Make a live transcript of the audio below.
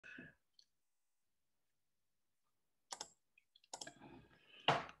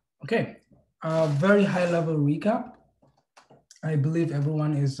Okay, a very high level recap. I believe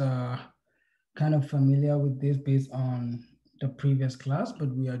everyone is kind of familiar with this based on the previous class,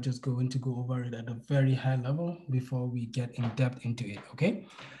 but we are just going to go over it at a very high level before we get in depth into it, okay?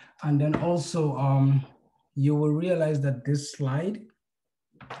 And then also, you will realize that this slide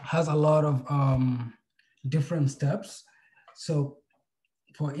has a lot of different steps. So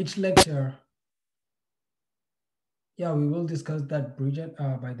for each lecture, yeah, we will discuss that, Bridget,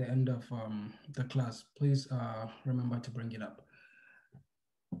 by the end of the class. Please remember to bring it up.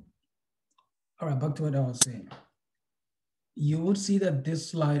 All right, back to what I was saying. You would see that this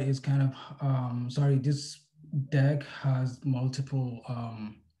slide is kind of, this deck has multiple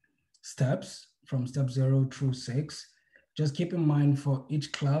steps from step 0 through 6. Just keep in mind for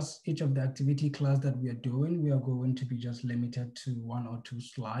each class, each of the activity class that we are doing, we are going to be just limited to 1 or 2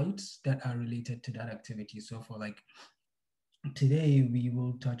 slides that are related to that activity. So for like today, we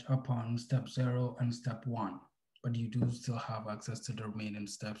will touch upon step 0 and step 1, but you do still have access to the remaining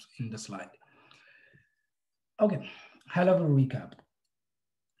steps in the slide. Okay, high level recap.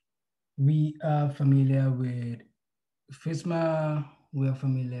 We are familiar with FISMA. We are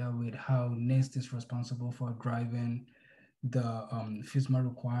familiar with how NIST is responsible for driving the FISMA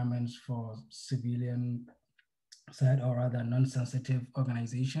requirements for civilian side, or rather non-sensitive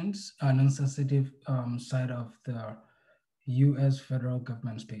organizations, non-sensitive side of the US federal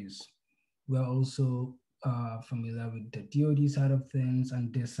government space. We're also familiar with the DoD side of things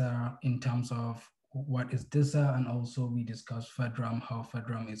and DISA in terms of what is DISA, and also we discussed FedRAMP, how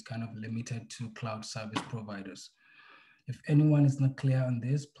FedRAMP is kind of limited to cloud service providers. If anyone is not clear on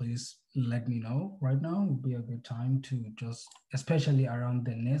this, please let me know. Right now would be a good time to just, especially around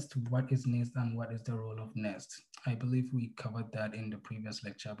the NIST, what is NIST and what is the role of NIST? I believe we covered that in the previous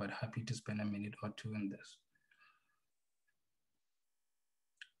lecture, but happy to spend a minute or two in this.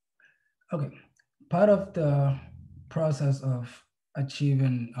 Okay, part of the process of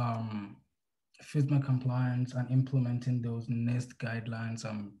achieving FISMA compliance and implementing those NIST guidelines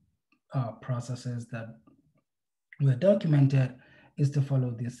and processes that were documented is to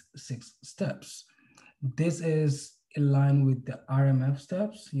follow these 6 steps. This is in line with the RMF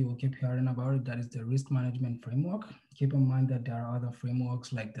steps. You will keep hearing about it. That is the risk management framework. Keep in mind that there are other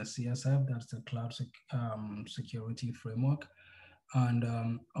frameworks like the CSF, that's the cloud security framework, and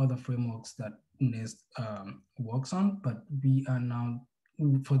other frameworks that NIST works on. But we are now,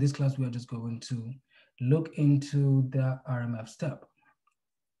 for this class, we are just going to look into the RMF step.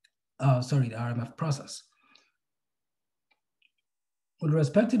 The RMF process. With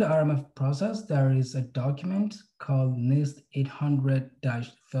respect to the RMF process, there is a document called NIST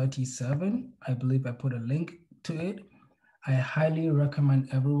 800-37. I believe I put a link to it. I highly recommend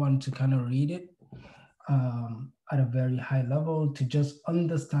everyone to kind of read it at a very high level to just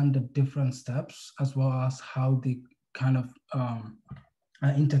understand the different steps as well as how they kind of are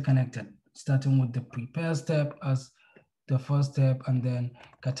interconnected, starting with the prepare step as the first step, and then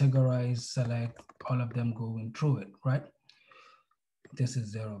categorize, select, all of them going through it, right? This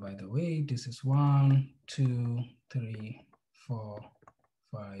is 0, by the way. This is 1, 2, 3, 4,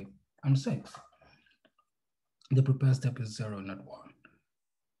 5, and 6. The prepare step is 0, not 1.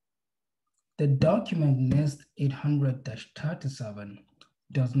 The document NIST 800-37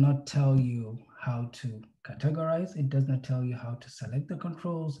 does not tell you how to categorize. It does not tell you how to select the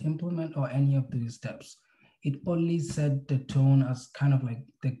controls, implement, or any of these steps. It only set the tone as kind of like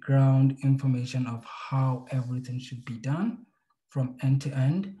the ground information of how everything should be done from end to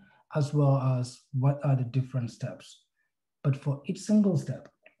end, as well as what are the different steps. But for each single step,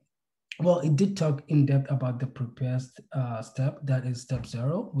 well, it did talk in depth about the prepare step, that is step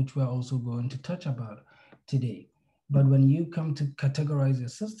 0, which we're also going to touch about today. But when you come to categorize your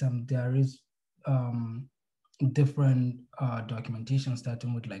system, there is different documentation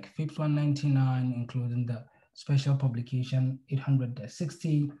starting with like FIPS 199, including the special publication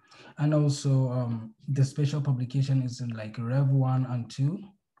 800-60, and also the special publication is in like Rev 1 and 2,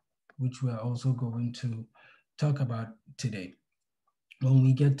 which we're also going to talk about today. When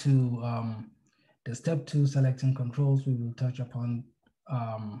we get to the step 2, selecting controls, we will touch upon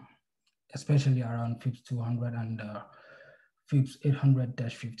especially around FIPS 200 and FIPS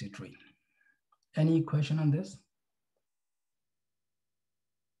 800-53. Any question on this?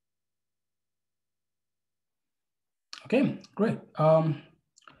 Okay, great.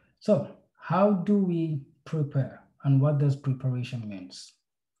 So how do we prepare, and what does preparation means?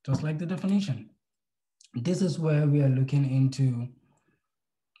 Just like the definition. This is where we are looking into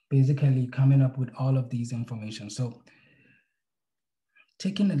basically coming up with all of these information. So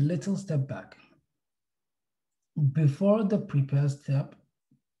taking a little step back, before the prepare step,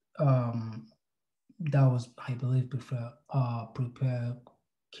 that was, I believe, prepare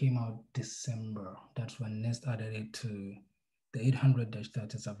came out December. That's when NIST added it to the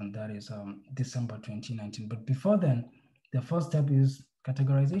 800-37. That is December 2019. But before then, the first step is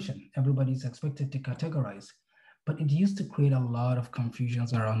categorization. Everybody's expected to categorize. But it used to create a lot of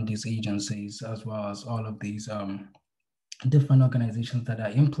confusions around these agencies, as well as all of these different organizations that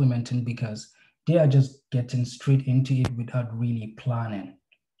are implementing, because they are just getting straight into it without really planning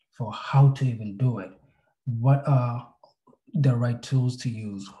for how to even do it. What are the right tools to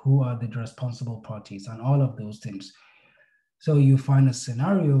use? Who are the responsible parties, and all of those things? So you find a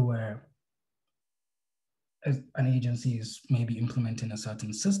scenario where an agency is maybe implementing a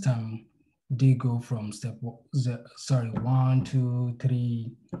certain system. They go from step 1, 2,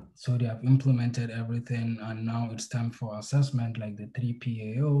 3. So they have implemented everything, and now it's time for assessment, like the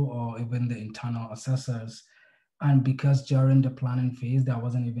 3PAO or even the internal assessors. And because during the planning phase, there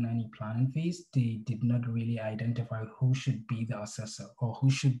wasn't even any planning phase, they did not really identify who should be the assessor, or who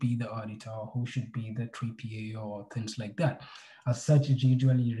should be the auditor, or who should be the 3PAO, or things like that. As such, it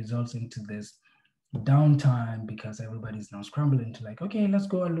usually results into this downtime, because everybody's now scrambling to like, okay, let's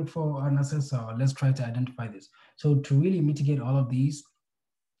go and look for an assessor, let's try to identify this. So to really mitigate all of these,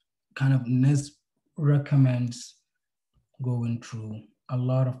 kind of NIST recommends going through a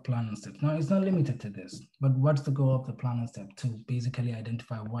lot of planning steps. Now, it's not limited to this, but what's the goal of the planning step? To basically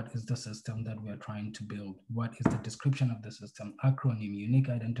identify what is the system that we are trying to build, what is the description of the system, acronym, unique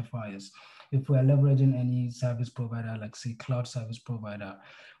identifiers. If we are leveraging any service provider, like say cloud service provider,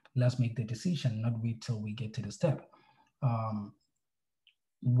 let's make the decision, not wait till we get to the step.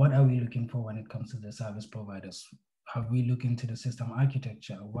 What are we looking for when it comes to the service providers? Have we looked into the system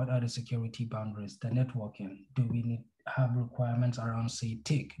architecture? What are the security boundaries, the networking? Do we need have requirements around, say,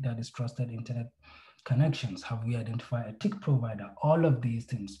 TIC, that is trusted internet connections? Have we identified a TIC provider? All of these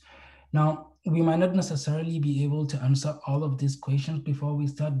things. Now, we might not necessarily be able to answer all of these questions before we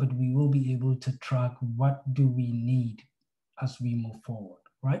start, but we will be able to track what do we need as we move forward,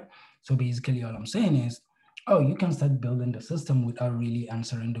 right? So basically all I'm saying is, oh, you can start building the system without really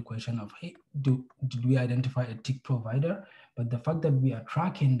answering the question of, hey, did we identify a TIC provider? But the fact that we are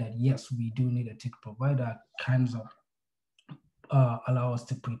tracking that, yes, we do need a TIC provider, kinds of allow us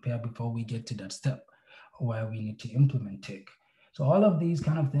to prepare before we get to that step where we need to implement TIC. So all of these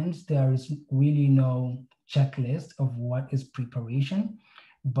kind of things, there is really no checklist of what is preparation,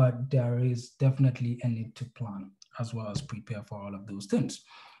 but there is definitely a need to plan as well as prepare for all of those things.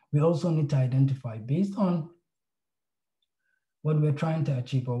 We also need to identify, based on what we're trying to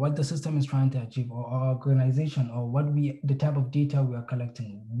achieve, or what the system is trying to achieve, or our organization, or the type of data we are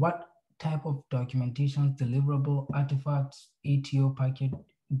collecting, what type of documentation, deliverable, artifacts, ATO package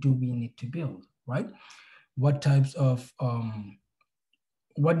do we need to build, right? What types of,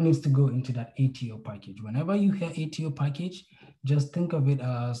 what needs to go into that ATO package? Whenever you hear ATO package, just think of it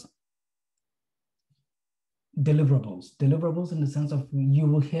as deliverables in the sense of, you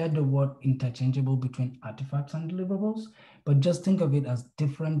will hear the word interchangeable between artifacts and deliverables, but just think of it as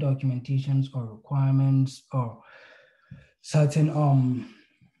different documentations or requirements or certain,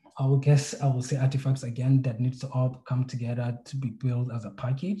 I will say artifacts again, that needs to all come together to be built as a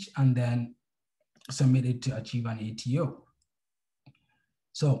package and then submitted to achieve an ATO.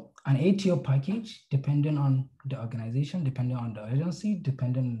 So an ATO package, depending on the organization, depending on the agency,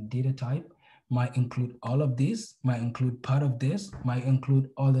 depending on the data type, might include all of this, might include part of this, might include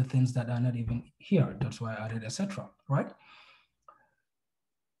all the things that are not even here. That's why I added, etc. Right?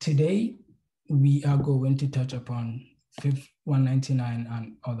 Today, we are going to touch upon FIPS 199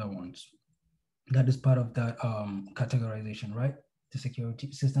 and other ones. That is part of that categorization, right? The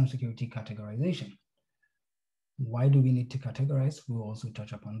system security categorization. Why do we need to categorize? We'll also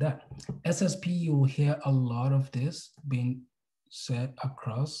touch upon that. SSP, you will hear a lot of this being said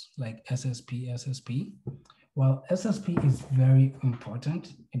across, like SSP. Well, SSP is very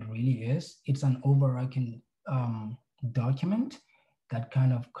important. It really is. It's an overarching document that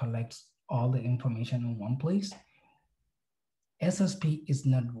kind of collects all the information in one place. SSP is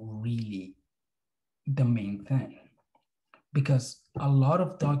not really the main thing, because a lot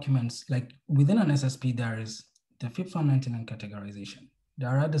of documents, like within an SSP, there is the FIPS 199 categorization.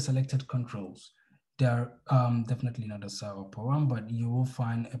 There are the selected controls. They're definitely not a server program, but you will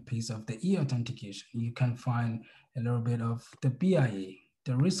find a piece of the e-authentication. You can find a little bit of the BIA,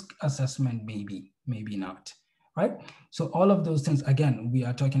 the risk assessment, maybe not, right? So all of those things, again, we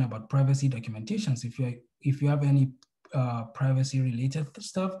are talking about privacy documentations. If you have any privacy related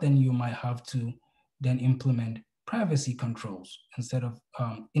stuff, then you might have to then implement privacy controls instead of,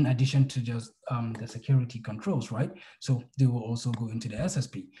 in addition to just the security controls, right? So they will also go into the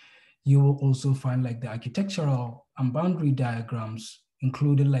SSP. You will also find like the architectural and boundary diagrams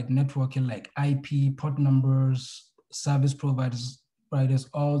included, like networking, like IP, port numbers, service providers,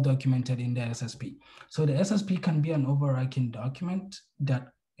 all documented in the SSP. So the SSP can be an overarching document that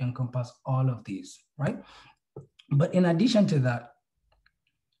encompass all of these, right? But in addition to that,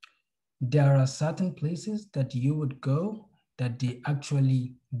 there are certain places that you would go that they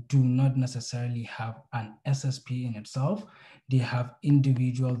actually do not necessarily have an SSP in itself. They have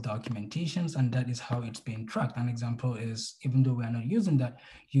individual documentations, and that is how it's being tracked. An example is, even though we're not using that,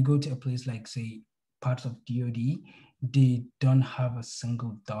 you go to a place like, say, parts of DoD, they don't have a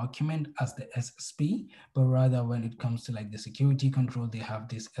single document as the SSP, but rather when it comes to like the security control, they have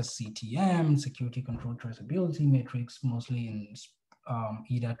this SCTM, security control traceability matrix, mostly in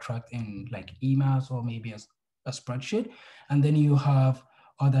either tracked in like emails or maybe as a spreadsheet. And then you have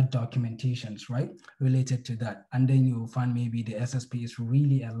other documentations, right, related to that. And then you'll find maybe the SSP is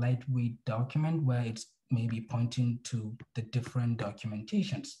really a lightweight document where it's maybe pointing to the different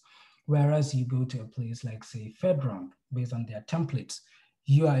documentations. Whereas you go to a place like, say, FedRAMP, based on their templates,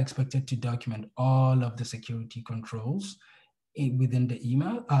 you are expected to document all of the security controls within the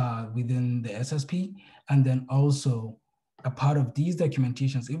email, within the SSP, and then also a part of these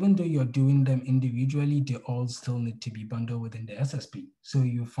documentations, even though you're doing them individually, they all still need to be bundled within the SSP. So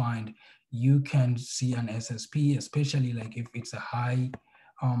you find you can see an SSP, especially like if it's a high,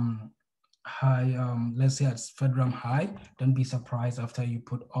 let's say it's FedRAMP high, don't be surprised after you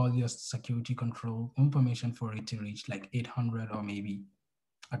put all your security control information for it to reach like 800 or maybe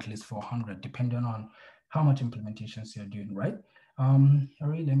at least 400, depending on how much implementations you're doing, right?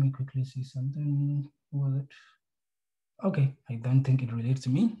 Harry, let me quickly see something. Was it? Okay, I don't think it relates to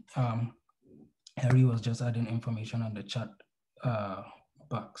me. Harry was just adding information on the chat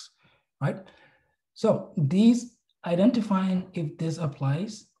box, right? So these identifying if this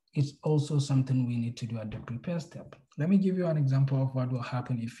applies, it's also something we need to do at the prepare step. Let me give you an example of what will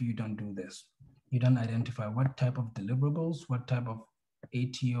happen if you don't do this. You don't identify what type of deliverables, what type of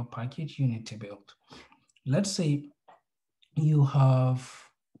ATO package you need to build. Let's say you are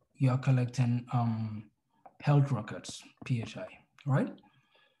collecting health records, PHI, right?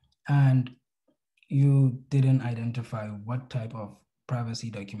 And you didn't identify what type of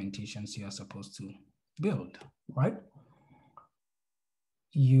privacy documentations you are supposed to build, right?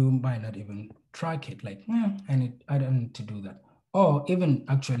 You might not even track it, like, I don't need to do that. Or even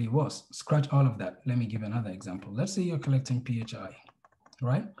actually worse, scratch all of that. Let me give another example. Let's say you're collecting PHI,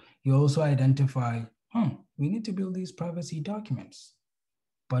 right? You also identify, we need to build these privacy documents.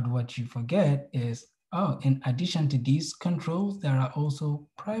 But what you forget is, in addition to these controls, there are also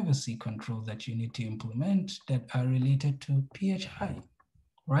privacy controls that you need to implement that are related to PHI,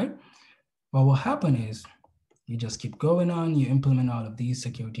 right? What will happen is you just keep going on, you implement all of these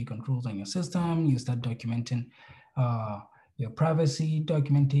security controls on your system, you start documenting your privacy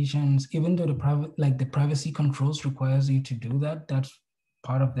documentations, even though the privacy controls requires you to do that, that's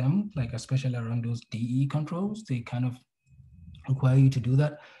part of them, like especially around those DE controls, they kind of require you to do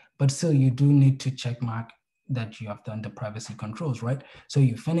that, but still you do need to check mark that you have done the privacy controls, right? So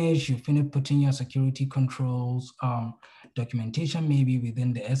you finish putting your security controls documentation, maybe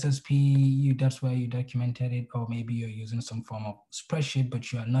within the SSP, that's where you documented it, or maybe you're using some form of spreadsheet,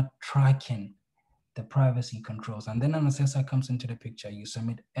 but you are not tracking the privacy controls. And then an assessor comes into the picture, you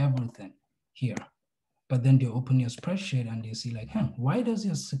submit everything here. But then they open your spreadsheet and they see like, why does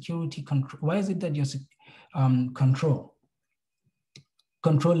your security control, why is it that your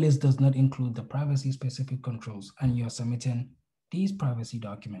control list does not include the privacy specific controls, and you're submitting these privacy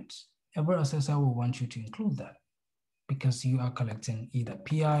documents? Every assessor will want you to include that because you are collecting either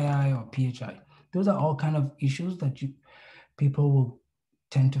PII or PHI. Those are all kind of issues that people will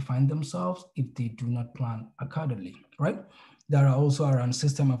tend to find themselves if they do not plan accordingly, right? There are also around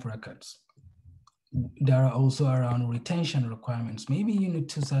system of records. There are also around retention requirements. Maybe you need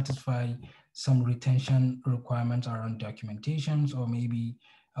to satisfy some retention requirements around documentations, or maybe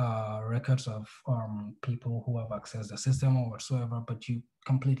records of people who have accessed the system or whatsoever, but you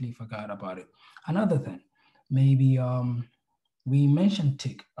completely forgot about it. Another thing, maybe we mentioned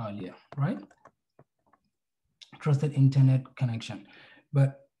TIC earlier, right? Trusted internet connection,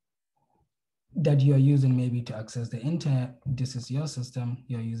 but that you're using maybe to access the internet. This is your system,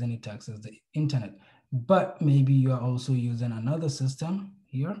 you're using it to access the internet, but maybe you're also using another system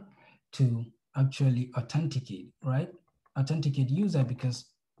here to actually authenticate, right? Authenticate user, because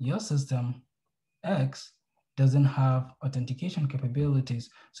your system X doesn't have authentication capabilities.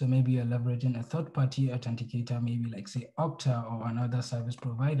 So maybe you're leveraging a third-party authenticator, maybe like say Okta or another service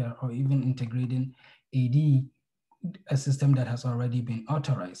provider, or even integrating AD, a system that has already been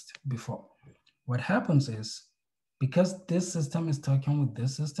authorized before. What happens is, because this system is talking with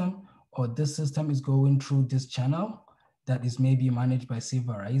this system, or this system is going through this channel that is maybe managed by, say,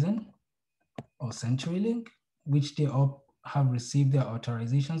 Verizon or CenturyLink, which they all have received their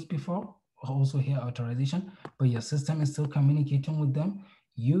authorizations before, also here authorization, but your system is still communicating with them,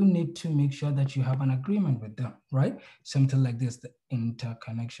 you need to make sure that you have an agreement with them, right? Something like this, the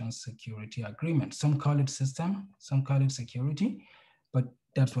interconnection security agreement. Some call it system, some call it security, but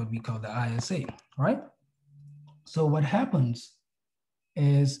that's what we call the ISA, right? So what happens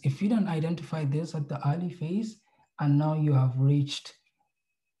is, if you don't identify this at the early phase, and now you have reached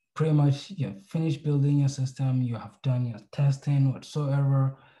pretty much, you've finished building your system, you have done your testing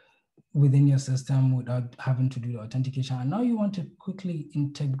whatsoever within your system without having to do the authentication, and now you want to quickly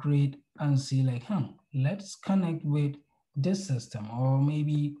integrate and see like, let's connect with this system, or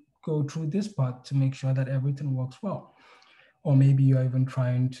maybe go through this part to make sure that everything works well. Or maybe you're even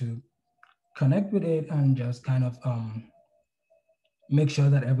trying to connect with it and just kind of make sure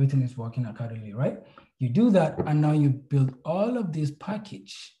that everything is working accordingly, right? You do that, and now you build all of this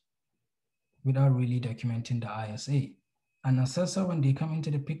package without really documenting the ISA. An assessor, when they come into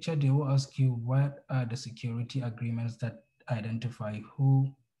the picture, they will ask you, what are the security agreements that identify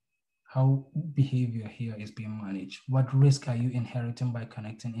how behavior here is being managed? What risk are you inheriting by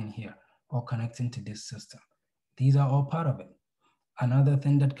connecting in here or connecting to this system? These are all part of it. Another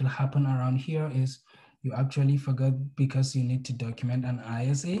thing that could happen around here is you actually forgot, because you need to document an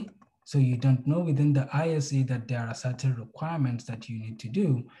ISA. So you don't know within the ISA that there are certain requirements that you need to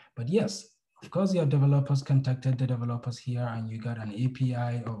do. But yes, of course, your developers contacted the developers here, and you got an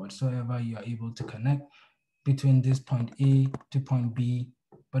API or whatsoever, you are able to connect between this point A to point B.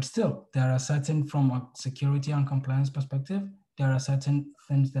 But still, there are certain, from a security and compliance perspective, there are certain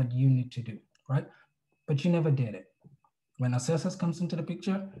things that you need to do, right? But you never did it. When assessors comes into the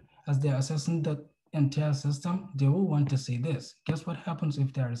picture, as they're assessing the entire system, they will want to say this. Guess what happens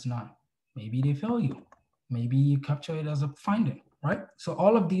if there is none? Maybe they fail you. Maybe you capture it as a finding, right? So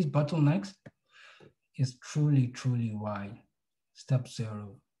all of these bottlenecks is truly, truly why step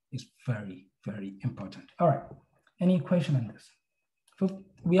 0 is very, very important. All right, any question on this?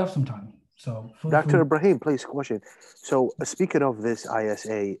 We have some time, so Dr. Ibrahim, please question. So speaking of this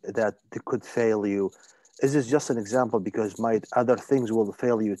ISA that could fail you, is this just an example, because other things will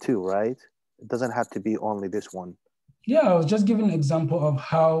fail you too, right? It doesn't have to be only this one. Yeah, I was just giving an example of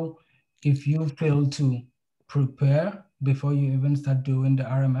how, if you fail to prepare before you even start doing the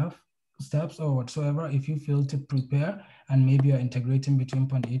RMF steps or whatsoever, if you fail to prepare and maybe you're integrating between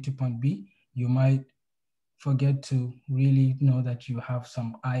point A to point B, you might forget to really know that you have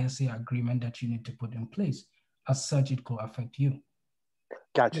some ISA agreement that you need to put in place. As such, it could affect you.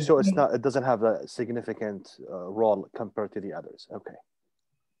 Gotcha. So it doesn't have a significant role compared to the others. Okay.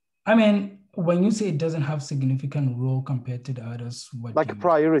 I mean, when you say it doesn't have significant role compared to the others, what like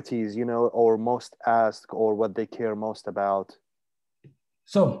priorities, or most asked, or what they care most about?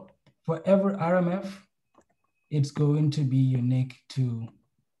 So for every RMF, it's going to be unique to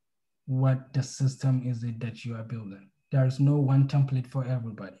what the system is it that you are building. There is no one template for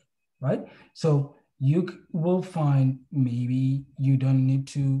everybody, right? So you will find maybe you don't need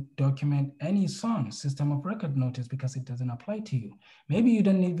to document any SON, system of record notice, because it doesn't apply to you. Maybe you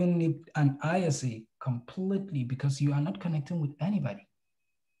don't even need an ISA completely because you are not connecting with anybody,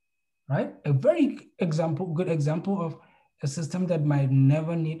 right? A very good example of a system that might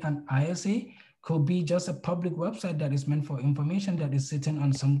never need an ISA could be just a public website that is meant for information that is sitting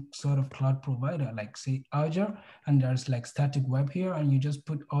on some sort of cloud provider, like say Azure, and there's like static web here, and you just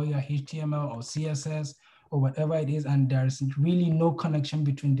put all your HTML or CSS or whatever it is, and there's really no connection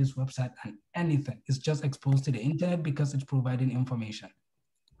between this website and anything. It's just exposed to the internet because it's providing information.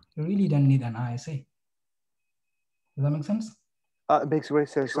 You really don't need an ISA. Does that make sense? It makes great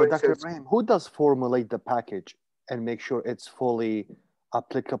sense. So Dr. Ibrahim, who does formulate the package and make sure it's fully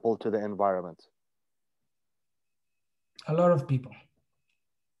applicable to the environment? A lot of people,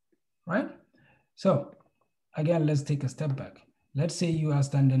 right? So again, let's take a step back. Let's say you are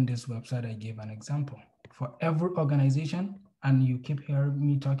standing this website. I gave an example. For every organization, and you keep hearing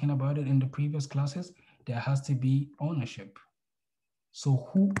me talking about it in the previous classes, there has to be ownership. So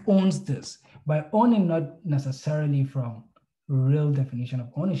who owns this? By owning, not necessarily from real definition of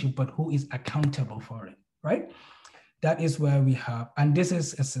ownership, but who is accountable for it, right? That is where we have, and this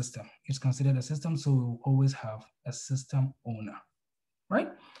is a system. It's considered a system, so we'll always have a system owner, right?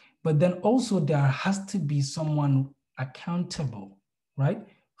 But then also there has to be someone accountable, right,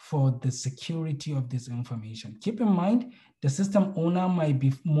 for the security of this information. Keep in mind, the system owner might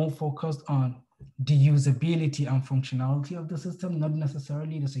be more focused on the usability and functionality of the system, not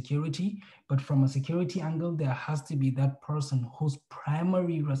necessarily the security. But from a security angle, there has to be that person whose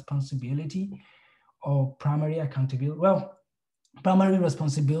primary responsibility or primary accountability, well, primary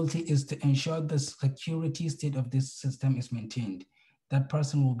responsibility is to ensure the security state of this system is maintained. That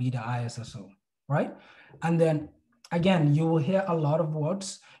person will be the ISSO, right? And then again, you will hear a lot of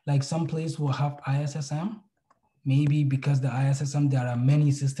words, like some place will have ISSM, maybe because the ISSM, there are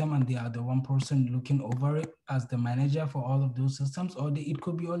many systems and they are the one person looking over it as the manager for all of those systems, or it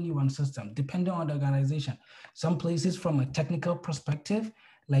could be only one system, depending on the organization. Some places from a technical perspective,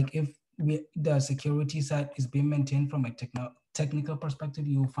 like if the security side is being maintained from a technical perspective,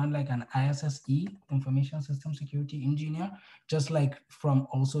 you'll find like an ISSE, Information System Security Engineer. Just like from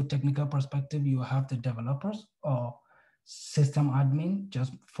also technical perspective, you have the developers or system admin,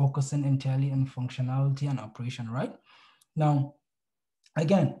 just focusing entirely on functionality and operation, right? Now,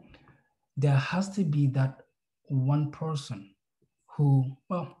 again, there has to be that one person who,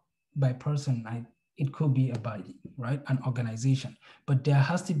 well, by person, it could be a body, right? An organization, but there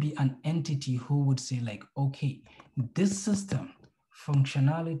has to be an entity who would say like, okay, this system,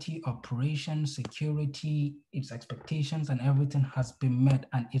 functionality, operation, security, its expectations and everything has been met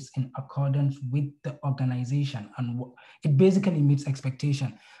and it's in accordance with the organization and it basically meets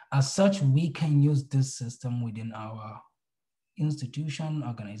expectation. As such, we can use this system within our institution,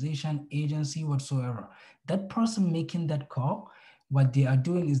 organization, agency, whatsoever. That person making that call, what they are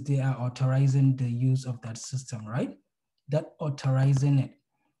doing is they are authorizing the use of that system, right? That authorizing it,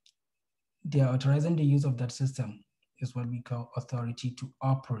 they are authorizing the use of that system is what we call authority to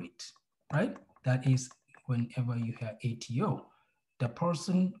operate, right? That is whenever you hear ATO, the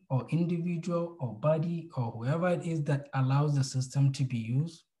person or individual or body or whoever it is that allows the system to be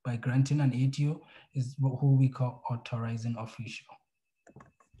used by granting an ATO is who we call authorizing official.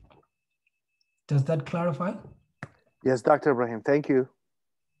 Does that clarify? Yes, Dr. Ibrahim, thank you.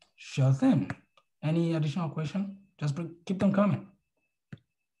 Sure thing. Any additional question? Just keep them coming.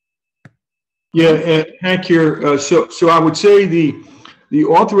 Yeah, Hank here. So I would say the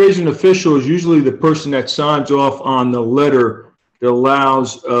authorizing official is usually the person that signs off on the letter that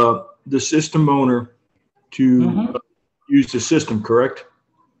allows the system owner to use the system, correct?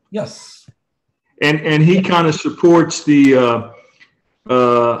 Yes. And he kind of supports the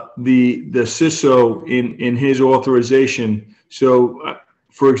CISO in his authorization. So,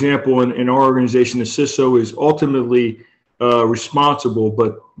 for example, in our organization, the CISO is ultimately responsible,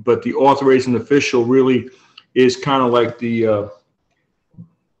 but the authorizing official really is kind of like the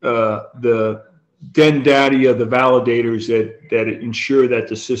den daddy of the validators that ensure that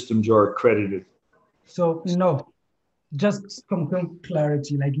the systems are accredited. So no, just some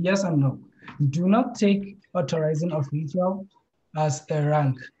clarity, like yes and no. Do not take authorizing official as a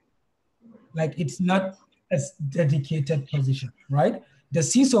rank. Like it's not a dedicated position, right? The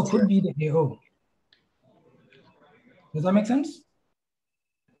CISO could be the AO. Does that make sense?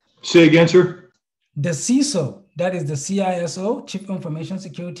 Say again, sir? The CISO, that is the CISO, Chief Information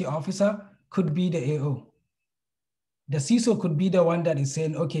Security Officer, could be the AO. The CISO could be the one that is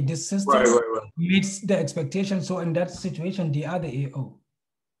saying, okay, this system meets the expectation. So in that situation, they are the AO.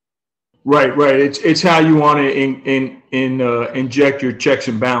 Right. It's how you want to inject your checks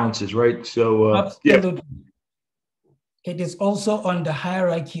and balances, right? So absolutely. Yeah. It is also on the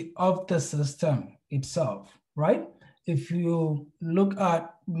hierarchy of the system itself, right? If you look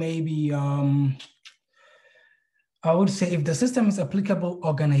at maybe, I would say if the system is applicable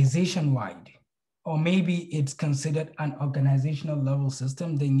organization-wide, or maybe it's considered an organizational level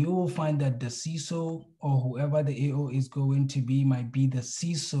system, then you will find that the CISO or whoever the AO is going to be might be the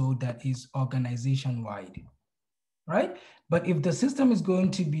CISO that is organization-wide, right? But if the system is going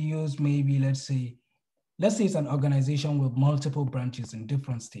to be used, maybe let's say it's an organization with multiple branches in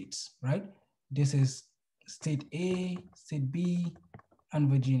different states, right? This is state A, state B, and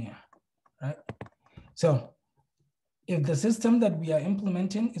Virginia, right? So if the system that we are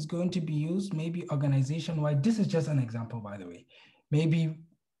implementing is going to be used, maybe organization-wide, this is just an example, by the way, maybe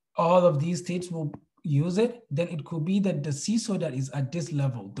all of these states will use it, then it could be that the CISO that is at this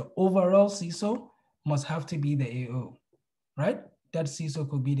level, the overall CISO must have to be the AO, right? That CISO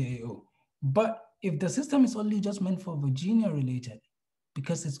could be the AO. But if the system is only just meant for Virginia related,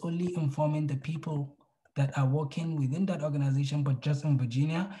 because it's only informing the people that are working within that organization, but just in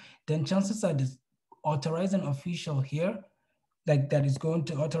Virginia, then chances are this authorizing official here, like that is going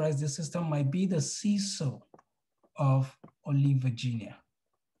to authorize the system, might be the CISO of only Virginia,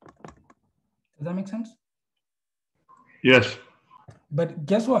 Does that make sense? Yes. But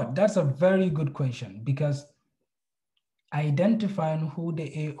guess what? That's a very good question, because identifying who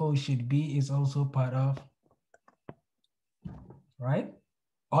the AO should be is also part of, right?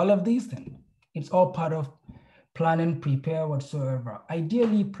 All of these things. It's all part of planning, prepare, whatsoever.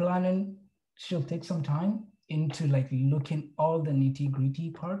 Ideally, planning should take some time into like looking all the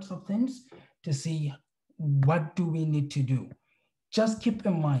nitty-gritty parts of things to see what do we need to do. Just keep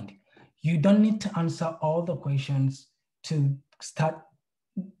in mind, you don't need to answer all the questions to start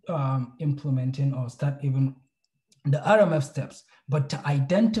implementing or start even the RMF steps, but to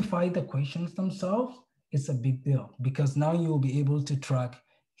identify the questions themselves, it's a big deal, because now you'll be able to track,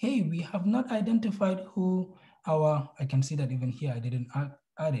 hey, we have not identified who our, I can see that even here, I didn't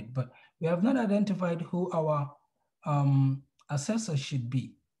add it, but we have not identified who our assessor should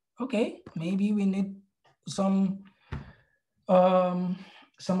be. Okay, maybe we need some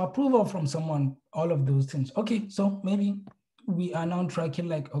approval from someone, all of those things. Okay, so maybe we are now tracking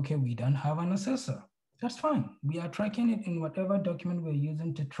like, okay, we don't have an assessor. That's fine. We are tracking it in whatever document we're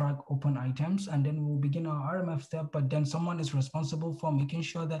using to track open items, and then we'll begin our RMF step, but then someone is responsible for making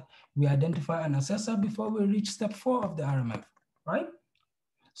sure that we identify an assessor before we reach step 4 of the RMF, right?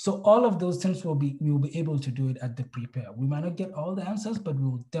 So all of those things we'll be able to do it at the prepare. We might not get all the answers, but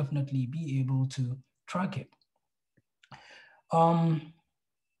we'll definitely be able to track it.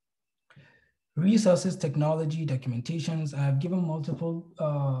 Resources, technology, documentations. I've given multiple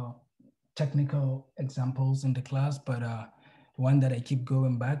technical examples in the class, but one that I keep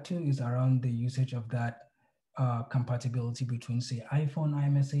going back to is around the usage of that compatibility between, say, iPhone,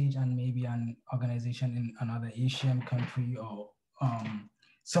 iMessage, and maybe an organization in another Asian country or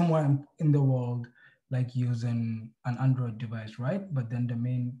somewhere in the world, like using an Android device, right? But then the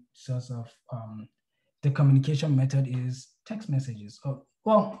main source of the communication method is text messages, or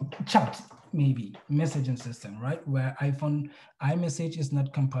well, chat, maybe messaging system, right? Where iPhone iMessage is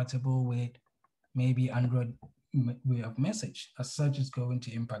not compatible with maybe Android way of message. As such, is going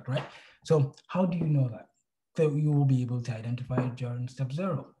to impact, right? So how do you know that? So you will be able to identify it during step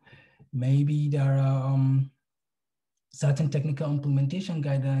 0. Maybe there are certain technical implementation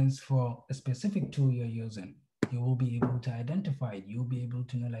guidelines for a specific tool you're using. You will be able to identify it. You'll be able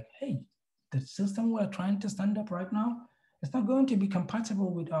to know like, hey, the system we're trying to stand up right now, it's not going to be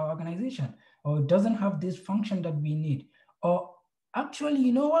compatible with our organization, or it doesn't have this function that we need. Or actually,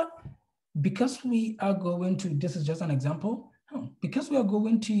 you know what? Because we are going to, this is just an example, because we are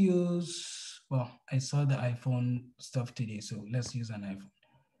going to use, well, I saw the iPhone stuff today, so let's use an iPhone.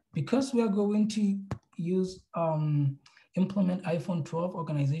 Because we are going to use, implement iPhone 12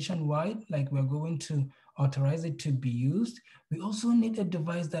 organization-wide, like we're going to authorize it to be used, we also need a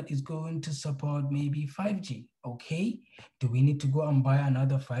device that is going to support maybe 5G, okay? Do we need to go and buy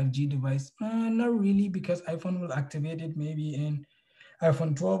another 5G device? Not really, because iPhone will activate it maybe in,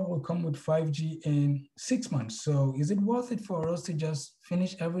 iPhone 12 will come with 5G in 6 months. So is it worth it for us to just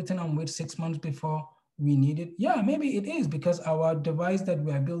finish everything and wait 6 months before we need it? Yeah, maybe it is, because our device that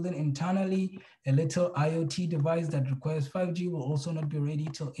we are building internally, a little IoT device that requires 5G, will also not be ready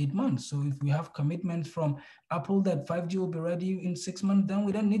till 8 months. So if we have commitments from Apple that 5G will be ready in 6 months, then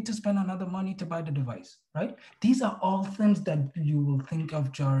we don't need to spend another money to buy the device, right? These are all things that you will think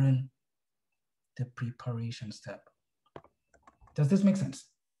of during the preparation step. Does this make sense?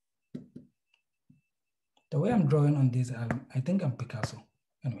 The way I'm drawing on this, I think I'm Picasso.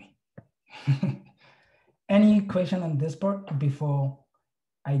 Anyway. Any question on this part before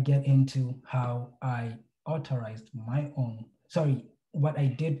I get into how I authorized my own, what I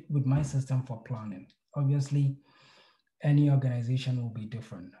did with my system for planning? Obviously, any organization will be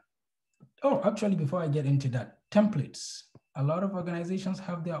different. Oh, actually, before I get into that, templates. A lot of organizations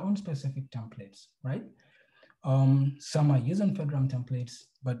have their own specific templates, right? Some are using FedRAMP templates,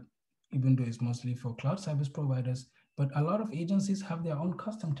 but even though it's mostly for cloud service providers, but a lot of agencies have their own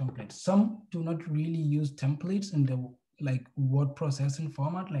custom templates. Some do not really use templates in the like word processing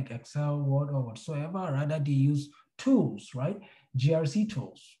format, like Excel, Word, or whatsoever. Rather, they use tools, right? GRC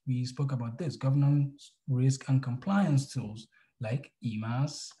tools. We spoke about this, governance, risk, and compliance tools like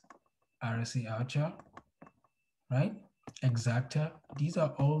EMAS, RSA Archer, right? Exacta. These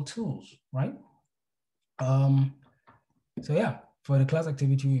are all tools, right? So yeah, for the class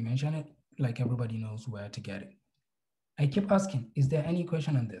activity, we mentioned it, like everybody knows where to get it. I keep asking, is there any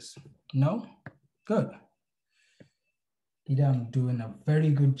question on this? No? Good. Either I'm doing a very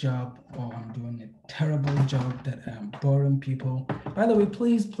good job or I'm doing a terrible job that I'm boring people. By the way,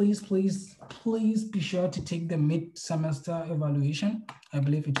 please be sure to take the mid-semester evaluation. I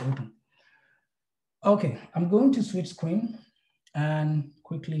believe it's open. Okay, I'm going to switch screen and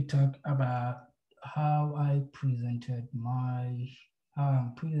quickly talk about how I'm presenting my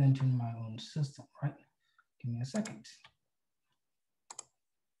own system, right? Give me a second.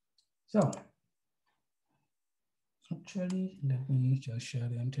 So actually, let me just share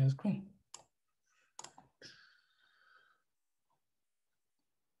the entire screen.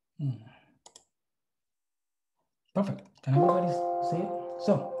 Perfect. Can everybody see it?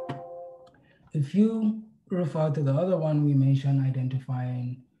 So if you refer to the other one, we mentioned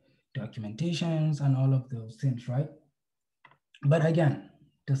identifying documentations and all of those things, right? But again,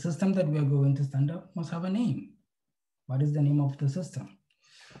 the system that we are going to stand up must have a name. What is the name of the system?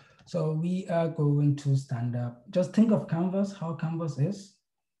 So we are going to stand up, just think of Canvas, how Canvas is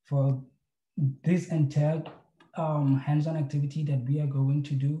for this entire hands-on activity that we are going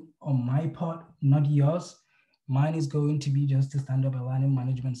to do on my part, not yours. Mine is going to be just to stand up a learning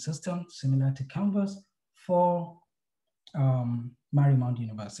management system similar to Canvas for Marymount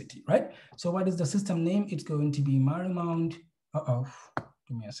University, right? So what is the system name? It's going to be Marymount,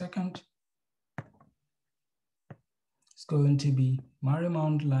 give me a second. It's going to be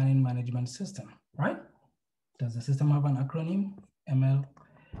Marymount Learning Management System, right? Does the system have an acronym?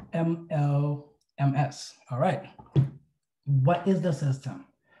 MLMS, all right. What is the system?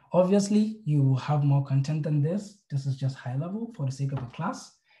 Obviously, you will have more content than this. This is just high level for the sake of the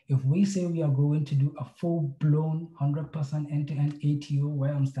class. If we say we are going to do a full-blown 100% end-to-end ATO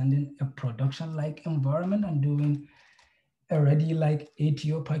where I'm standing a production-like environment and doing a ready-like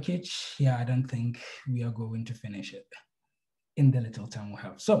ATO package, yeah, I don't think we are going to finish it in the little time we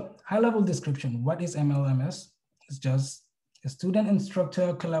have. So high-level description, what is MLMS? It's just a student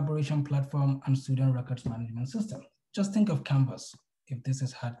instructor collaboration platform and student records management system. Just think of Canvas if this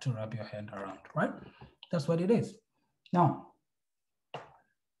is hard to wrap your head around, right? That's what it is. Now,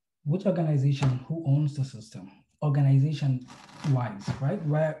 which organization, who owns the system? Organization-wise,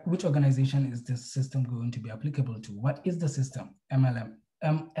 right? Which organization is this system going to be applicable to? What is the system?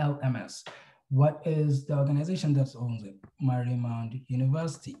 MLMS. What is the organization that owns it? Marymount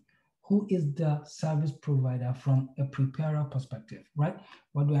University. Who is the service provider from a preparer perspective, right?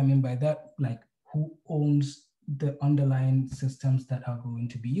 What do I mean by that? Like, who owns the underlying systems that are going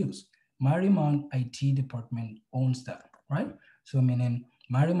to be used? Marymount IT department owns that, right? So meaning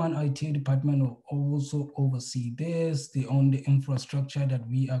Marymount IT department will also oversee this. They own the infrastructure that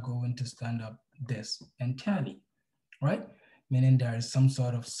we are going to stand up this entirely, right? Meaning there is some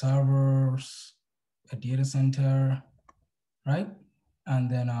sort of servers, a data center, right? And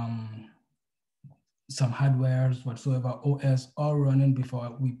then some hardwares, whatsoever, OS, all running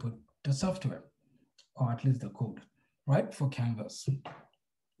before we put the software, or at least the code, right, for Canvas.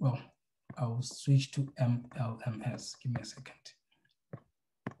 Well, I'll switch to MLMS. Give me a second.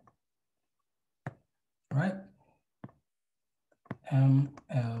 Right? MLMS.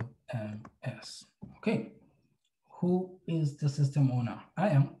 Okay. Who is the system owner? I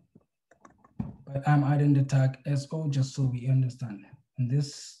am. But I'm adding the tag SO just so we understand. And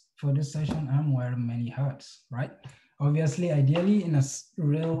this, for this session, I'm wearing many hats, right? Obviously, ideally, in a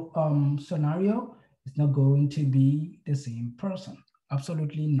real scenario, it's not going to be the same person.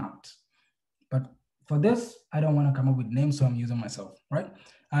 Absolutely not. But for this, I don't want to come up with names, so I'm using myself, right?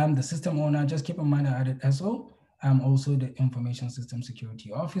 I'm the system owner. Just keep in mind I added SO. I'm also the information system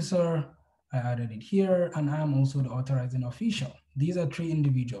security officer. I added it here, and I'm also the authorizing official. These are 3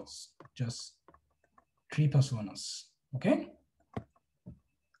 individuals, just 3 personas, okay?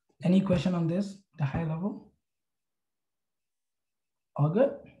 Any question on this, the high level? All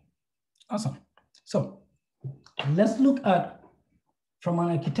good? Awesome. So let's look at, from an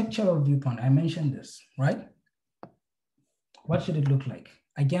architectural viewpoint, I mentioned this, right? What should it look like?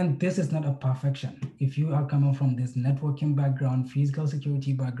 Again, this is not a perfection. If you are coming from this networking background, physical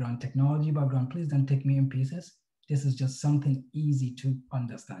security background, technology background, please don't take me in pieces. This is just something easy to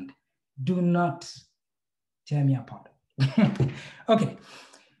understand. Do not tear me apart. Okay,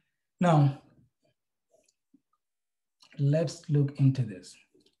 now let's look into this.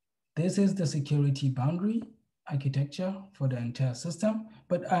 This is the security boundary architecture for the entire system,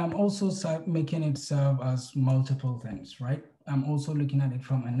 but I'm also making it serve as multiple things, right? I'm also looking at it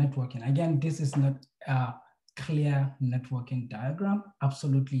from a networking. Again, this is not a clear networking diagram,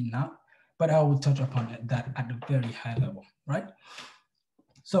 absolutely not, but I will touch upon that at a very high level, right?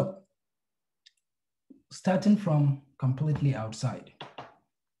 So starting from completely outside,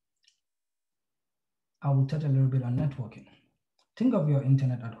 I will touch a little bit on networking. Think of your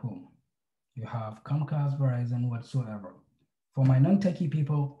internet at home. You have Comcast, Verizon, whatsoever. For my non-techie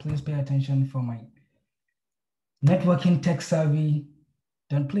people, please pay attention. For my networking tech savvy,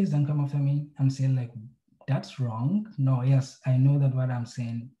 please don't come after me and say like, that's wrong. No, yes, I know that what I'm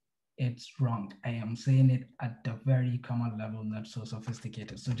saying, it's wrong. I am saying it at the very common level, not so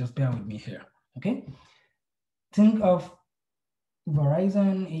sophisticated. So just bear with me here, okay? Think of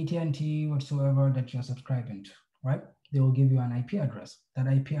Verizon, AT&T, whatsoever that you're subscribing to, right? They will give you an IP address. That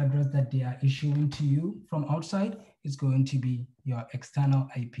IP address that they are issuing to you from outside is going to be your external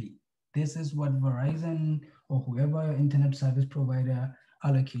IP. This is what Verizon or whoever your internet service provider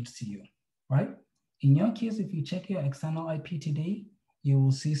allocates to you, right? In your case, if you check your external IP today, you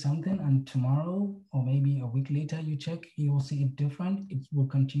will see something, and tomorrow or maybe a week later you check, you will see it different. It will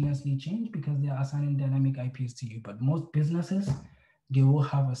continuously change because they are assigning dynamic IPs to you. But most businesses, they will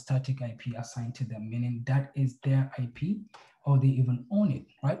have a static IP assigned to them, meaning that is their IP or they even own it,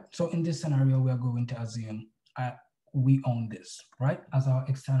 right? So in this scenario, we are going to assume we own this, right, as our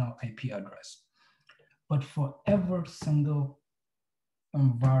external IP address. But for every single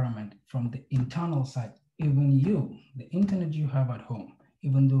environment from the internal side, even you, the internet you have at home,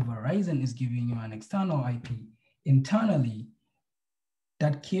 even though Verizon is giving you an external IP, internally,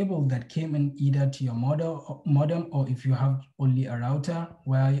 that cable that came in either to your modem, or if you have only a router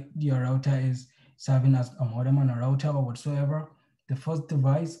where your router is serving as a modem and a router or whatsoever, the first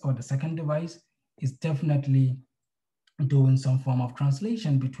device or the second device is definitely doing some form of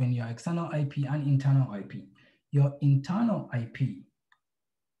translation between your external IP and internal IP. Your internal IP,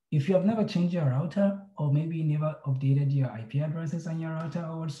 if you have never changed your router, or maybe never updated your IP addresses on your router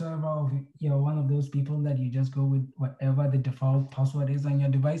or whatsoever, or you're one of those people that you just go with whatever the default password is on your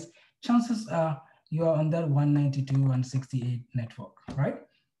device, chances are you are on that 192.168 network, right?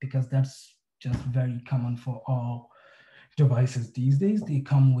 Because that's just very common for all devices these days. They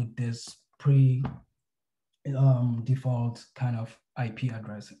come with this default kind of IP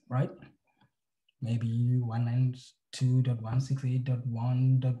address, right? Maybe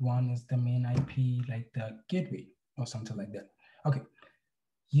 192.168.1.1 is the main IP, like the gateway or something like that. Okay,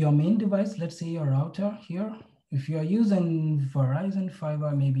 your main device, let's say your router here, if you're using Verizon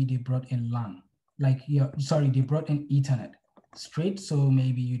Fiber, maybe they brought in LAN, they brought in Ethernet straight, so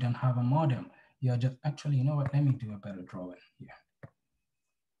maybe you don't have a modem. You're just, actually, you know what, let me do a better drawing here.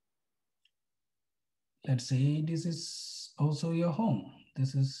 Let's say this is also your home.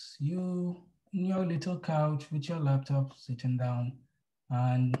 This is you in your little couch with your laptop sitting down.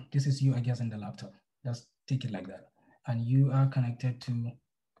 And this is you, I guess, in the laptop. Just take it like that. And you are connected to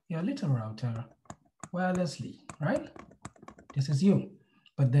your little router wirelessly, right? This is you.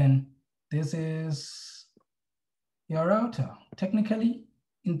 But then this is your router. Technically,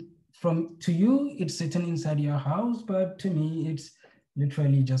 to you, it's sitting inside your house, but to me, it's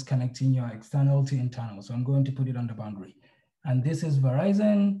literally just connecting your external to internal. So I'm going to put it on the boundary. And this is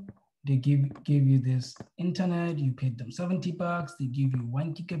Verizon. They give you this internet. You paid them $70. They give you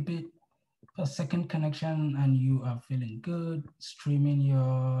 1 gigabit per second connection, and you are feeling good streaming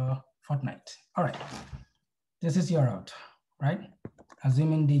your Fortnite. All right, this is your router, right?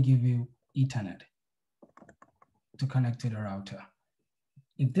 Assuming they give you Ethernet to connect to the router.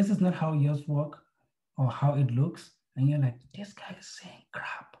 If this is not how yours work or how it looks, and you're like, this guy is saying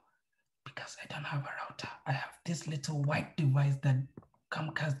crap because I don't have a router. I have this little white device that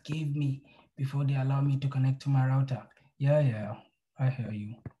Comcast gave me before they allow me to connect to my router. Yeah, I hear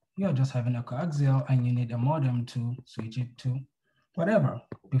you. You're just having a coaxial and you need a modem to switch it to whatever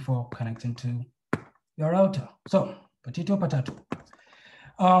before connecting to your router. So, potato.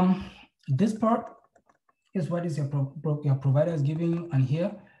 This part is what is your provider is giving you, and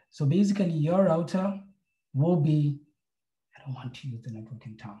here. So basically your router will be, I don't want to use the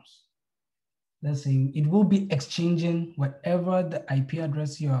networking terms. Let's say it will be exchanging whatever the IP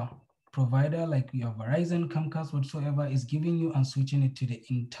address your provider, like your Verizon, Comcast, whatsoever, is giving you and switching it to the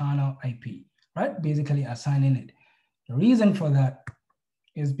internal IP, right? Basically assigning it. The reason for that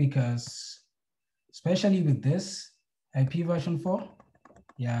is because, especially with this IP version 4,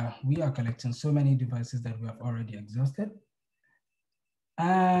 yeah, we are collecting so many devices that we have already exhausted.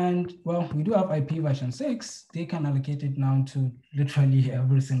 And well, we do have IP version 6. They can allocate it now to literally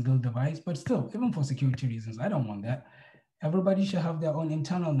every single device, but still, even for security reasons, I don't want that. Everybody should have their own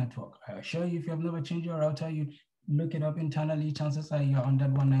internal network. I assure you, if you have never changed your router, you look it up internally, chances are you're on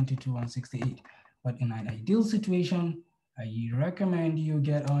that 192.168. But in an ideal situation, I recommend you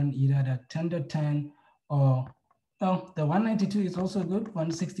get on either the 10.10 or, well, the 192 is also good,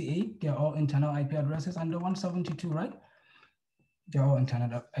 168, they're all internal IP addresses, and the 172, right? They're all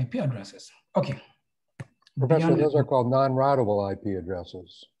internal IP addresses. Okay. Professor, those are called non-routable IP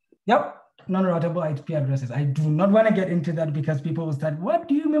addresses. Yep, non-routable IP addresses. I do not want to get into that because people will start, what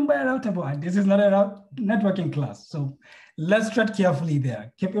do you mean by routable? And this is not a networking class. So let's tread carefully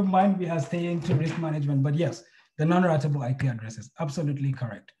there. Keep in mind, we are staying to risk management, but yes, the non-routable IP addresses, absolutely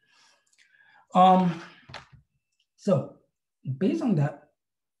correct. So based on that,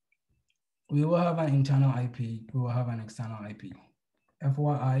 we will have an internal IP, we will have an external IP.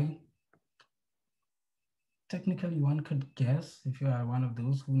 FYI, technically one could guess if you are one of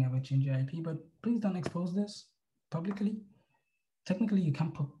those who never change your IP, but please don't expose this publicly. Technically you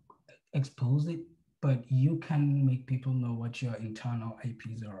can't expose it, but you can make people know what your internal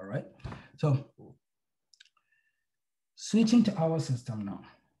IPs are, right? So switching to our system now,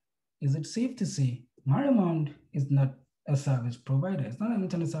 is it safe to say Marymount is not a service provider? It's not an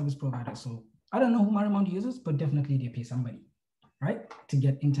internet service provider. So I don't know who Marymount uses, but definitely they pay somebody, right, to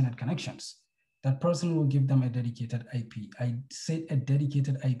get internet connections. That person will give them a dedicated IP. I said a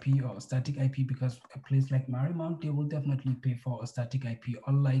dedicated IP or a static IP because a place like Marymount, they will definitely pay for a static IP,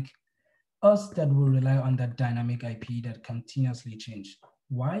 unlike us that will rely on that dynamic IP that continuously change.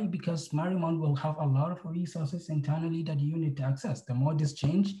 Why? Because Marymount will have a lot of resources internally that you need to access. The more this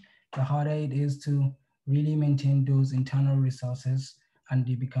change, the harder it is to really maintain those internal resources and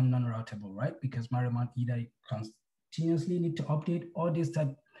they become non-routable, right? Because Marymount either continuously need to update or they start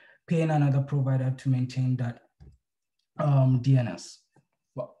paying another provider to maintain that DNS.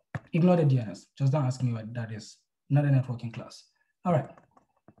 Well, ignore the DNS. Just don't ask me what that is. Not a networking class. All right.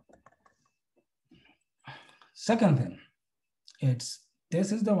 Second thing,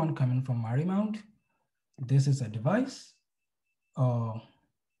 this is the one coming from Marymount. This is a device.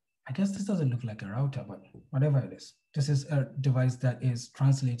 I guess this doesn't look like a router, but whatever it is. This is a device that is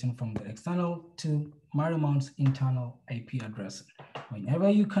translating from the external to Marymount's internal IP address. Whenever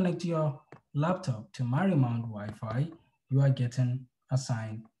you connect your laptop to Marymount Wi-Fi, you are getting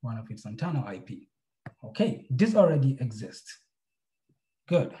assigned one of its internal IP. Okay, this already exists.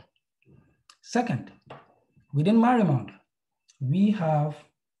 Good. Second, within Marymount, we have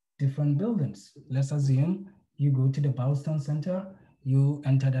different buildings. Let's assume you go to the Boston Center, you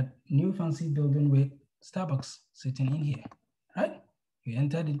enter that new fancy building with Starbucks sitting in here, right? You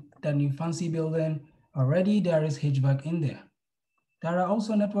enter that new fancy building, already there is HVAC in there. There are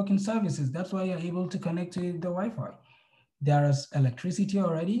also networking services. That's why you're able to connect to the Wi-Fi. There is electricity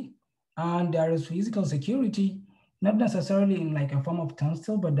already, and there is physical security, not necessarily in like a form of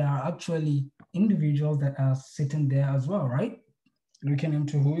turnstile, but there are actually individuals that are sitting there as well, right? Looking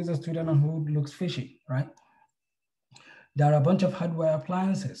into who is a student and who looks fishy, right? There are a bunch of hardware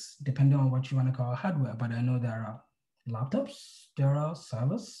appliances, depending on what you want to call hardware, but I know there are laptops, there are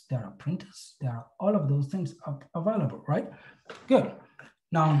servers, there are printers, there are all of those things available, right? Good.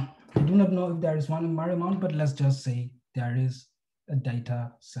 Now, I do not know if there is one in Marymount, but let's just say there is a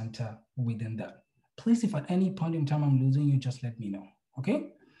data center within that. Please, if at any point in time I'm losing you, just let me know,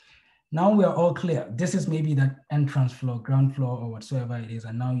 okay? Now we are all clear. This is maybe that entrance floor, ground floor, or whatsoever it is.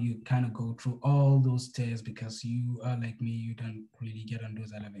 And now you kind of go through all those stairs because you are like me, you don't really get on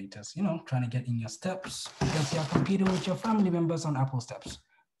those elevators, you know, trying to get in your steps because you're competing with your family members on Apple steps.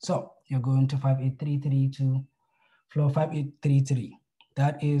 So you're going to 5833 to floor 5833.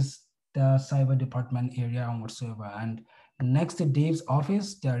 That is the cyber department area and whatsoever. And next to Dave's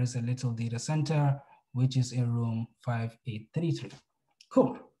office, there is a little data center, which is in room 5833.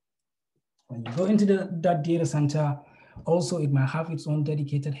 Cool. When you go into that data center, also it might have its own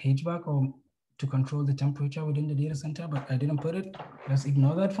dedicated HVAC or to control the temperature within the data center, but I didn't put it. Let's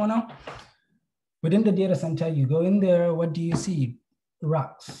ignore that for now. Within the data center, you go in there, what do you see?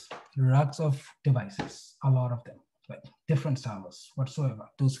 Racks of devices, a lot of them, like different servers whatsoever.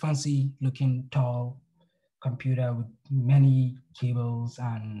 Those fancy looking tall computer with many cables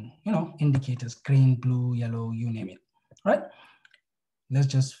and, you know, indicators, green, blue, yellow, you name it, right? Let's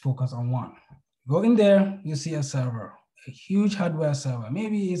just focus on one. Go in there, you see a server, a huge hardware server.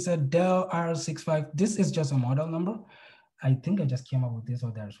 Maybe it's a Dell R65. This is just a model number. I think I just came up with this,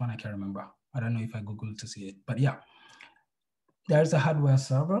 or there's one I can't remember. I don't know if I Googled to see it, but yeah. There's a hardware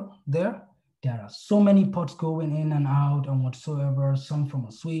server there. There are so many ports going in and out and whatsoever, some from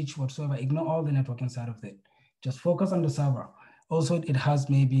a switch, whatsoever. Ignore all the networking side of it. Just focus on the server. Also, it has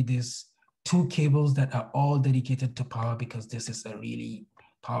maybe these 2 cables that are all dedicated to power because this is a really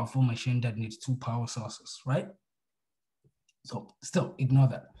powerful machine that needs 2 power sources, right? So still ignore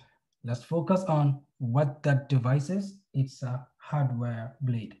that. Let's focus on what that device is. It's a hardware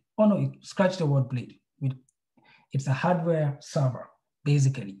blade. Oh no, scratch the word blade. It's a hardware server,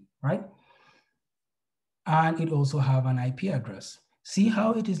 basically, right? And it also have an IP address. See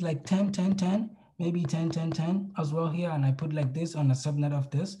how it is like 10, 10, 10, maybe 10, 10, 10 as well here. And I put like this on a subnet of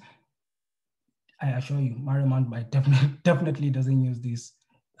this. I assure you, Marymount definitely doesn't use this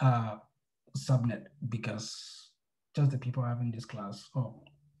subnet, because just the people having this class or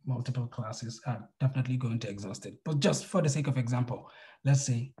multiple classes are definitely going to exhaust it. But just for the sake of example, let's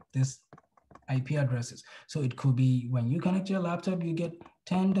say this IP addresses. So it could be when you connect your laptop, you get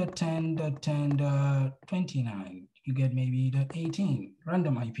 10.10.10.29. You get maybe 18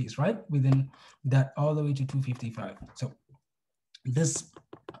 random IPs, right? Within that all the way to 255. So this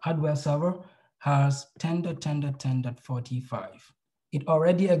hardware server has 10.10.10.45. It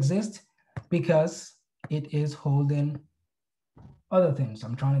already exists because it is holding other things.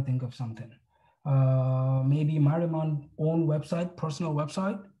 I'm trying to think of something. Maybe Marymount's own website, personal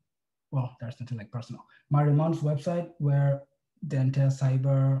website. Well, there's nothing like personal. Marymount's website, where the entire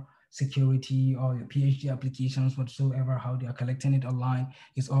cyber security or your PhD applications, whatsoever, how they are collecting it online,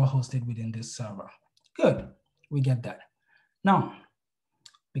 is all hosted within this server. Good, we get that. Now,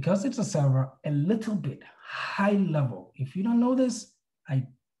 because it's a server, a little bit high level, if you don't know this, I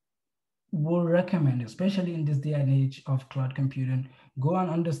will recommend, especially in this day and age of cloud computing, go and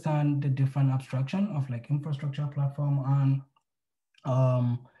understand the different abstraction of like infrastructure platform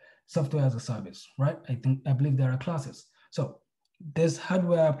and software as a service, right? I believe there are classes. So this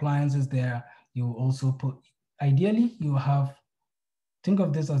hardware appliance is there. You also put, ideally you have, think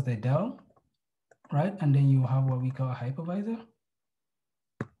of this as the Dell, right? And then you have what we call a hypervisor,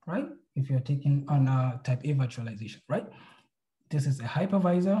 right? If you're taking on a type A virtualization, right? This is a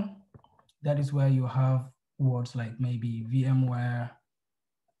hypervisor. That is where you have words like maybe VMware,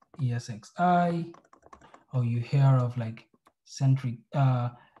 ESXi, or you hear of like Centric,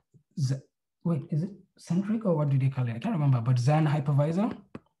 wait, is it Centric or what do they call it? I can't remember, but Zen hypervisor,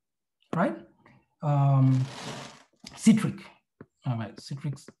 right? Citrix, all right,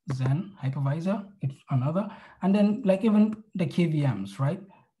 Citrix Zen hypervisor, it's another. And then like even the KVMs, right?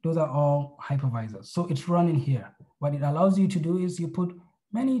 Those are all hypervisors. So it's running here. What it allows you to do is you put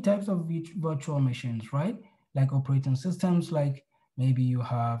many types of virtual machines, right? Like operating systems, like maybe you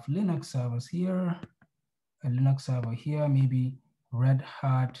have Linux servers here, a Linux server here, maybe Red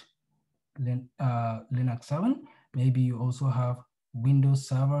Hat Linux 7. Maybe you also have Windows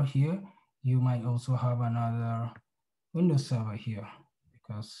server here. You might also have another Windows server here,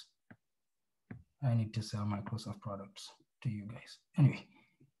 because I need to sell Microsoft products to you guys. Anyway,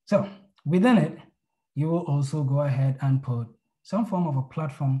 so within it, you will also go ahead and put some form of a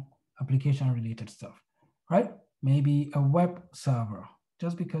platform application related stuff, right? Maybe a web server,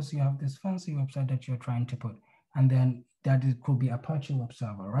 just because you have this fancy website that you're trying to put. And then that it could be Apache web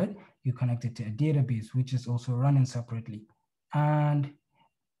server, right? You connect it to a database, which is also running separately. And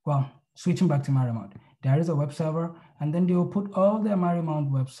well, switching back to Marymount, there is a web server, and then they will put all the Marymount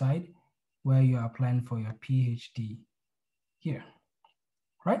website where you're applying for your PhD here,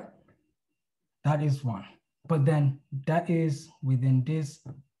 right? That is one. But then that is within this,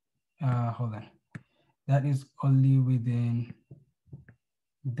 hold on. That is only within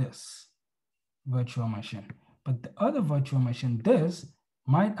this virtual machine. But the other virtual machine, this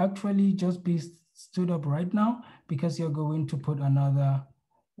might actually just be stood up right now, because you're going to put another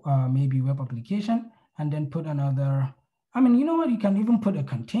maybe web application, and then put another, I mean, you know what, you can even put a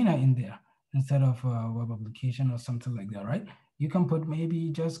container in there instead of a web application or something like that, right? You can put,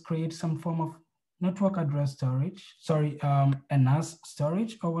 maybe just create some form of network address storage, sorry, a NAS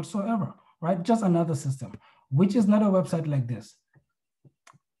storage or whatsoever, right? Just another system, which is not a website like this.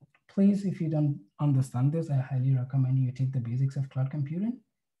 Please, if you don't understand this, I highly recommend you take the basics of cloud computing,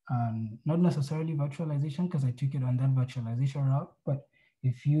 and not necessarily virtualization, because I took it on that virtualization route. But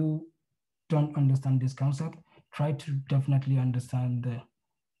if you don't understand this concept, try to definitely understand the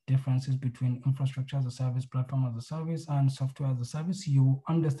differences between infrastructure as a service, platform as a service, and software as a service. You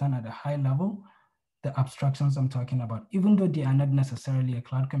understand at a high level the abstractions I'm talking about, even though they are not necessarily a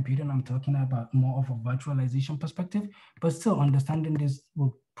cloud computing. I'm talking about more of a virtualization perspective, but still understanding this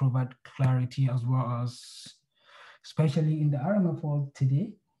will provide clarity, as well as, especially in the RMF world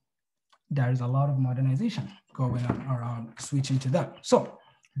today, there is a lot of modernization going on around switching to that. So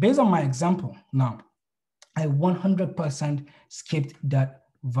based on my example now, I 100% skipped that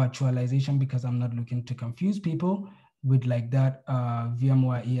virtualization, because I'm not looking to confuse people with like that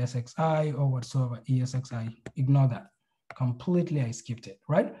VMware ESXi or whatsoever ESXi. Ignore that completely. I skipped it,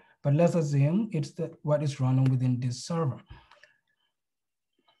 right? But let's assume it's what is running within this server.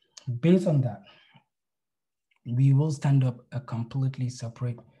 Based on that, we will stand up a completely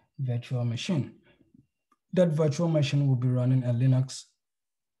separate virtual machine. That virtual machine will be running a Linux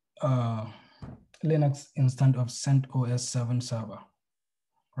instance of CentOS 7 server,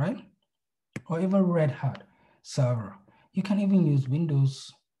 right? Or even Red Hat server. You can even use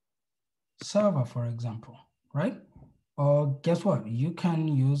Windows server, for example, right? Or guess what? You can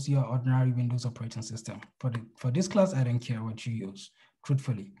use your ordinary Windows operating system. For this class, I don't care what you use,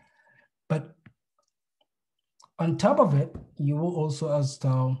 truthfully. But on top of it, you will also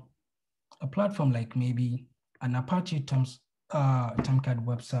install a platform like maybe an Apache Tomcat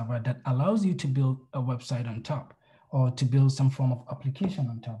web server that allows you to build a website on top, or to build some form of application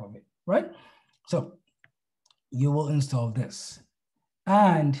on top of it, right? So you will install this,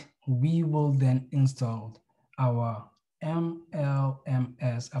 and we will then install our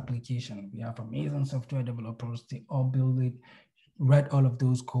MLMS application. We have amazing software developers, they all build it, write all of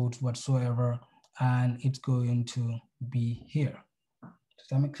those codes whatsoever, and it's going to be here. Does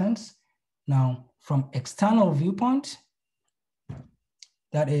that make sense? Now, from external viewpoint,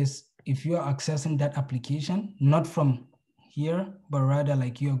 that is, if you're accessing that application, not from here, but rather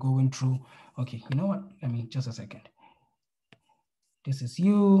like you're going through, okay, you know what? Let me, just a second. This is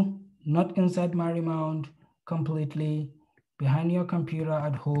you, not inside Marymount, completely behind your computer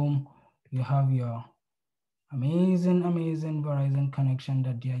at home. You have your amazing Verizon connection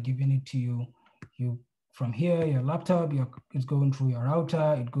that they are giving it to you. You, from here, your laptop, it's going through your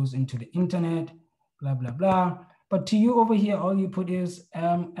router, it goes into the internet, blah, blah, blah. But to you over here, all you put is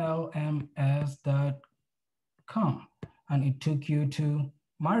mlms.com, and it took you to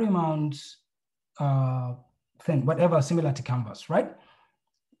Marymount's thing, whatever, similar to Canvas, right?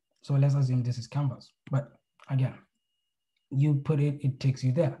 So let's assume this is Canvas, but again, you put it, it takes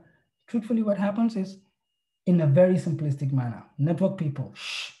you there. Truthfully, what happens is, in a very simplistic manner, network people,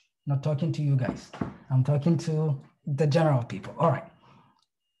 shh, not talking to you guys. I'm talking to the general people. All right.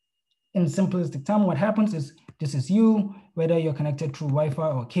 In simplistic term, what happens is, this is you, whether you're connected through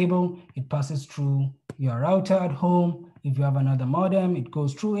Wi-Fi or cable, it passes through your router at home. If you have another modem, it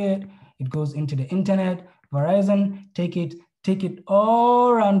goes through it. It goes into the internet. Verizon, take it all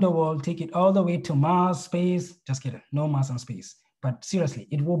around the world, take it all the way to Mars, space. Just kidding, no Mars and space. But seriously,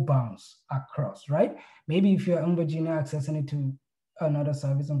 it will bounce across, right? Maybe if you're in Virginia, accessing it to another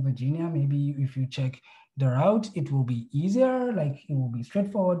service in Virginia, maybe if you check the route, it will be easier, like it will be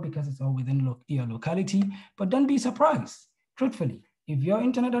straightforward because it's all within your locality. But don't be surprised, truthfully. If your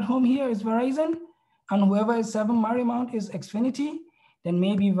internet at home here is Verizon, and whoever is serving Marymount is Xfinity, then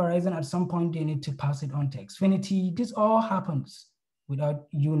maybe Verizon at some point, they need to pass it on to Xfinity. This all happens without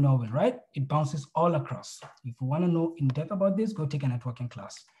you knowing, right? It bounces all across. If you want to know in depth about this, go take a networking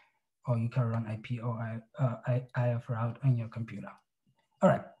class, or you can run IP or IF route on your computer. All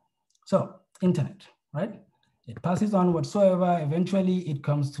right, so internet, right? It passes on whatsoever, eventually it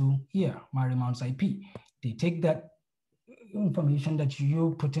comes to here, Marymount's IP. They take that information that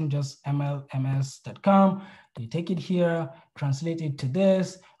you put in just mlms.com, they take it here, translate it to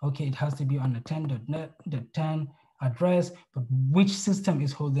this. Okay, it has to be on the 10.net, the 10 address, but which system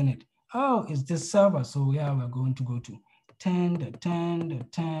is holding it? Oh, it's this server. So yeah, we're going to go to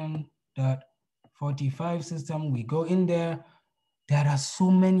 10.10.10.45 system. We go in there. There are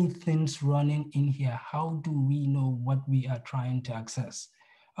so many things running in here. How do we know what we are trying to access?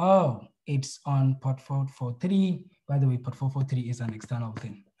 Oh, it's on port 443. By the way, port 443 is an external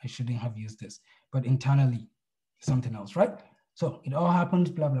thing. I shouldn't have used this, but internally, something else, right? So it all happens,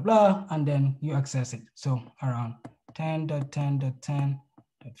 blah, blah, blah, and then you access it. So around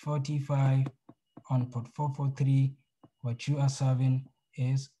 10.10.10.45 on port 443, what you are serving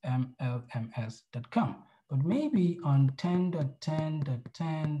is mlms.com. But maybe on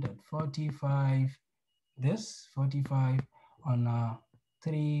 10.10.10.45, this 45 on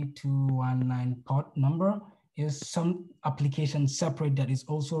 3219 port number is some application separate that is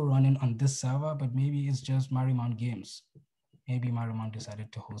also running on this server, but maybe it's just Marymount games. Maybe Marymount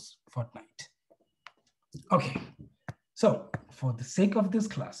decided to host Fortnite. Okay, so for the sake of this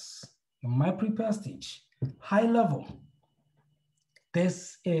class, in my prepare stage, high level,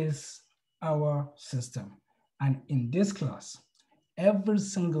 this is our system. And in this class, every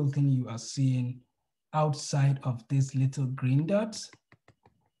single thing you are seeing outside of these little green dots,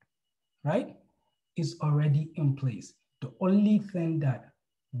 right, is already in place. The only thing that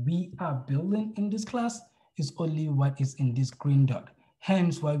we are building in this class is only what is in this green dot.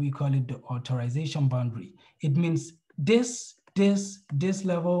 Hence why we call it the authorization boundary. It means this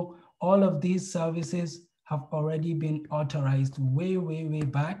level, all of these services have already been authorized way, way, way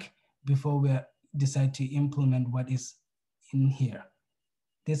back before we decide to implement what is in here.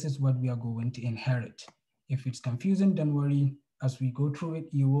 This is what we are going to inherit. If it's confusing, don't worry. As we go through it,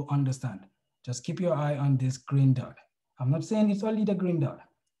 you will understand. Just keep your eye on this green dot. I'm not saying it's only the green dot,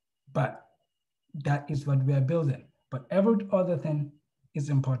 but that is what we are building. But every other thing is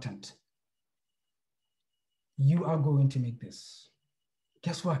important. You are going to make this.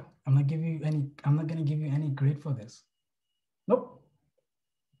 guess what? I'm not gonna give you any grade for this. Nope.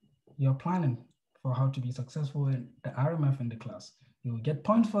 You're planning for how to be successful in the RMF in the class. You will get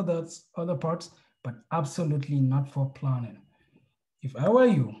points for those other parts, but absolutely not for planning. If I were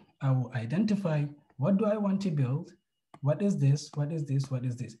you, I will identify, what do I want to build? What is this? What is this? What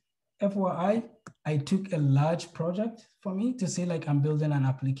is this? FYI, I took a large project for me to say like I'm building an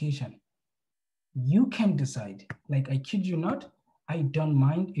application. You can decide. Like, I kid you not, I don't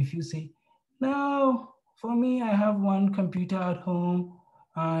mind if you say, no, for me, I have one computer at home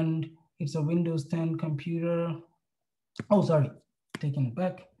and it's a Windows 10 computer. Oh, sorry, taking it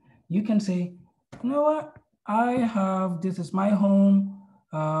back. You can say, you know what? This is my home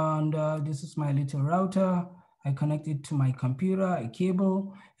and this is my little router. I connect it to my computer, a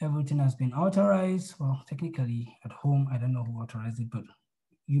cable, everything has been authorized. Well, technically at home, I don't know who authorized it, but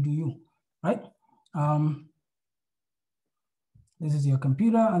you do you, right? This is your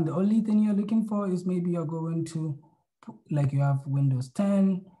computer and the only thing you're looking for is maybe you're going to, like you have Windows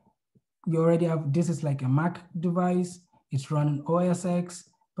 10, you already have, this is like a Mac device, it's running OS X,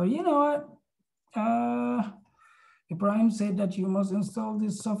 but you know what? Ibrahim said that you must install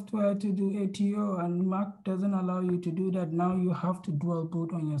this software to do ATO and Mac doesn't allow you to do that. Now you have to dual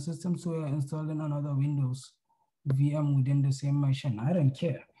boot on your system, so you're installing another Windows VM within the same machine. I don't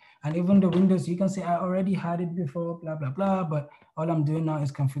care. And even the Windows, you can say, I already had it before, blah, blah, blah, but all I'm doing now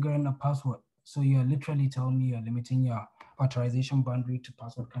is configuring a password. So you're literally telling me you're limiting your authorization boundary to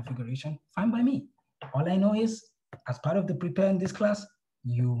password configuration. Fine by me. All I know is, as part of the prepare in this class,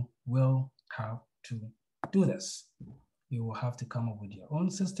 you will have to do this. You will have to come up with your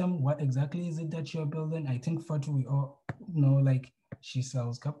own system. What exactly is it that you're building? I think Fatu, we all know, like, she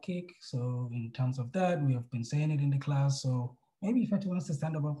sells cupcake. So in terms of that, we have been saying it in the class. So maybe Fatu wants to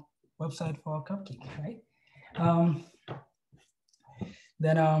stand up a website for a cupcake, right?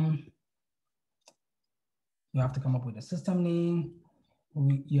 Then you have to come up with a system name.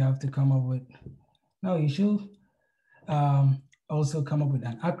 You have to come up with, no issue. Also come up with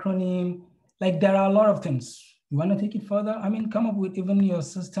an acronym. Like, there are a lot of things. You want to take it further? I mean, come up with even your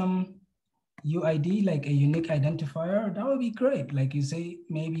system UID, like a unique identifier. That would be great. Like you say,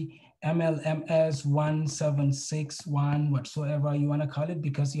 maybe MLMS 1761, whatsoever you want to call it,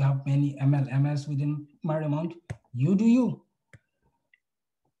 because you have many MLMS within Marymount. You do you.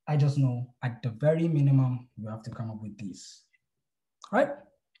 I just know at the very minimum, you have to come up with these, right?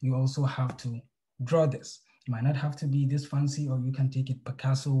 You also have to draw this. It might not have to be this fancy, or you can take it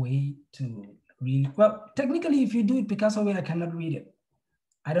Picasso way to read. Well, technically, if you do it Picasso way, I cannot read it.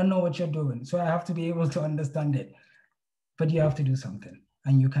 I don't know what you're doing, so I have to be able to understand it. But you have to do something.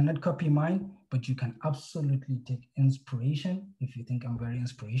 And you cannot copy mine, but you can absolutely take inspiration. If you think I'm very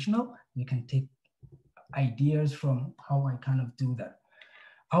inspirational, you can take ideas from how I kind of do that.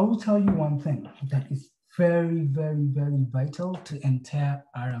 I will tell you one thing that is very, very, very vital to entire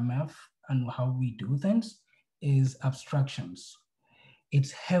RMF and how we do things is abstractions.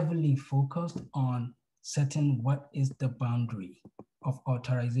 It's heavily focused on setting what is the boundary of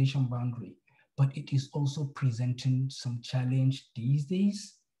authorization boundary, but it is also presenting some challenge these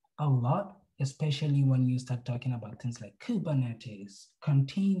days a lot, especially when you start talking about things like Kubernetes,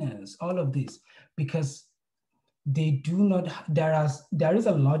 containers, all of this, because they do not, there is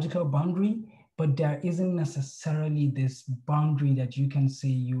a logical boundary, but there isn't necessarily this boundary that you can say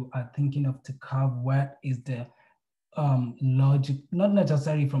you are thinking of to carve what is the logic, not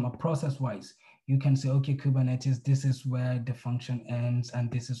necessarily from a process wise. You can say, okay, Kubernetes, this is where the function ends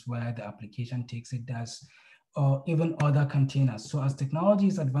and this is where the application takes it, does, or even other containers. So as technology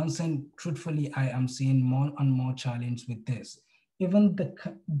is advancing, truthfully, I am seeing more and more challenge with this. Even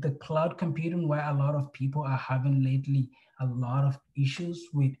the cloud computing, where a lot of people are having lately a lot of issues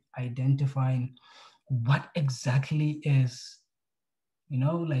with identifying what exactly is, you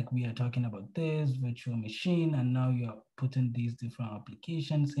know, like we are talking about this virtual machine, and now you're putting these different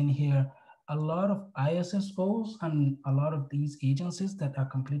applications in here. A lot of ISSOs and a lot of these agencies that are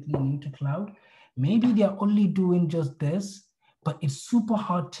completely new to cloud, maybe they're only doing just this, but it's super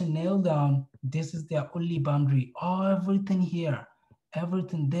hard to nail down, this is their only boundary. Oh, everything here,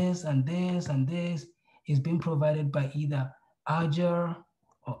 everything this and this and this is being provided by either Azure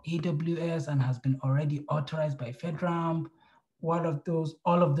or AWS and has been already authorized by FedRAMP. All of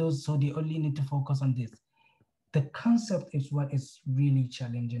those, so they only need to focus on this. The concept is what is really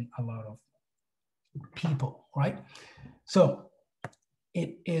challenging a lot of people, right? So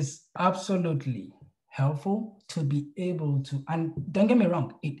it is absolutely helpful to be able to, and don't get me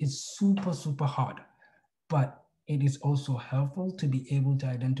wrong, it is super, super hard, but it is also helpful to be able to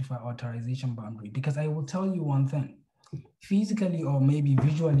identify authorization boundary, because I will tell you one thing, physically or maybe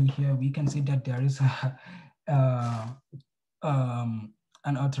visually here, we can see that there is an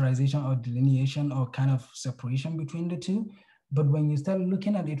authorization or delineation or kind of separation between the two. But when you start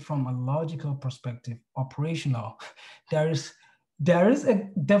looking at it from a logical perspective, operational, there is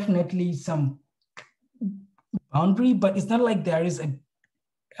definitely some boundary, but it's not like there is a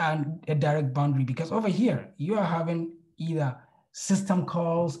direct boundary, because over here you are having either system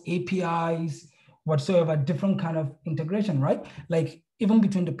calls, APIs, whatsoever, different kind of integration, right? Like even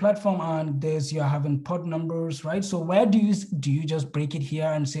between the platform and this, you're having port numbers, right? So where do you just break it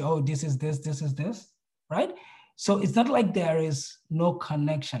here and say, oh, this is this, right? So it's not like there is no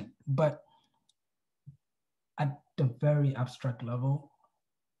connection, but at the very abstract level,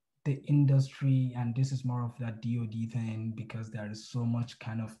 the industry, and this is more of that DoD thing, because there is so much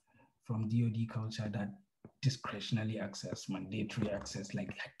kind of from DoD culture that discretionary access, mandatory access,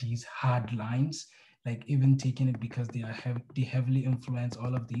 like these hard lines, like even taking it because they heavily influence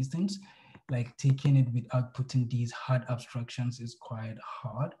all of these things, like taking it without putting these hard abstractions is quite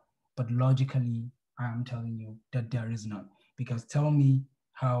hard. But logically, I'm telling you that there is none. Because tell me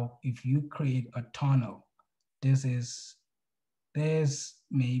how, if you create a tunnel, there's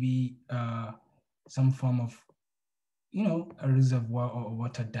maybe some form of, a reservoir or a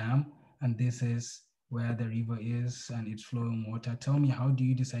water dam, and this is where the river is and it's flowing water. Tell me, how do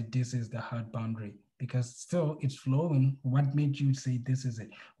you decide this is the hard boundary? Because still it's flowing. What made you say this is it?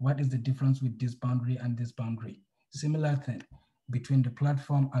 What is the difference with this boundary and this boundary? Similar thing between the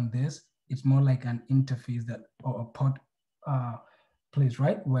platform and this, it's more like an interface that, or a pod place,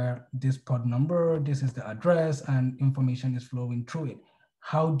 right? Where this pod number, this is the address, and information is flowing through it.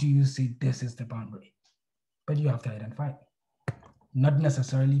 How do you say this is the boundary? But you have to identify it. Not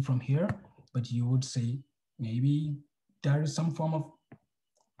necessarily from here, but you would say maybe there is some form of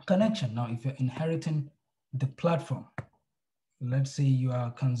connection. Now, if you're inheriting the platform, let's say you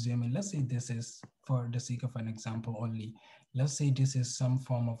are consuming, let's say this is, for the sake of an example only, let's say this is some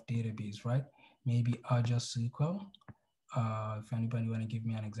form of database, right? Maybe Azure SQL. If anybody want to give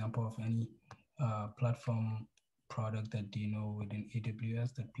me an example of any platform product that they know within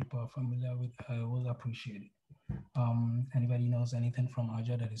AWS that people are familiar with, I will appreciate it. Anybody knows anything from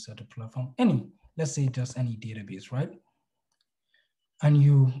Azure that is at a platform? Let's say just any database, right? And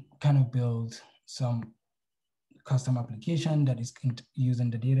you kind of build some custom application that is using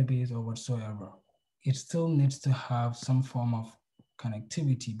the database or whatsoever. It still needs to have some form of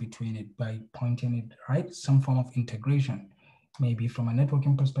connectivity between it by pointing it, right? Some form of integration, maybe from a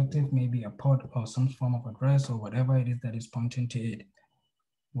networking perspective, maybe a port or some form of address or whatever it is that is pointing to it.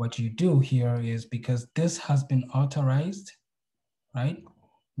 What you do here is, because this has been authorized, right?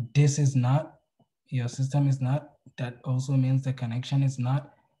 This is not, your system is not, that also means the connection is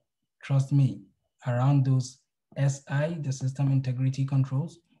not. Trust me, around those SI, the system integrity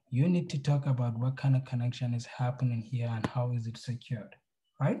controls, you need to talk about what kind of connection is happening here and how is it secured,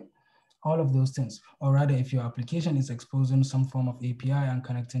 right? All of those things. Or rather, if your application is exposing some form of API and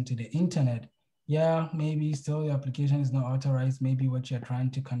connecting to the internet, yeah, maybe still your application is not authorized. Maybe what you're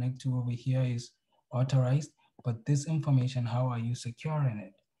trying to connect to over here is authorized, but this information, how are you securing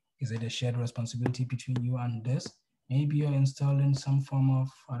it? Is it a shared responsibility between you and this? Maybe you're installing some form of,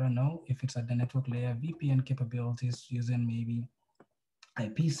 I don't know, if it's at the network layer, VPN capabilities using maybe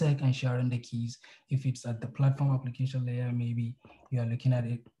IPsec and sharing the keys. If it's at the platform application layer, maybe you're looking at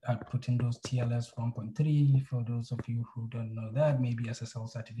it at putting those TLS 1.3. For those of you who don't know that, maybe SSL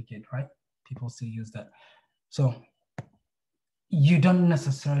certificate, right? People still use that. So you don't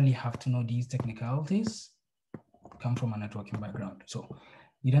necessarily have to know these technicalities, come from a networking background. So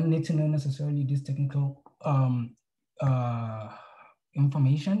you don't need to know necessarily this technical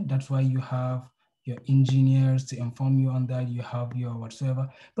information. That's why you have your engineers to inform you on that. You have your whatsoever,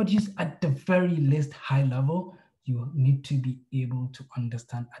 but just at the very least high level, you need to be able to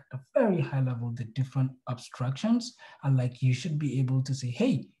understand at the very high level the different abstractions. And like, you should be able to say,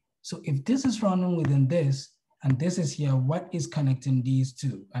 hey, so if this is running within this, and this is here, what is connecting these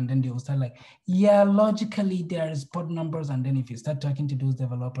two? And then they will start like, yeah, logically there is port numbers. And then if you start talking to those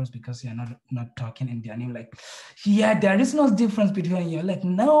developers, because you're not talking in their name, like, yeah, there is no difference between you. Like,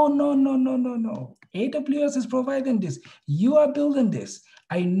 no. AWS is providing this. You are building this.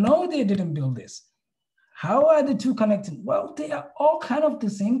 I know they didn't build this. How are the two connected? Well, they are all kind of the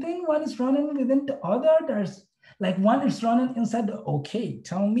same thing. One is running within the other. There's like one is running inside the, okay,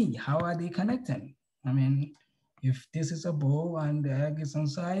 tell me, how are they connecting? I mean, if this is a bowl and the egg is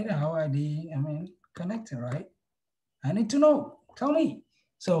inside, how are they, connected, right? I need to know, tell me.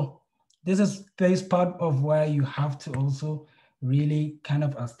 So this is part of where you have to also really kind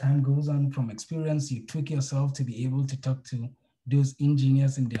of as time goes on from experience, you tweak yourself to be able to talk to those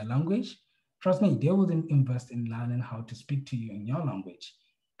engineers in their language. Trust me, they wouldn't invest in learning how to speak to you in your language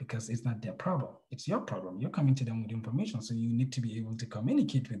because it's not their problem. It's your problem. You're coming to them with information, so you need to be able to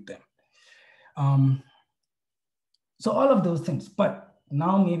communicate with them. So all of those things, but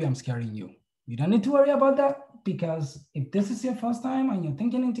now maybe I'm scaring you. You don't need to worry about that because if this is your first time and you're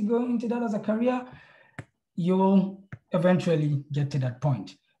thinking into going into that as a career, you will eventually get to that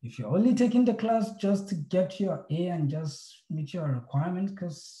point. If you're only taking the class just to get your A and just meet your requirements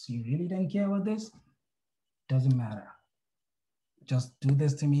because you really don't care about this, doesn't matter. Just do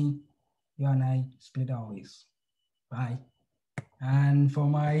this to me, you and I split our ways. Bye. And for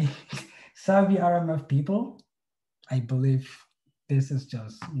my savvy RMF people, I believe this is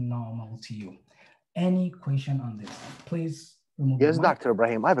just normal to you. Any question on this? Please remove. Yes, Dr.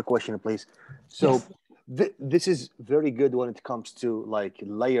 Ibrahim, I have a question, please. So yes. This is very good when it comes to like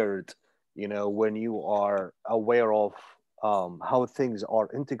layered, you know, when you are aware of how things are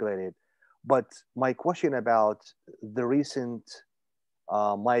integrated. But my question about the recent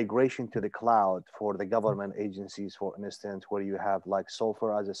migration to the cloud for the government agencies, for instance, where you have like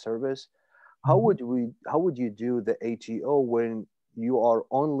software as a service, how would you do the ATO when you are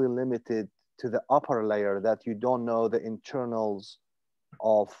only limited to the upper layer, that you don't know the internals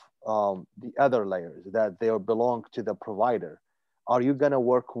of the other layers, that they belong to the provider? Are you going to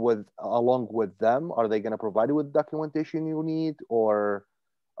work along with them? Are they going to provide you with documentation you need, or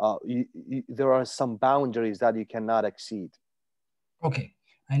there are some boundaries that you cannot exceed? Okay,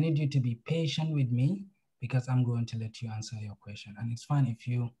 I need you to be patient with me because I'm going to let you answer your question. And it's fine if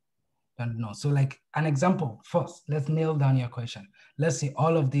you don't know. So like an example, first, let's nail down your question. Let's say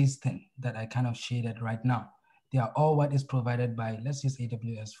all of these things that I kind of shaded right now, they are all what is provided by, let's use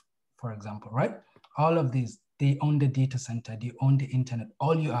AWS, for example, right? All of these, they own the data center, they own the internet.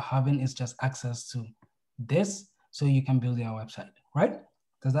 All you are having is just access to this so you can build your website, right?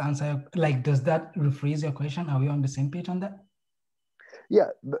 Does that answer, does that rephrase your question? Are we on the same page on that? Yeah,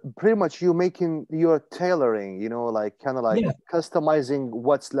 pretty much you're tailoring, you know, like kind of like customizing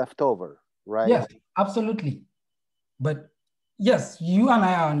what's left over, right? Yes, absolutely. But yes, you and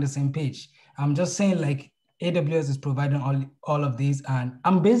I are on the same page. I'm just saying like AWS is providing all of these, and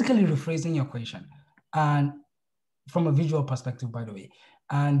I'm basically rephrasing your question. And from a visual perspective, by the way,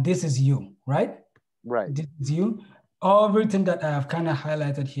 and this is you, right? Right. This is you. Everything that I have kind of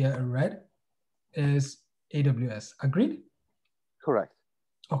highlighted here in red is AWS. Agreed? Correct.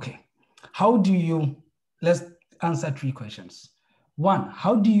 Okay. How do you, let's answer 3 questions. 1,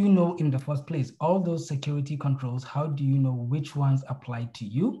 how do you know in the first place, all those security controls, how do you know which ones apply to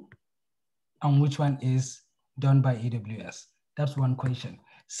you and which one is done by AWS? That's one question.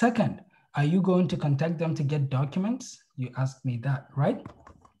 Second, are you going to contact them to get documents? You asked me that, right?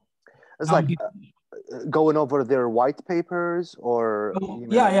 It's like going over their white papers or...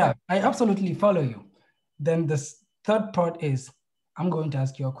 Yeah, I absolutely follow you. Then the third part is, I'm going to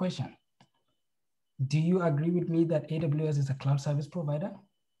ask you a question. Do you agree with me that AWS is a cloud service provider?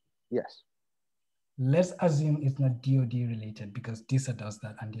 Yes. Let's assume it's not DoD related because DISA does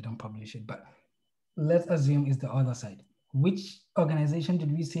that and they don't publish it, but let's assume it's the other side. Which organization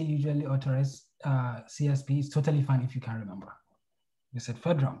did we say usually authorize CSP? It's totally fine if you can't remember. You said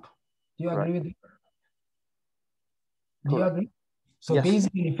FedRAMP. Do you agree with it? Do you agree? So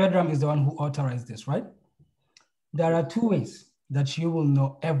basically FedRAMP is the one who authorized this, right? There are 2 ways that you will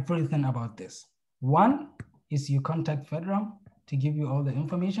know everything about this. 1 is you contact FedRAMP to give you all the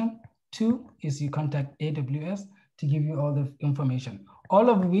information. 2 is you contact AWS to give you all the information, all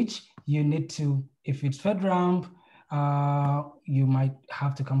of which you need to, if it's FedRAMP, you might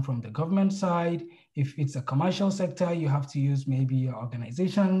have to come from the government side. If it's a commercial sector, you have to use maybe your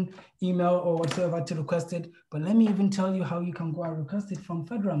organization email or whatsoever to request it. But let me even tell you how you can go and request it from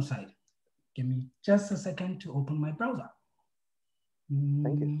FedRAMP side. Give me just a second to open my browser.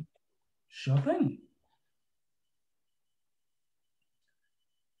 Thank you. Sure thing.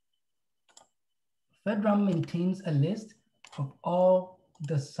 FedRAMP maintains a list of all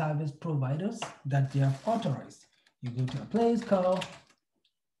the service providers that they have authorized. You go to a place called,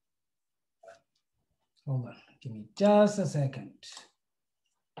 hold on, give me just a second.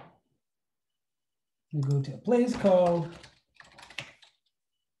 You go to a place called,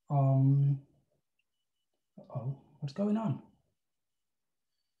 what's going on?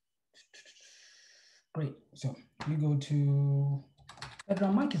 Great, so you go to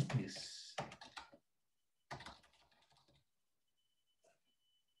FedRAMP Marketplace.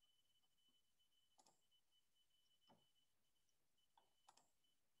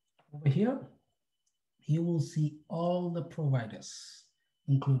 Over here, you will see all the providers,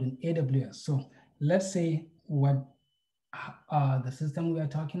 including AWS. So let's say what the system we are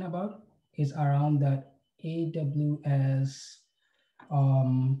talking about is around that AWS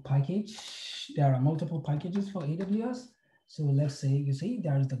package. There are multiple packages for AWS. So let's say, you see,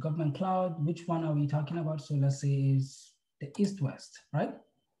 there's the government cloud. Which one are we talking about? So let's say is the East-West, right?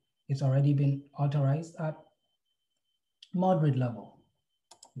 It's already been authorized at moderate level.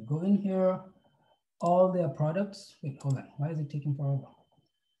 You go in here, all their products. Wait, hold on. Why is it taking forever?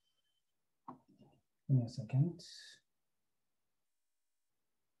 Give me a second.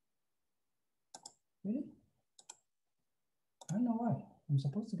 Really? I don't know why. I'm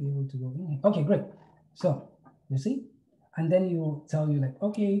supposed to be able to go in here. Okay, great. So you see, and then you will tell you like,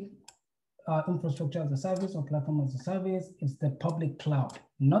 okay, infrastructure as a service or platform as a service, it's the public cloud,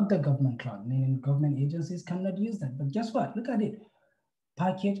 not the government cloud, meaning government agencies cannot use that. But guess what? Look at it.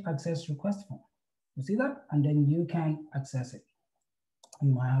 Package access request form. You see that? And then you can access it.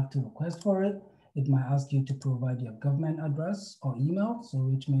 You might have to request for it. It might ask you to provide your government address or email, so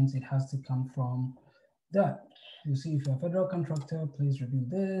which means it has to come from that. You see, if you're a federal contractor, please review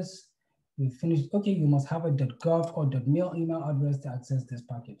this. You finish, okay, you must have a .gov or .mil email address to access this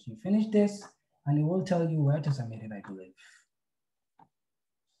package. You finish this, and it will tell you where to submit it, I believe.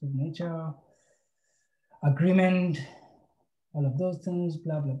 Signature, agreement, all of those things,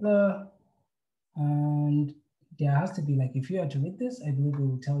 blah, blah, blah. And there has to be, like, if you are to read this, I believe it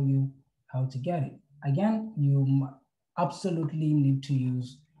will tell you how to get it. Again, you absolutely need to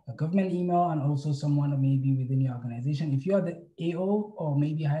use a government email and also someone maybe within your organization. If you are the AO or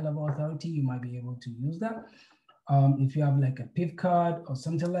maybe high-level authority, you might be able to use that. If you have like a PIV card or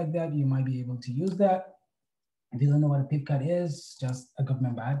something like that, you might be able to use that. If you don't know what a PIV card is, just a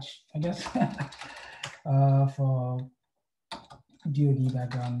government badge, I guess. For DoD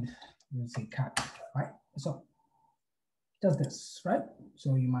background, you'll say CAT, right? So it does this, right?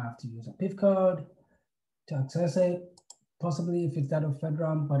 So you might have to use a PIV card to access it. Possibly if it's that of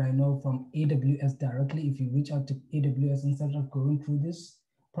FedRAMP, but I know from AWS directly, if you reach out to AWS instead of going through this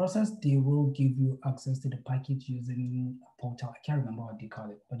process, they will give you access to the package using a portal. I can't remember what they call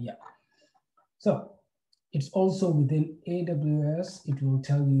it, but yeah. So it's also within AWS, it will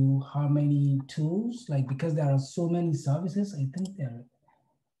tell you how many tools, like because there are so many services, I think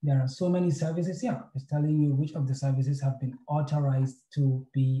there are so many services, yeah, it's telling you which of the services have been authorized to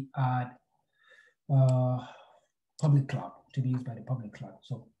be at public cloud, to be used by the public cloud.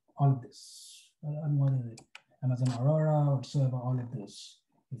 So all of this, and what is it? Amazon Aurora, whatsoever, all of those.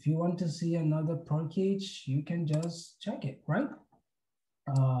 If you want to see another package, you can just check it, right?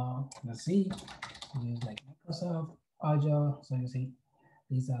 Let's see, use like Microsoft, Azure. So you see,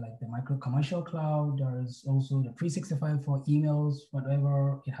 these are like the micro commercial cloud. There is also the 365 for emails,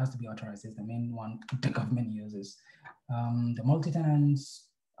 whatever, it has to be authorized. It's the main one the government uses. The multi-tenants,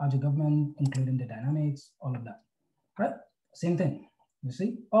 Azure government, including the dynamics, all of that. Right, same thing, you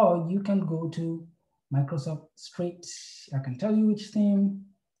see? Or you can go to Microsoft straight. I can tell you which theme,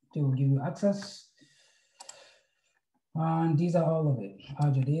 they will give you access. And these are all of it,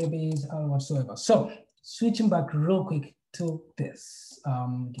 Azure database, whatsoever. So switching back real quick to this,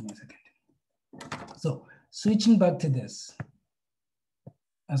 give me a second. So switching back to this,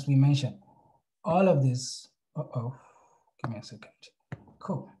 as we mentioned, all of this, give me a second,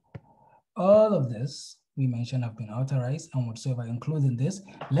 cool. All of this, we mentioned have been authorized and whatsoever, including this.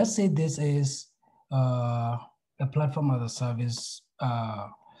 Let's say this is a platform as a service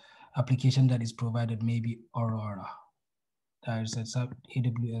application that is provided, maybe Aurora. There is a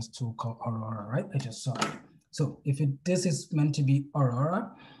AWS tool called Aurora, right? I just saw it. So if this is meant to be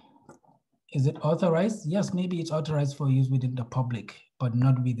Aurora, is it authorized? Yes, maybe it's authorized for use within the public, but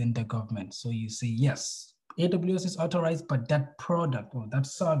not within the government. So you say, yes, AWS is authorized, but that product or that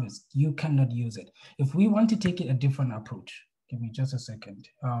service, you cannot use it. If we want to take it a different approach, give me just a second.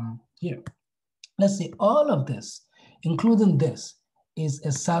 Here, let's say all of this, including this, is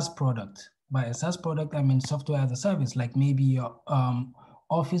a SaaS product. By a SaaS product, I mean software as a service, like maybe your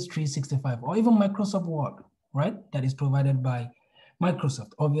Office 365 or even Microsoft Word, right? That is provided by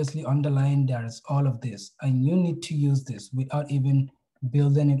Microsoft. Obviously, underlying there is all of this, and you need to use this without even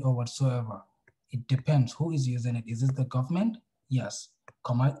building it or whatsoever. It depends who is using it. Is it the government? Yes.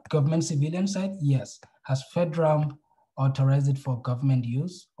 Government civilian side? Yes. Has FedRAMP authorized it for government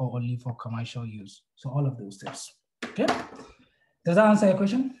use or only for commercial use? So all of those things. Okay. Does that answer your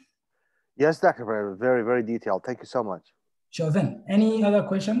question? Yes, Dr. Very, very, very detailed. Thank you so much. Sure then. Any other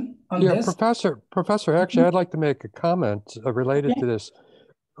question on this? Professor, actually, I'd like to make a comment related to this.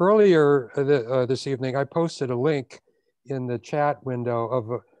 Earlier this evening, I posted a link in the chat window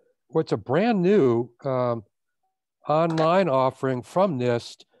of what's a brand new online offering from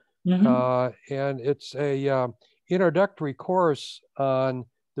NIST, and it's a introductory course on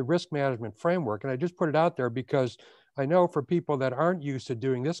the risk management framework. And I just put it out there because I know for people that aren't used to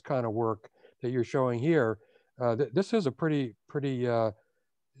doing this kind of work that you're showing here, this is a pretty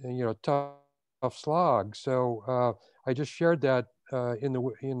tough slog. So I just shared that in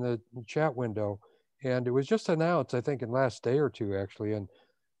the chat window, and it was just announced, I think, in last day or two actually. And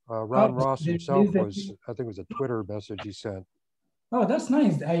Ron Ross himself was, I think it was a Twitter message he sent. Oh, that's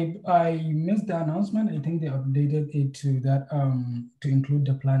nice. I missed the announcement. I think they updated it to that to include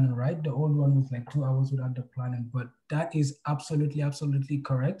the planning, right? The old one was like 2 hours without the planning, but that is absolutely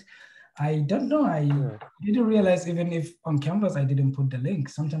correct. I don't know. I didn't realize even if on Canvas I didn't put the link.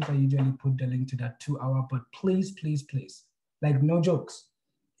 Sometimes I usually put the link to that 2 hour, but please, like no jokes.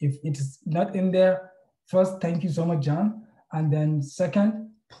 If it's not in there, first, thank you so much, John. And then second,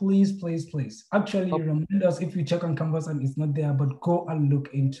 please. Actually, remind us if you check on Canvas and it's not there, but go and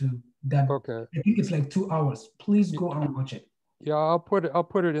look into that. Okay. I think it's like 2 hours. Please go and watch it. Yeah, I'll put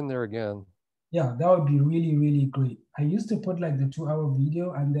it in there again. Yeah, that would be really great. I used to put like the 2 hour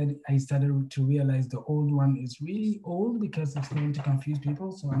video, and then I started to realize the old one is really old because it's going to confuse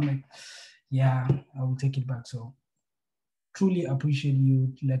people. So I'm like, yeah, I will take it back. So truly appreciate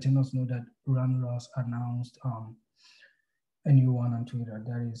you letting us know that Ron Ross announced a new one on Twitter.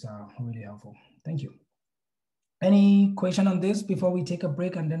 That is really helpful. Thank you. Any question on this before we take a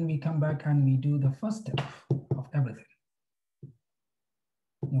break and then we come back and we do the first step of everything?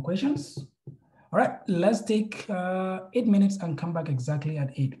 No questions? All right, let's take 8 minutes and come back exactly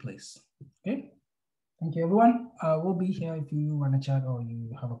at 8, please. Okay, thank you, everyone. We'll be here if you want to chat or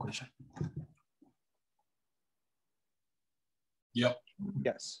you have a question. Yep.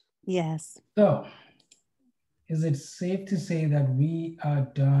 Yes. Yes. So, is it safe to say that we are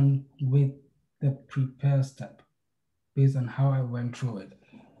done with the prepare step based on how I went through it?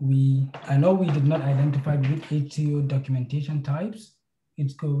 I know we did not identify which ATO documentation types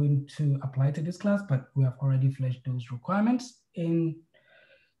it's going to apply to this class, but we have already fleshed those requirements in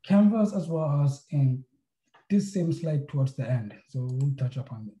Canvas as well as in this same slide towards the end. So we'll touch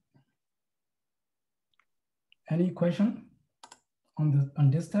upon it. Any question on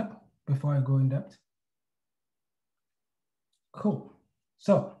this step before I go in depth? Cool.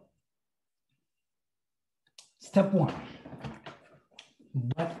 So step 1,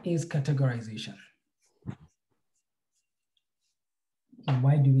 what is categorization?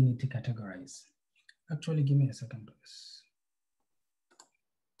 Why do we need to categorize? Actually, give me a second, please.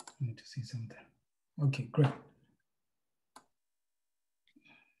 I need to see something. Okay, great.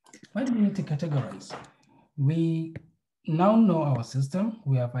 Why do we need to categorize? We now know our system.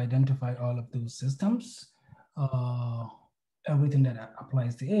 We have identified all of those systems, everything that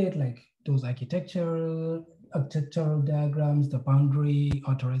applies to it, like those architectural diagrams, the boundary,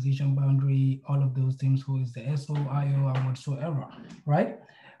 authorization boundary, all of those things, who is the SO, IO, and whatsoever, right?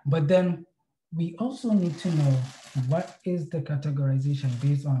 But then we also need to know what is the categorization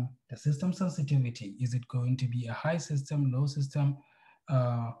based on the system sensitivity. Is it going to be a high system, low system,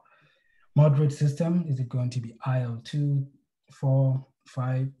 moderate system? Is it going to be IL2, 4,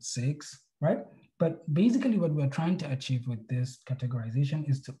 5, 6, right? But basically what we're trying to achieve with this categorization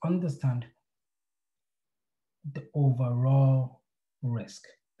is to understand the overall risk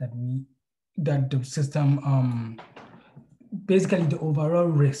that the system, basically the overall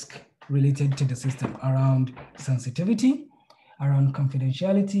risk related to the system around sensitivity, around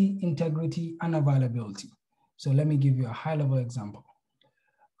confidentiality, integrity, and availability. So let me give you a high-level example.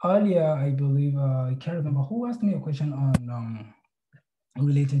 Earlier, I believe, I can't remember who asked me a question on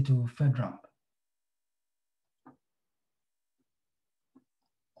relating to FedRAMP.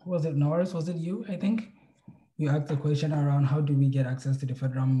 Was it Norris? Was it you, I think? You asked a question around how do we get access to the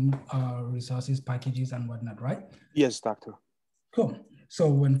FedRAMP resources, packages, and whatnot, right? Yes, doctor. Cool. So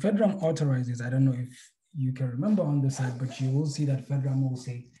when FedRAMP authorizes, I don't know if you can remember on the side, but you will see that FedRAMP will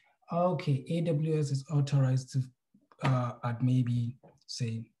say, okay, AWS is authorized to at maybe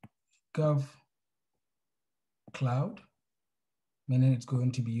say Gov Cloud, meaning it's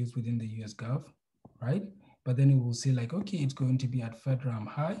going to be used within the US Gov, right? But then it will say like, okay, it's going to be at FedRAMP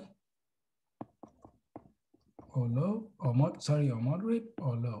high or low, or moderate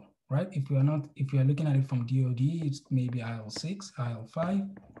or low, right? If you are looking at it from DoD, it's maybe IL6, IL5,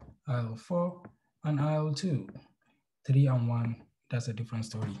 IL4, and IL2. 3 and 1, that's a different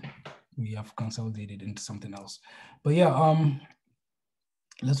story. We have consolidated into something else. But yeah,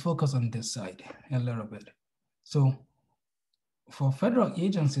 let's focus on this side a little bit. So for federal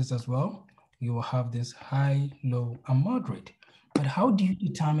agencies as well, you will have this high, low, and moderate. But how do you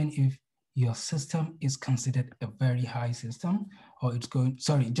determine if your system is considered a very high system, or it's going,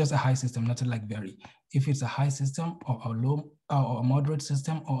 sorry, just a high system, not like very, if it's a high system or a low or a moderate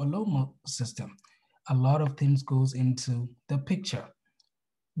system or a low system? A lot of things goes into the picture.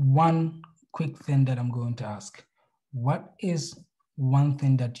 One quick thing that I'm going to ask, what is one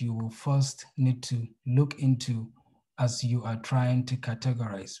thing that you will first need to look into as you are trying to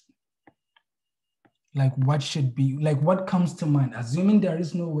categorize? Like what should be, like what comes to mind, assuming there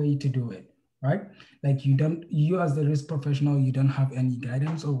is no way to do it, right? Like you as the risk professional, you don't have any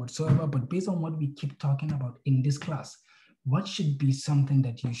guidance or whatsoever, but based on what we keep talking about in this class, what should be something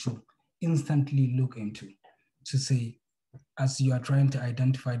that you should instantly look into to say, as you are trying to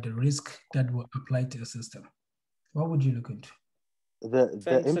identify the risk that will apply to a system? What would you look into?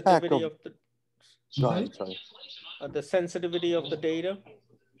 The impact of the, go ahead, sorry. The sensitivity of the data.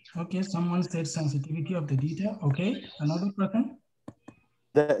 Okay, someone said sensitivity of the data. Okay, another person?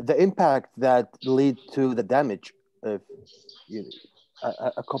 The impact that lead to the damage of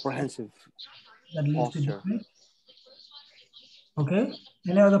a comprehensive That leads posture. to damage. Okay,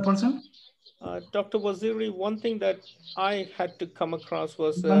 any other person? Dr. Waziri, one thing that I had to come across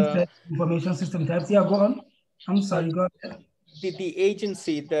was information system types. Yeah, go on. I'm sorry, go ahead. The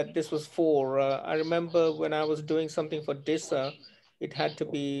agency that this was for. I remember when I was doing something for DISA, it had to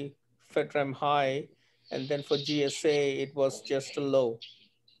be FedRAMP high, and then for GSA, it was just a low.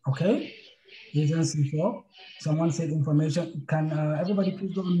 Okay, agency for. Someone said information. Can everybody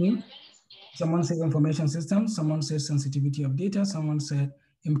please go on mute? Someone said information system. Someone said sensitivity of data. Someone said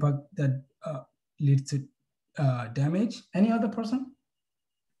impact that leads to damage. Any other person?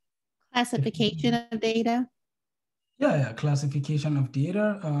 Classification of data. Yeah, classification of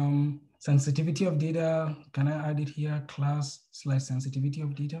data. Sensitivity of data. Can I add it here? Class/sensitivity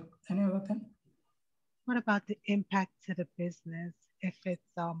of data. Any other thing? What about the impact to the business if it's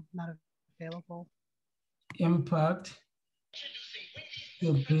not available? Impact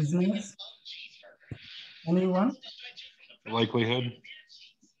to business. Anyone? Likelihood.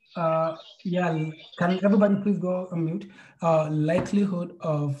 Yeah, can everybody please go on mute? Likelihood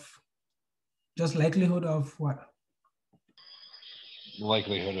of, just likelihood of what? The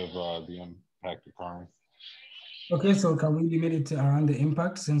likelihood of the impact occurring. Okay, so can we limit it to around the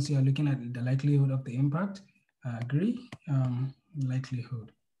impact since you're looking at the likelihood of the impact? Agree?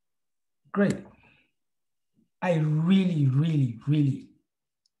 Likelihood. Great. I really, really, really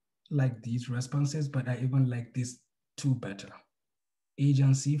like these responses, but I even like these two better.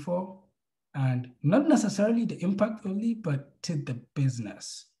 Agency for, and not necessarily the impact only, but to the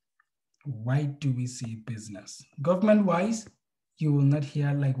business. Why do we say business? Government-wise, you will not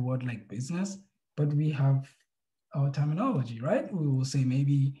hear like word like business, but we have our terminology, right? We will say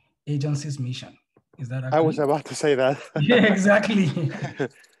maybe agency's mission. Is that accurate? I was about to say that. Yeah, exactly.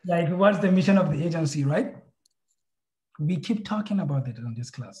 Like what's the mission of the agency, right? We keep talking about it in this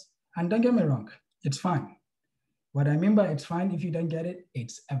class. And don't get me wrong, it's fine. What I mean by it's fine if you don't get it,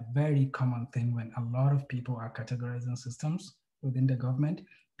 it's a very common thing when a lot of people are categorizing systems within the government.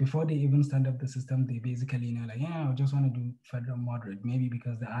 Before they even stand up the system, they basically know like, yeah, I just want to do federal moderate, maybe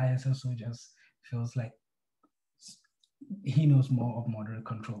because the ISSO just feels like he knows more of moderate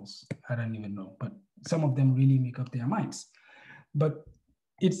controls. I don't even know, but some of them really make up their minds. But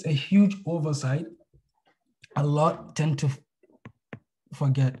it's a huge oversight. A lot tend to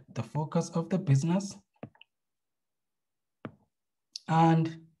forget the focus of the business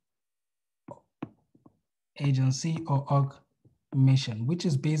and agency or org mission, which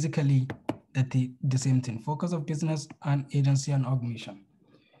is basically the same thing, focus of business and agency and org mission.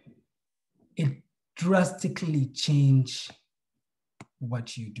 It drastically change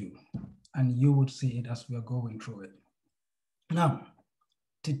what you do, and you would see it as we're going through it. Now,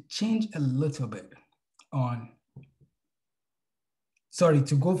 to change a little bit on, sorry,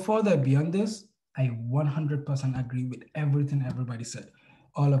 to go further beyond this, I 100% agree with everything everybody said.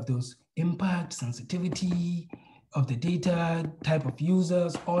 All of those impact, sensitivity of the data, type of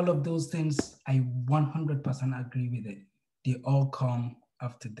users, all of those things, I 100% agree with it. They all come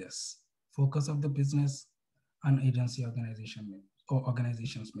after this. Focus of the business and agency organization or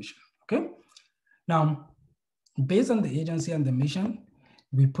organization's mission, okay? Now, based on the agency and the mission,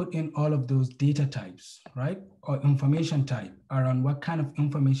 we put in all of those data types, right? Or information type around what kind of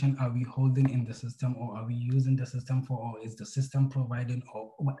information are we holding in the system, or are we using the system for, or is the system providing,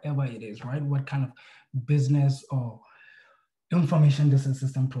 or whatever it is, right? What kind of business or information does the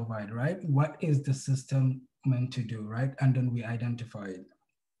system provide, right? What is the system meant to do, right? And then we identify it.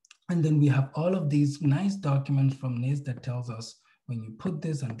 And then we have all of these nice documents from NIST that tells us when you put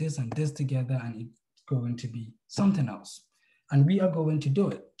this and this and this together, and it's going to be something else. And we are going to do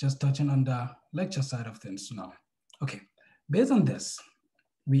it, just touching on the lecture side of things now. Okay, based on this,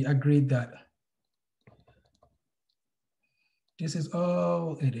 we agreed that this is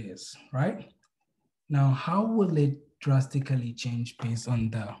all it is, right? Now, how will it drastically change based on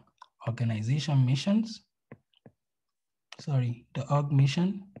the organization missions? Sorry, the org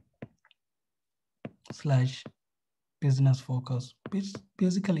mission / business focus, which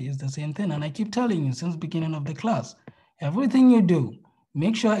basically is the same thing. And I keep telling you since the beginning of the class, everything you do,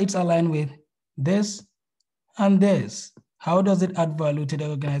 make sure it's aligned with this and this. How does it add value to the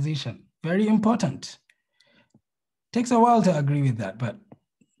organization? Very important. Takes a while to agree with that, but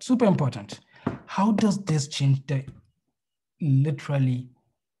super important. How does this change literally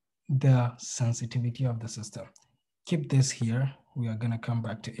the sensitivity of the system? Keep this here. We are going to come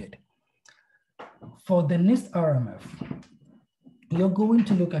back to it. For the NIST RMF, you're going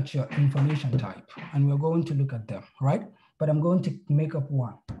to look at your information type, and we're going to look at them, right? But I'm going to make up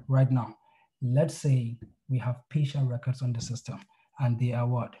one right now. Let's say we have patient records on the system, and they are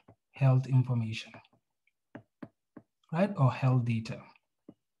what? Health information, right? Or health data.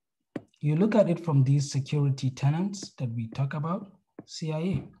 You look at it from these security tenets that we talk about,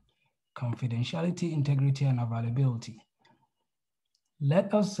 CIA, confidentiality, integrity, and availability.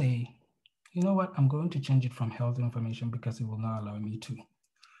 Let us say, you know what? I'm going to change it from health information because it will not allow me to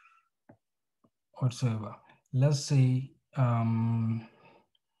whatsoever. Let's say I'm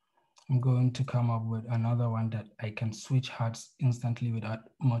going to come up with another one that I can switch hats instantly without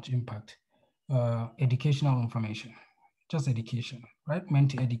much impact. Educational information, just education, right?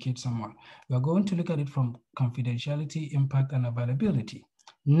 Meant to educate someone. We're going to look at it from confidentiality, impact, and availability.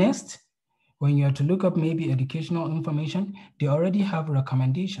 Next, when you have to look up maybe educational information, they already have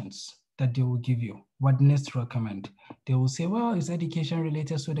recommendations that they will give you, what NIST recommend. They will say, well, it's education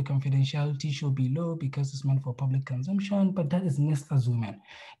related, so the confidentiality should be low because it's meant for public consumption, but that is NIST assuming.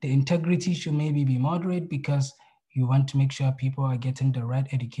 The integrity should maybe be moderate because you want to make sure people are getting the right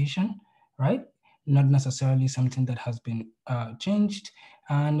education, right? Not necessarily something that has been changed.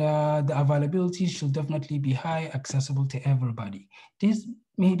 And the availability should definitely be high, accessible to everybody. This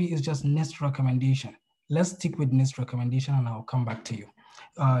maybe is just NIST recommendation. Let's stick with NIST recommendation and I'll come back to you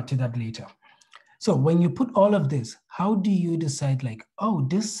to that later. So when you put all of this, how do you decide like, oh,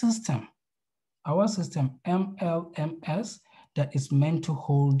 this system, our system MLMS that is meant to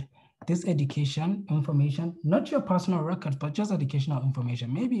hold this education information, not your personal records, but just educational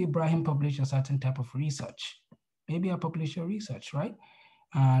information. Maybe Ibrahim published a certain type of research. Maybe I publish your research, right?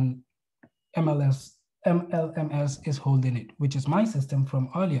 And MLMS is holding it, which is my system from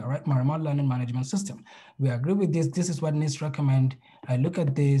earlier, right? My remote learning management system. We agree with this. This is what NIST recommend. I look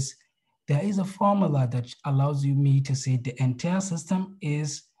at this. There is a formula that allows me to say the entire system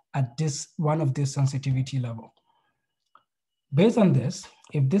is at this one of this sensitivity level. Based on this,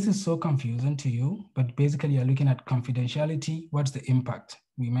 if this is so confusing to you, but basically you're looking at confidentiality, what's the impact?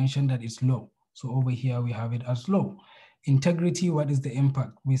 We mentioned that it's low. So over here we have it as low. Integrity, what is the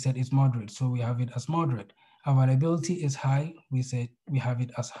impact? We said it's moderate, so we have it as moderate. Availability is high, we said we have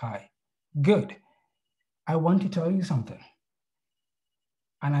it as high. Good. I want to tell you something.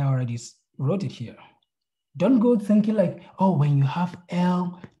 And I already wrote it here. Don't go thinking like, oh, when you have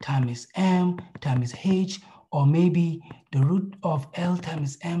L times M times H, or maybe the root of L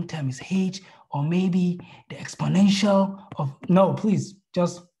times M times H, or maybe the exponential of, no, please,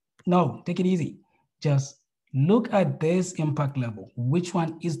 just, no, take it easy. Just look at this impact level. Which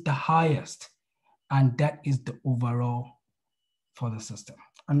one is the highest? And that is the overall for the system.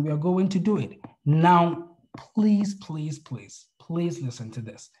 And we are going to do it. Now, please, please, please, please listen to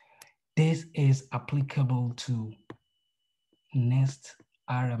this. This is applicable to NIST,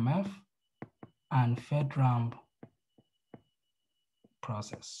 RMF, and FedRAMP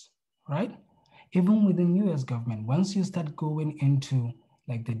process, right? Even within US government, once you start going into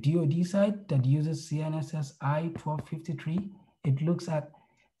like the DoD side that uses CNSS I-1253, it looks at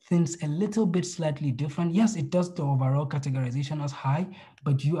things a little bit slightly different. Yes, it does the overall categorization as high,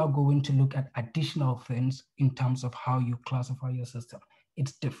 but you are going to look at additional things in terms of how you classify your system.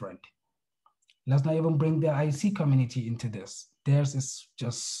 It's different. Let's not even bring the IC community into this. Theirs is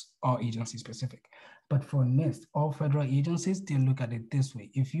just all agency specific. But for NIST, all federal agencies, they look at it this way.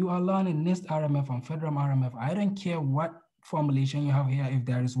 If you are learning NIST RMF and FedRAMP RMF, I don't care what formulation you have here. If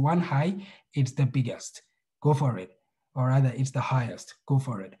there is one high, it's the biggest. Go for it. Or rather, it's the highest. Go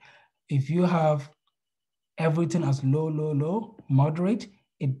for it. If you have everything as low, low, low, moderate,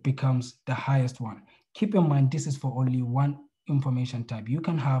 it becomes the highest one. Keep in mind, this is for only one information type. You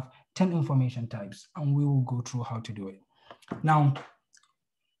can have 10 information types, and we will go through how to do it. Now,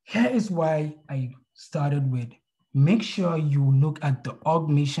 here is why I started with make sure you look at the org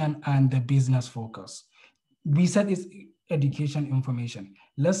mission and the business focus. We said it's education information.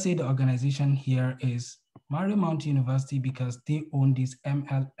 Let's say the organization here is Marymount University because they own this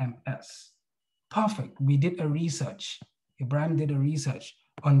MLMS. Perfect. We did a research. Ibrahim did a research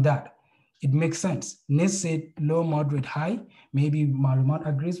on that. It makes sense. NIST said low, moderate, high. Maybe Marymount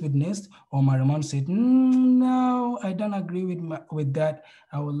agrees with NIST, or Marymount said, no, I don't agree with that.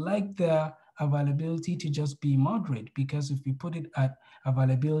 I would like the availability to just be moderate, because if we put it at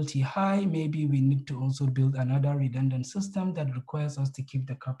availability high, maybe we need to also build another redundant system that requires us to keep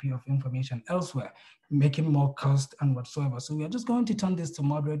the copy of information elsewhere, making more cost and whatsoever. So we are just going to turn this to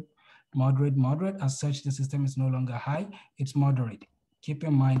moderate. As such, the system is no longer high, it's moderate. Keep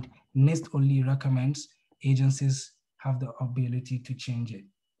in mind, NIST only recommends, agencies have the ability to change it.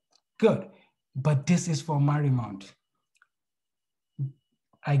 Good, but this is for Marymount.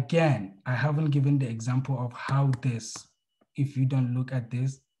 Again, I haven't given the example of how this, if you don't look at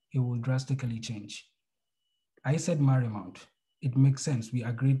this, it will drastically change. I said Marymount, it makes sense, we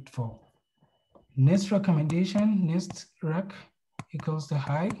agreed for NIST recommendation, NIST rec equals to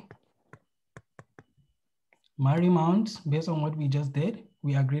high. Marymount, based on what we just did,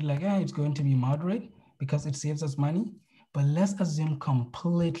 we agreed like, it's going to be moderate because it saves us money. But let's assume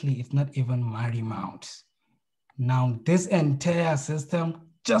completely it's not even Marymount. Now this entire system,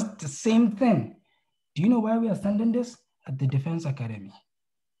 just the same thing. Do you know where we are sending this? At the Defense Academy.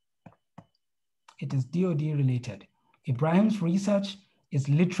 It is DoD related. Ibrahim's research is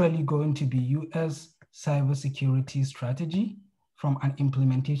literally going to be US cybersecurity strategy from an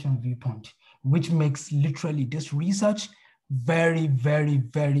implementation viewpoint, which makes literally this research very, very,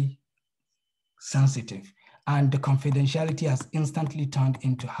 very sensitive. And the confidentiality has instantly turned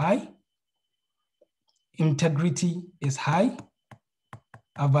into high. Integrity is high.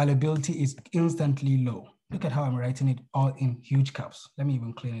 Availability is instantly low. Look at how I'm writing it all in huge caps. Let me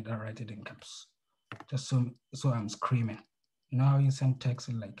even clean it and write it in caps, just so I'm screaming. You know how you send text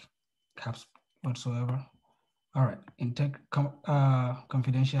in like caps whatsoever? All right,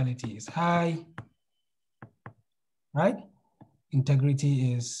 confidentiality is high, right?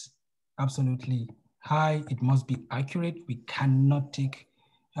 Integrity is absolutely high. It must be accurate. We cannot take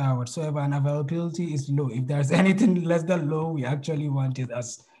whatsoever, and availability is low. If there's anything less than low, we actually want it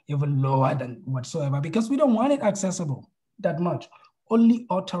as even lower than whatsoever, because we don't want it accessible that much. Only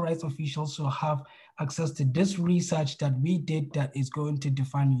authorized officials will have access to this research that we did that is going to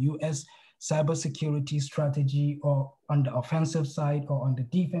define US cybersecurity strategy, or on the offensive side or on the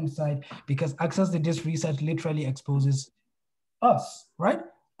defense side, because access to this research literally exposes us, right?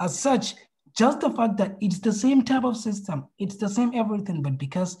 As such, just the fact that it's the same type of system, it's the same everything, but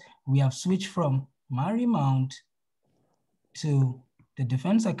because we have switched from Marymount to the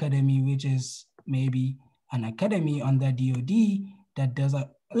Defense Academy, which is maybe an academy under DoD that does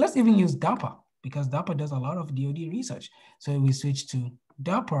let's even use DARPA, because DARPA does a lot of DoD research. So we switch to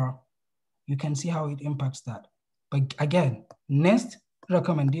DARPA, you can see how it impacts that. But again, NIST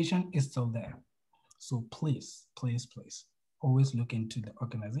recommendation is still there. So please, please, please, always look into the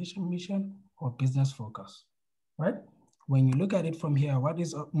organization mission or business focus, right? When you look at it from here, what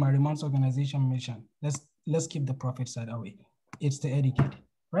is Marymount's organization mission? Let's keep the profit side away. It's to educate,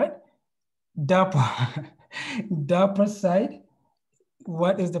 right? DARPA, DARPA side,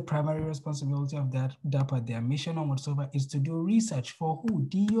 what is the primary responsibility of that DARPA? Their mission or whatsoever is to do research for who?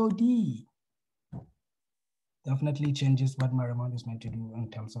 DoD. Definitely changes what Marymount is meant to do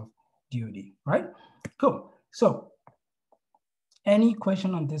in terms of DoD, right? Cool. So any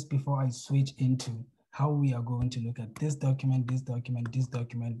question on this before I switch into how we are going to look at this document, this document, this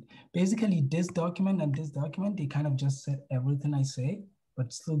document? Basically, this document and this document, they kind of just said everything I say,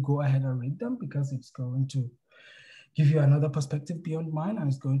 but still go ahead and read them, because it's going to give you another perspective beyond mine, and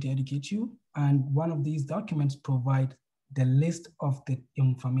it's going to educate you. And one of these documents provide the list of the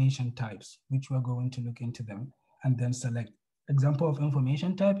information types, which we're going to look into them and then select. Example of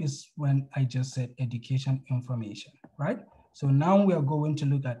information type is when I just said education information, right? So now we are going to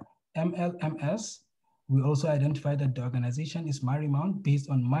look at MLMS. We also identified that the organization is Marymount based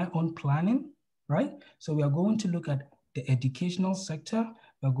on my own planning, right? So we are going to look at the educational sector.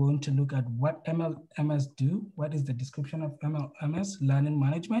 We're going to look at what MLMS do. What is the description of MLMS? Learning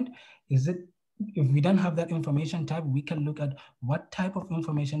management. Is it, if we don't have that information type, we can look at what type of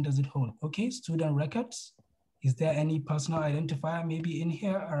information does it hold? Okay, student records. Is there any personal identifier maybe in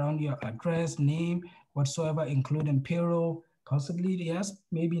here around your address, name, whatsoever, including payroll? Possibly yes,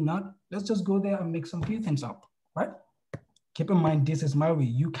 maybe not. Let's just go there and make some few things up, right? Keep in mind, this is my way.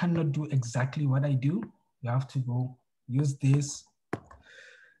 You cannot do exactly what I do. You have to go use this,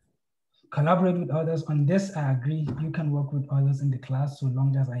 collaborate with others. On this, I agree. You can work with others in the class so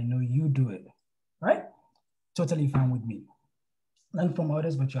long as I know you do it, right? Totally fine with me. Learn from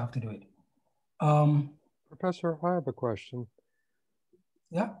others, but you have to do it. Professor, I have a question.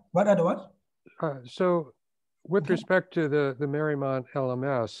 Yeah, what are the what? So with respect to the Marymount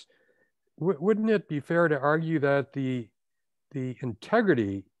LMS, wouldn't it be fair to argue that the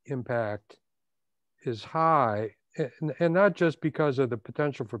integrity impact is high, and not just because of the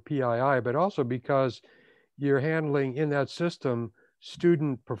potential for PII, but also because you're handling in that system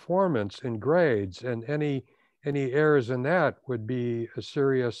student performance and grades, and any errors in that would be a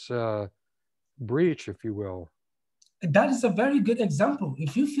serious breach, if you will. That is a very good example.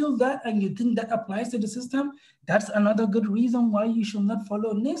 If you feel that and you think that applies to the system, that's another good reason why you should not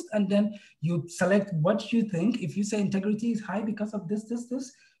follow NIST. And then you select what you think. If you say integrity is high because of this,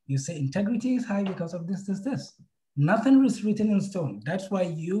 you say integrity is high because of this. Nothing is written in stone. That's why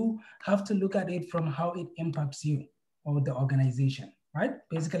you have to look at it from how it impacts you or the organization, right?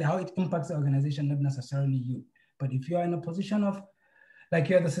 Basically how it impacts the organization, not necessarily you. But if you're in a position of, like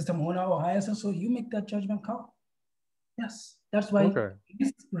you're the system owner or ISSO, you make that judgment call. Yes, that's why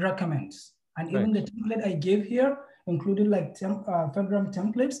NIST recommends. And even the template I gave here, including like FedRAMP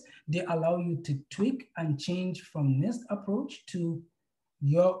templates, they allow you to tweak and change from NIST approach to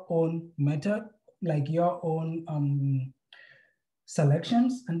your own method, like your own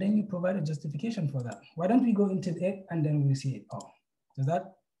selections, and then you provide a justification for that. Why don't we go into it and then we see it all? Does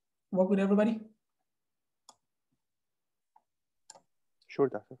that work with everybody? Sure,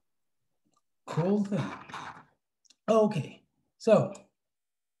 Doctor. Cool thing. Okay, so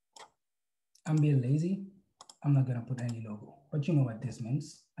I'm being lazy. I'm not gonna put any logo, but you know what this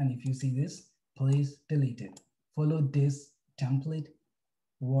means. And if you see this, please delete it. Follow this template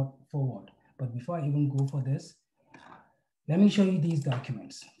word for word. But before I even go for this, let me show you these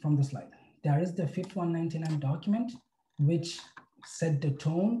documents from the slide. There is the FIT 199 document, which set the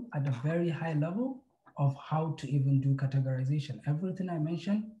tone at a very high level of how to even do categorization. Everything I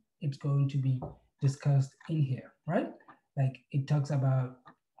mentioned, it's going to be discussed in here, right? Like it talks about,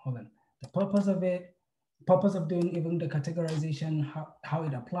 hold on, the purpose of it, purpose of doing even the categorization, how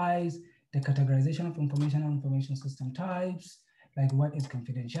it applies, the categorization of information and information system types, like what is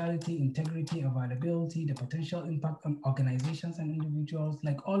confidentiality, integrity, availability, the potential impact on organizations and individuals,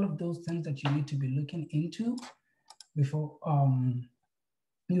 like all of those things that you need to be looking into before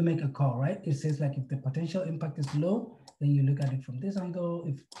you make a call, right? It says like if the potential impact is low, then you look at it from this angle.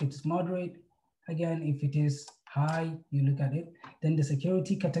 If it's moderate, again, if it is high, you look at it. Then the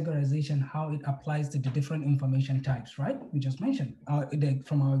security categorization, how it applies to the different information types, right? We just mentioned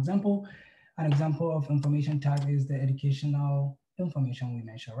from our example, an example of information type is the educational information we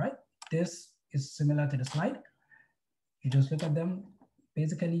mentioned, right? This is similar to the slide. You just look at them.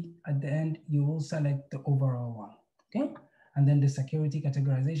 Basically, at the end, you will select the overall one, okay? And then the security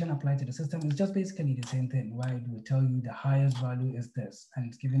categorization applied to the system is just basically the same thing, where it will tell you the highest value is this, and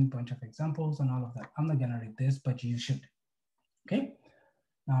it's giving a bunch of examples and all of that. I'm not gonna read this, but you should, okay?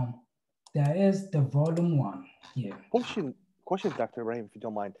 Now, there is the volume one here. Question, Dr. Rahim, if you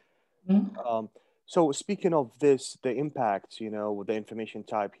don't mind. Mm-hmm. So speaking of this, the impact, you know, the information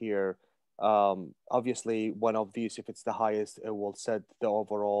type here, obviously one of these, if it's the highest, it will set the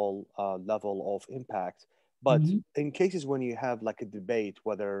overall level of impact. But in cases when you have like a debate,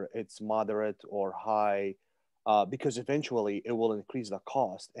 whether it's moderate or high, because eventually it will increase the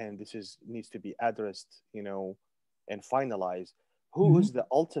cost, and this needs to be addressed, you know, and finalized. Who is the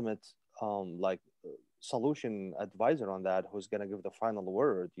ultimate solution advisor on that, who's going to give the final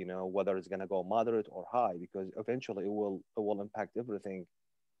word, you know, whether it's going to go moderate or high, because eventually it will impact everything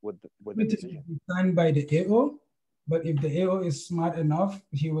with the decision. Designed by the AO, but if the AO is smart enough,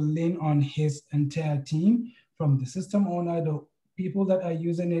 he will lean on his entire team, from the system owner, the people that are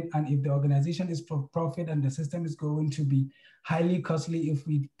using it, and if the organization is for profit and the system is going to be highly costly, if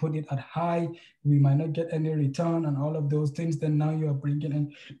we put it at high, we might not get any return and all of those things, then now you are bringing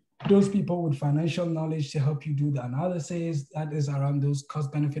in those people with financial knowledge to help you do the analysis that is around those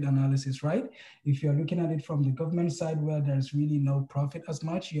cost benefit analysis, right? If you're looking at it from the government side where there's really no profit as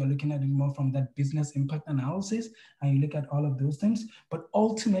much, you're looking at it more from that business impact analysis, and you look at all of those things. But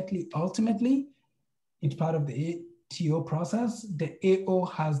ultimately, it's part of the ATO process. The AO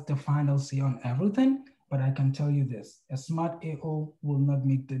has the final say on everything, but I can tell you this, a smart AO will not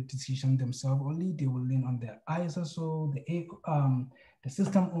make the decision themselves only. They will lean on their ISSO, the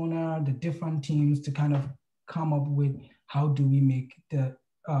system owner, the different teams to kind of come up with how do we make the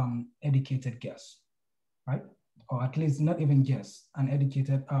educated guess, right? Or at least not even guess, an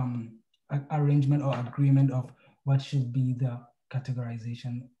educated arrangement or agreement of what should be the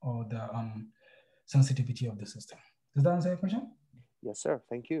categorization or the sensitivity of the system. Does that answer your question? Yes, sir.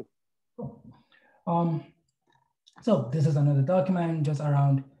 Thank you. Cool. So this is another document just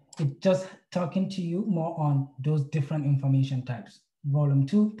around it, just talking to you more on those different information types. Volume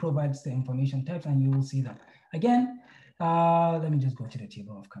 2 provides the information types, and you will see them. Again, let me just go to the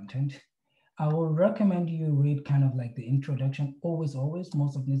table of content. I will recommend you read kind of like the introduction, always,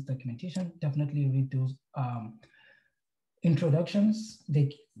 most of this documentation, definitely read those introductions.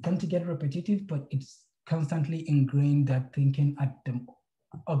 They tend to get repetitive, but it's constantly ingrained that thinking at the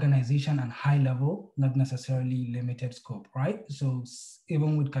organization and high level, not necessarily limited scope, right? So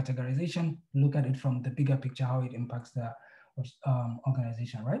even with categorization, look at it from the bigger picture, how it impacts the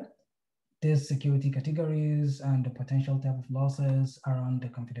organization, right? There's security categories and the potential type of losses around the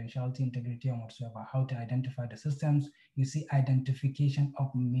confidentiality, integrity, and whatsoever, how to identify the systems. You see identification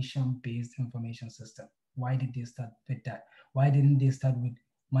of mission-based information system. Why did they start with that? Why didn't they start with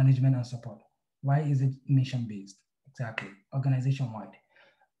management and support? Why is it mission-based? Exactly, organization-wide.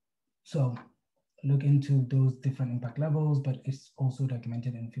 So look into those different impact levels, but it's also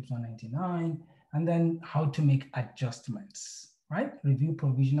documented in FIPS 199. And then how to make adjustments, right? Review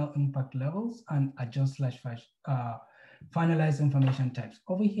provisional impact levels and adjust / finalize information types.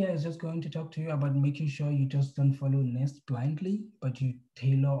 Over here is just going to talk to you about making sure you just don't follow NIST blindly, but you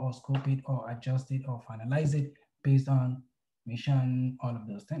tailor or scope it or adjust it or finalize it based on mission, all of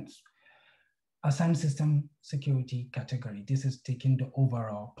those things. Assign system security category. This is taking the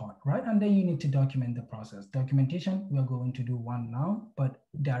overall part, right? And then you need to document the process. Documentation, we're going to do one now, but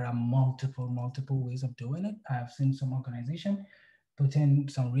there are multiple ways of doing it. I have seen some organization put in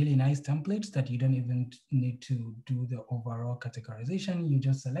some really nice templates that you don't even need to do the overall categorization. You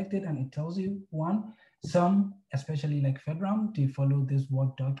just select it and it tells you one. Some, especially like FedRAMP, they follow this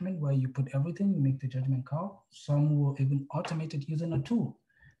Word document where you put everything, you make the judgment call. Some will even automate it using a tool.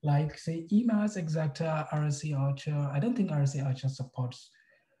 Like say EMAS, Exacta, RSC Archer. I don't think RSC Archer supports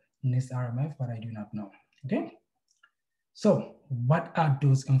NIST RMF, but I do not know, okay? So what are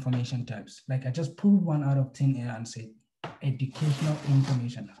those information types? Like I just pulled one out of thin air and said, educational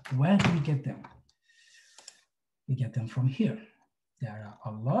information. Where do we get them? We get them from here. There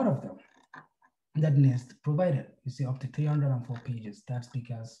are a lot of them that NIST provided. You see up to 304 pages. That's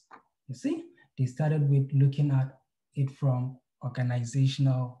because, you see, they started with looking at it from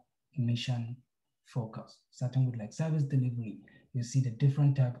organizational mission focus, starting with like service delivery. You see the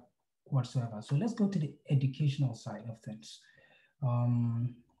different type whatsoever. So let's go to the educational side of things.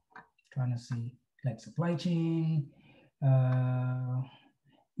 Trying to see like supply chain.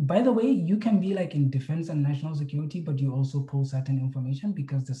 By the way, you can be like in defense and national security, but you also pull certain information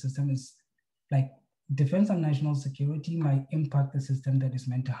because the system is like defense and national security might impact the system that is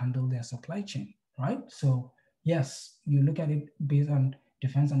meant to handle their supply chain, right? So yes, you look at it based on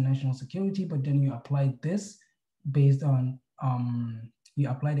defense and national security, but then you apply this based on, you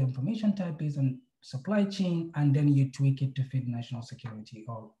apply the information type based on supply chain, and then you tweak it to fit national security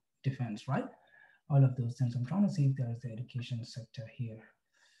or defense, right? All of those things. I'm trying to see if there is the education sector here.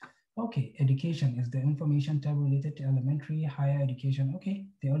 Okay, education is the information type related to elementary, higher education. Okay,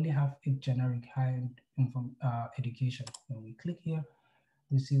 they only have a generic higher education. When we click here,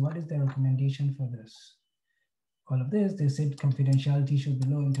 we see what is the recommendation for this. All of this, they said confidentiality should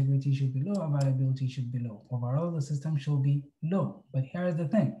be low, integrity should be low, availability should be low. Overall, the system should be low. But here's the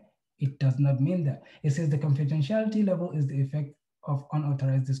thing, it does not mean that. It says the confidentiality level is the effect of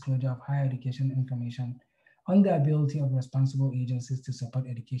unauthorized disclosure of higher education information on the ability of responsible agencies to support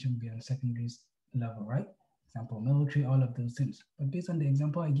education beyond secondary level, right? Example, military, all of those things. But based on the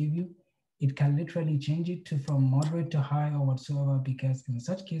example I give you, it can literally change it to from moderate to high or whatsoever, because in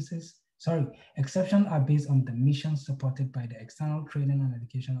such cases, exceptions are based on the mission supported by the external training and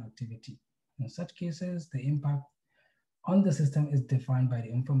educational activity. In such cases, the impact on the system is defined by the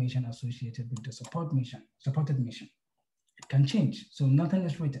information associated with the supported mission. It can change, so nothing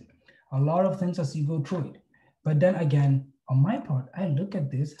is written. A lot of things as you go through it. But then again, on my part, I look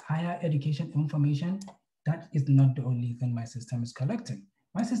at this higher education information. That is not the only thing my system is collecting.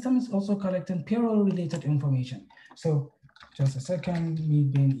 My system is also collecting payroll related information. So just a second, me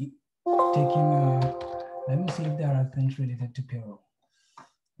being taking, let me see if there are things related to payroll,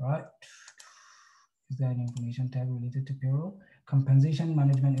 right? Is there an information type related to payroll? Compensation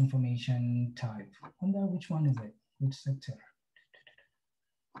management information type. I wonder which one is it, which sector?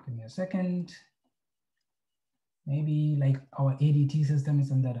 Give me a second. Maybe like our ADT system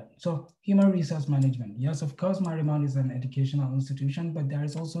is under that. So human resource management. Yes, of course, Marymount is an educational institution, but there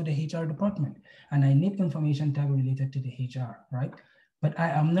is also the HR department. And I need information type related to the HR, right? But I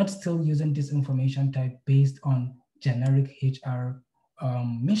am not still using this information type based on generic HR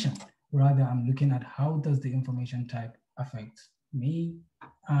mission. Rather, I'm looking at how does the information type affect me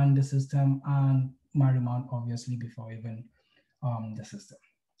and the system and Marymount, obviously, before even the system.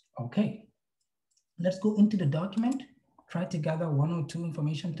 Okay, let's go into the document, try to gather 1 or 2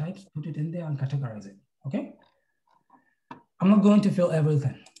 information types, put it in there and categorize it, okay? I'm not going to fill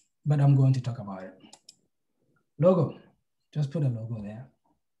everything, but I'm going to talk about it. Logo, just put a logo there.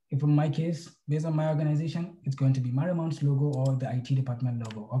 If in my case, based on my organization, it's going to be Marymount's logo or the IT department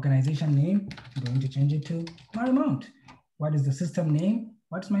logo. Organization name, I'm going to change it to Marymount. What is the system name?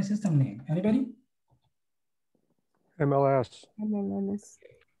 What's my system name? Anybody? MLS. MMS.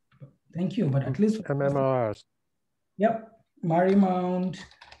 Thank you, but at least MMS. Yep, Marymount,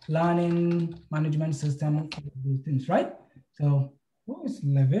 learning management system, those things, right? So who is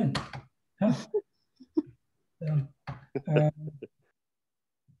Levin? Huh.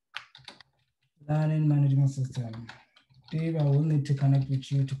 Learning management system. Dave, I will need to connect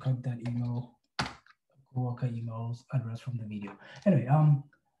with you to cut that email, coworker emails address from the video. Anyway,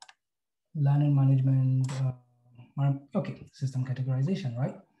 learning management, okay, system categorization,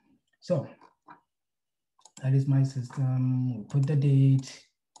 right? So that is my system. We'll put the date.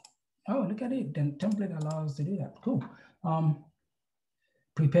 Oh, look at it. The template allows us to do that. Cool.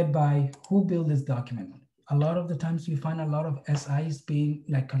 Prepared by who built this document. A lot of the times you find a lot of SIs being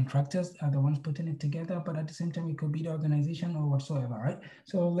like contractors are the ones putting it together, but at the same time, it could be the organization or whatsoever, right?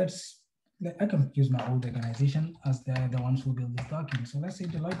 So I can use my old organization as the ones who build this document. So let's say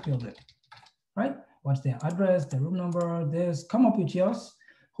Deloitte built it, right? What's their address, the room number, this, come up with yours.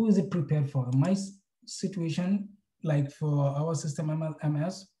 Who is it prepared for? In my situation, like for our system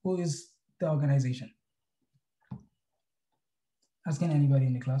MS, who is the organization? Asking anybody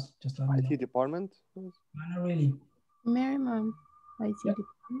in the class, just let me know. IT department? Not really. Marymount. IT Yep.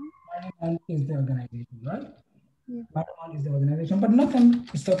 department. Marymount is the organization, right? Yeah. Marymount is the organization, but nothing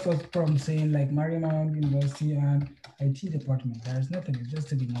stops us from saying like Marymount University and IT department. There is nothing, it's just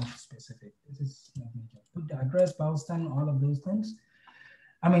to be more specific. This is not major. Put the address, Boston, all of those things.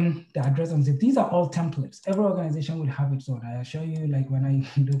 I mean, the address and zip, these are all templates. Every organization would have its own. I assure you, like when I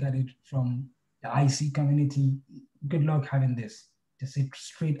look at it from the IC community, good luck having this. Just sit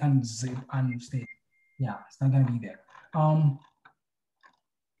straight and zip and stay. Yeah, it's not gonna be there.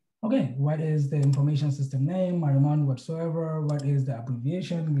 Okay, what is the information system name, Marymount whatsoever? What is the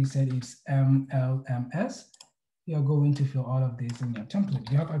abbreviation? We said it's MLMS. You're going to fill all of this in your template.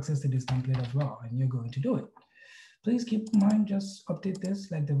 You have access to this template as well, and you're going to do it. Please keep in mind, just update this,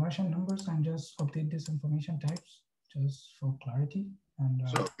 like the version numbers, and just update this information types, just for clarity. And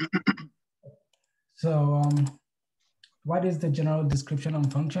what is the general description on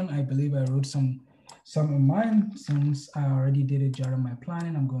function? I believe I wrote some in mine. Since I already did it during my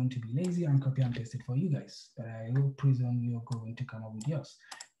planning, I'm going to be lazy and copy and paste it for you guys. But I will presume you're going to come up with yours.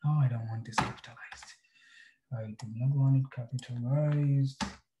 No, I don't want this capitalized. I do not want it capitalized.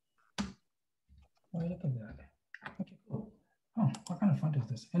 Oh, look at that. Okay, cool. Oh, what kind of font is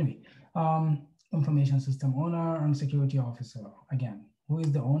this? Anyway, information system owner and security officer. Again, who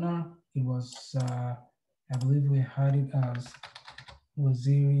is the owner? It was, I believe we had it as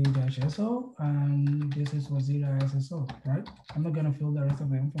Waziri-SO, and this is Waziri-SSO, right? I'm not gonna fill the rest of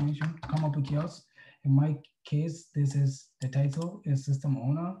the information. Come up with yours. In my case, this is the title is system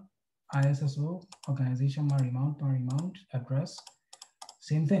owner, ISSO, organization, Marymount, address,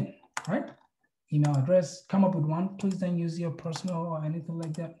 same thing, right? Email address, come up with one. Please don't use your personal or anything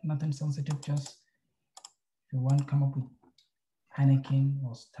like that. Nothing sensitive, just if you want, come up with Anakin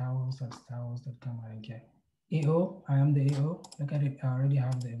or Star Wars at starwars.com, I don't care. AO, I am the AO. Look at it, I already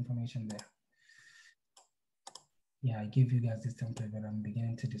have the information there. Yeah, I gave you guys this template, but I'm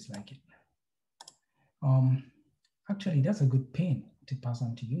beginning to dislike it. Actually, that's a good pain to pass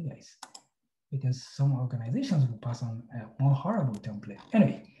on to you guys, because some organizations will pass on a more horrible template.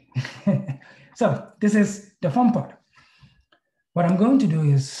 Anyway, so this is the fun part. What I'm going to do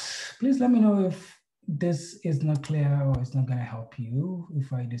is, please let me know if this is not clear or it's not going to help you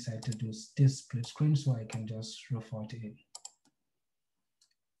if I decide to do this split screen so I can just refer to it.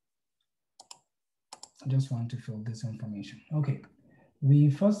 I just want to fill this information. Okay, we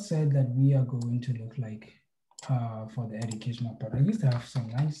first said that we are going to look like for the educational part. I used to have some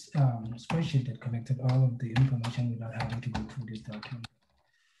nice spreadsheet that collected all of the information without having to go through this document.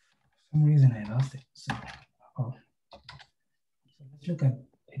 For some reason I lost it. So, so let's look at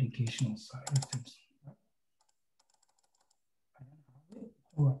educational side of things.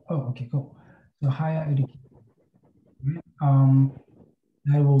 Oh, okay, cool. So higher education.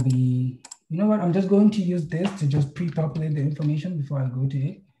 That will be, you know what? I'm just going to use this to just pre-populate the information before I go to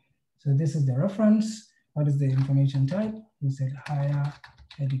it. So this is the reference. What is the information type? We said higher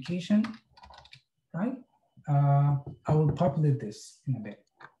education, right? I will populate this in a bit.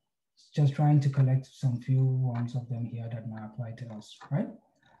 Just trying to collect some few ones of them here that might apply to us, right?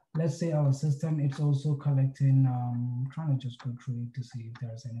 Let's say our system, it's also collecting, trying to just go through it to see if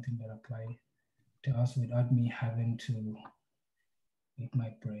there's anything that apply to us without me having to make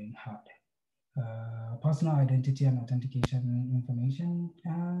my brain hard. Personal identity and authentication information,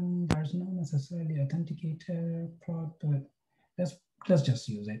 and there's not necessarily authenticator prod, but let's just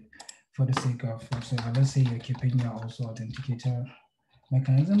use it for the sake of, so let's say you're keeping your also authenticator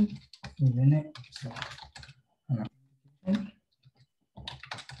mechanism within it. So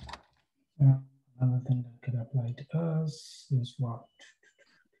another thing that could apply to us is what?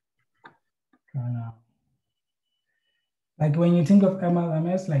 Like when you think of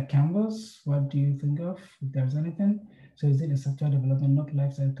MLMS, like Canvas, what do you think of, if there's anything? So is it a software development, not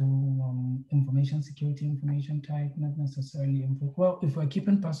lifecycle, information security, information type, not necessarily info. Well, if we're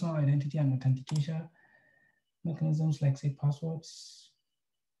keeping personal identity and authentication mechanisms like say passwords,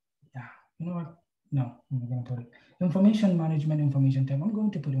 yeah, you know what? No, I'm not gonna put it. Information management, information type. I'm going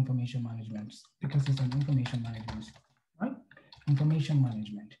to put information management because it's an information management, right? Information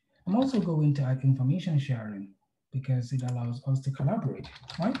management. I'm also going to add information sharing because it allows us to collaborate,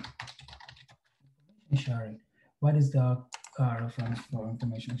 right? Information sharing. What is the reference for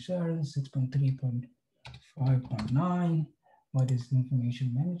information sharing? 6.3.5.9. What is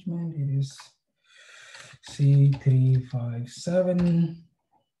information management? It is C357.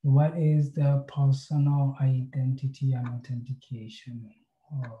 What is the personal identity and authentication?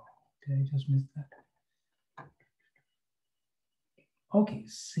 Oh, did I just miss that? Okay,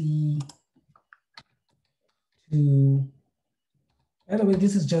 C2. By the way,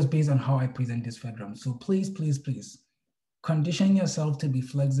 this is just based on how I present this FedRAMP. So please, please, please condition yourself to be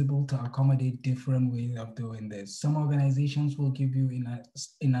flexible to accommodate different ways of doing this. Some organizations will give you in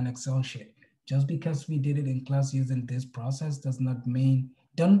an Excel sheet. Just because we did it in class using this process does not mean,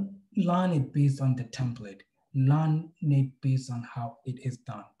 don't learn it based on the template. Learn it based on how it is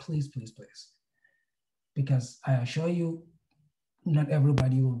done. Please, please, please. Because I assure you, not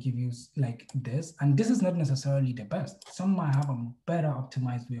everybody will give you like this. And this is not necessarily the best. Some might have a better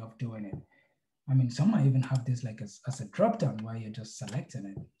optimized way of doing it. I mean, some might even have this like as a drop down where you're just selecting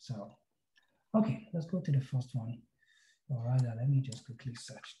it. So, okay, let's go to the first one. Or rather, let me just quickly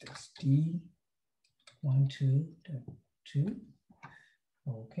search this. D12.2.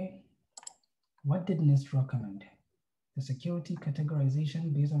 Okay. What did NIST recommend? The security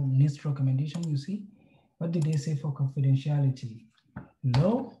categorization based on NIST recommendation, you see? What did they say for confidentiality?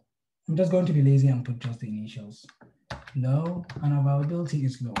 Low. I'm just going to be lazy and put just the initials. Low, and availability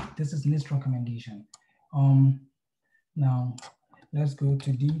is low. This is NIST recommendation. Now, let's go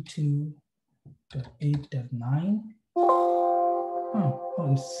to D2.8.9. Oh,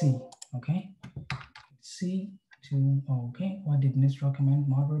 it's C, okay? C2, okay. What did NIST recommend?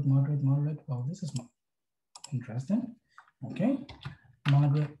 Moderate, moderate, moderate. Well, this is interesting, okay?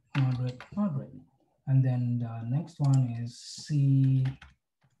 Moderate, moderate, moderate. And then the next one is C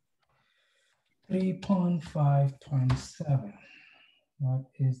 3.5.7. What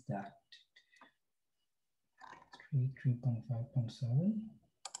is that? 3.5.7.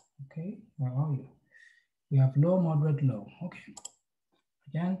 Okay, where are you? We have low, moderate, low. Okay.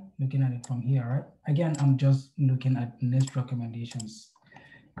 Again, looking at it from here, right? Again, I'm just looking at NIST recommendations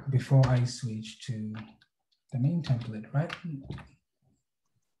before I switch to the main template, right?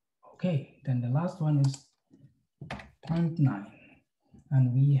 Okay, then the last one is 0.9.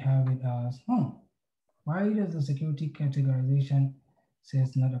 And we have it as, why does the security categorization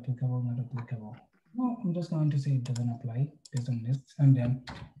says not applicable, not applicable? Well, I'm just going to say it doesn't apply based on this, and then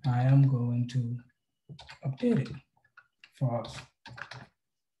I am going to update it for us.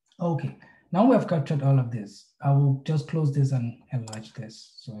 Okay, now we have captured all of this. I will just close this and enlarge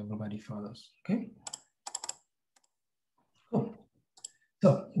this so everybody follows, okay? Cool.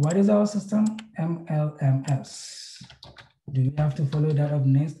 So what is our system? MLMS. Do we have to follow that of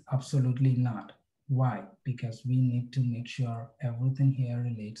NIST? Absolutely not. Why? Because we need to make sure everything here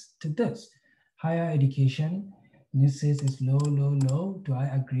relates to this. Higher education, NIST says is low, low, low. Do I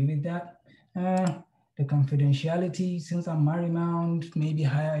agree with that? The confidentiality, since I'm Marymount, maybe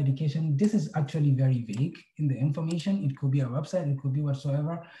higher education, this is actually very vague in the information. It could be a website, it could be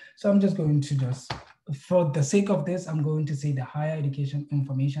whatsoever. So I'm just going to just, for the sake of this, I'm going to say the higher education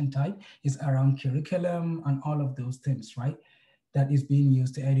information type is around curriculum and all of those things, right? That is being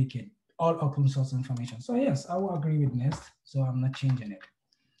used to educate, all open source information. So yes, I will agree with NIST, so I'm not changing it.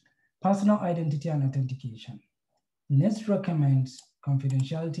 Personal identity and authentication. NIST recommends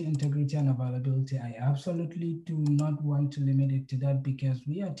confidentiality, integrity, and availability. I absolutely do not want to limit it to that because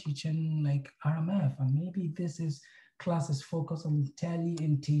we are teaching like RMF, and maybe this is classes focused on tele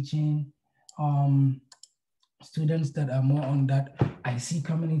and teaching students that are more on that IC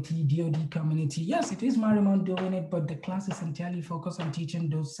community, DoD community. Yes, it is Marymount doing it, but the class is entirely focused on teaching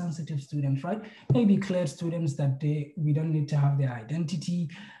those sensitive students, right? Maybe cleared students that we don't need to have their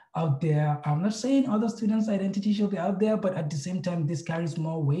identity out there. I'm not saying other students' identity should be out there, but at the same time, this carries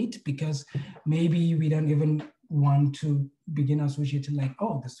more weight because maybe we don't even want to begin associating like,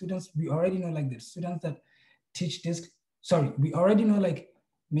 oh, the students, we already know like the students that teach this, sorry, we already know like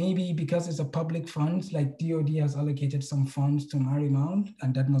maybe because it's a public fund, like DoD has allocated some funds to Marymount,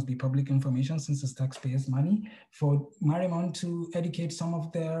 and that must be public information since it's taxpayers' money, for Marymount to educate some of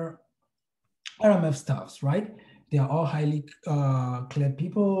their RMF staffs, right? They are all highly cleared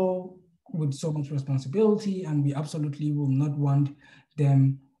people with so much responsibility, and we absolutely will not want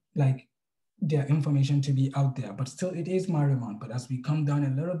them like their information to be out there, but still it is Marymount. But as we come down a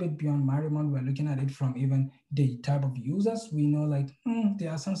little bit beyond Marymount, we're looking at it from even the type of users. We know like, they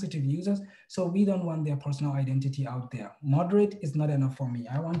are sensitive users, so we don't want their personal identity out there. Moderate is not enough for me.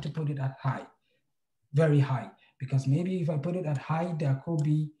 I want to put it at high, very high, because maybe if I put it at high, there could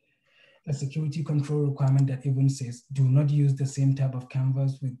be a security control requirement that even says, do not use the same type of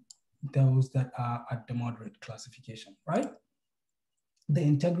canvas with those that are at the moderate classification, right? The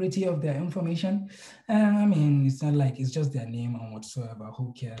integrity of their information. I mean, it's not like it's just their name and whatsoever.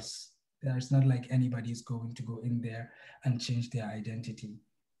 Who cares? There's not like anybody's going to go in there and change their identity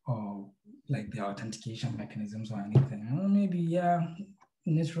or like their authentication mechanisms or anything. Or maybe, yeah,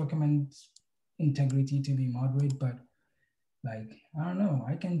 NIST recommends integrity to be moderate, but like, I don't know,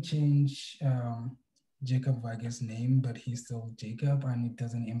 I can change Jacob Vargas' name, but he's still Jacob and it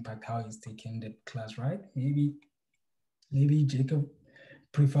doesn't impact how he's taking the class, right? Maybe Jacob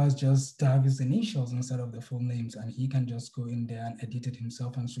prefers just to have his initials instead of the full names, and he can just go in there and edit it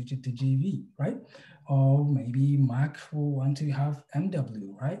himself and switch it to JV, right? Or maybe Mark will want to have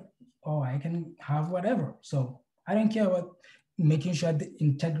MW, right? Or I can have whatever. So I don't care about making sure the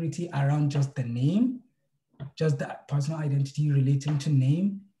integrity around just the name, just that personal identity relating to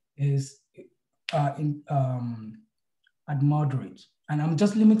name is at moderate. And I'm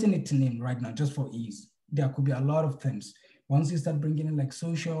just limiting it to name right now, just for ease. There could be a lot of things. Once you start bringing in like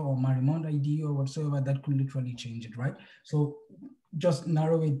social or Marymount ID or whatsoever, that could literally change it, right? So just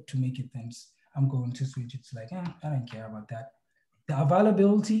narrow it to make it things. I'm going to switch it to like, I don't care about that. The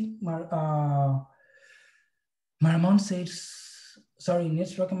availability, Marymount says, sorry,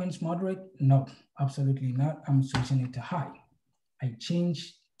 NIST recommends moderate. No, absolutely not. I'm switching it to high. I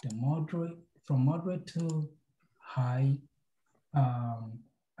changed the moderate from moderate to high,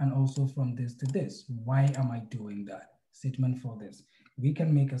 and also from this to this. Why am I doing that? Statement for this. We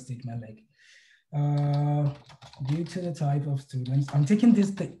can make a statement like, due to the type of students, I'm taking this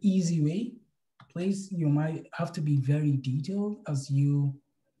the easy way. Please, you might have to be very detailed as you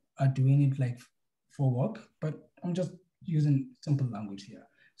are doing it like for work, but I'm just using simple language here.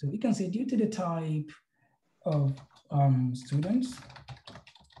 So we can say due to the type of students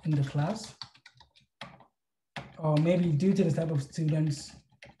in the class, or maybe due to the type of student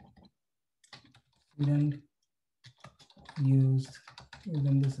used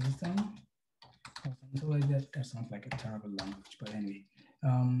within the system, or something like that. That sounds like a terrible language, but anyway,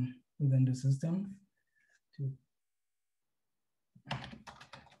 within the system, to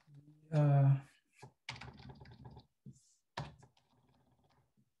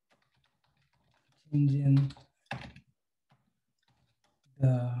changing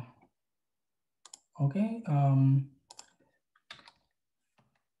the, okay,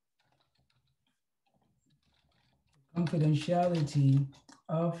 confidentiality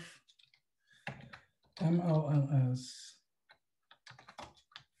of MLLS,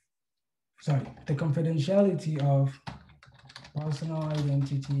 sorry, the confidentiality of personal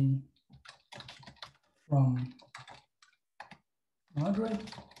identity from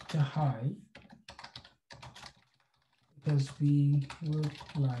moderate to high, because we would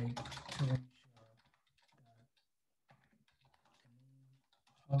like to ensure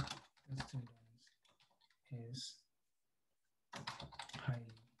that of the students is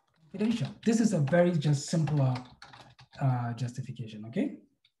highly confidential. This is a very just simpler justification, okay?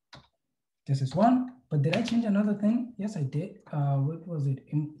 This is one, but did I change another thing? Yes, I did. What was it?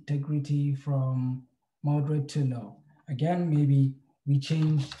 Integrity from moderate to low. Again, maybe we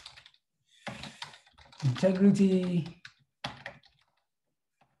changed integrity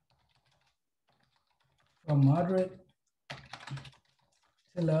from moderate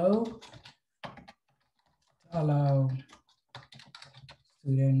to low to allow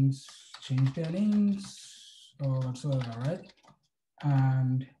students change their names or whatsoever, right?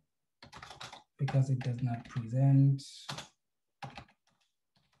 And because it does not present,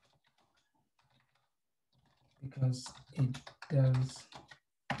 because it does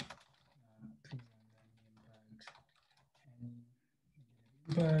not present any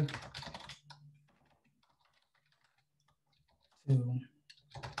impact to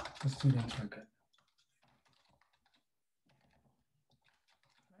the student's record.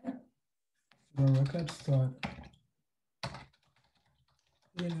 Right? Student records dot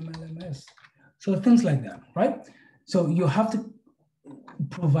MLMS. So things like that, right? So you have to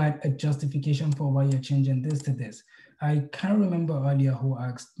provide a justification for why you're changing this to this. I can't remember earlier who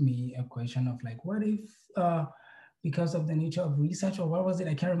asked me a question of like, what if, because of the nature of research or what was it?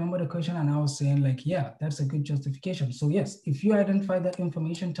 I can't remember the question. And I was saying like, yeah, that's a good justification. So yes, if you identify that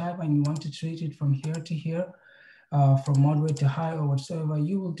information type and you want to treat it from here to here, from moderate to high or whatsoever,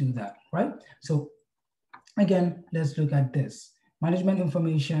 you will do that, right? So again, let's look at this. Management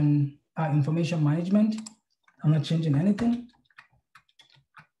information, information management. I'm not changing anything,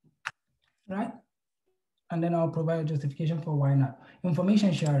 right? And then I'll provide a justification for why not.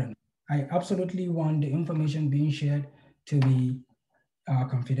 Information sharing. I absolutely want the information being shared to be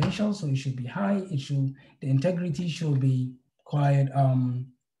confidential, so it should be high. The integrity should be quite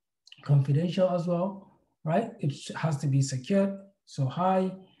confidential as well, right? It has to be secured, so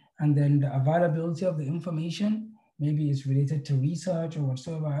high. And then the availability of the information, maybe it's related to research or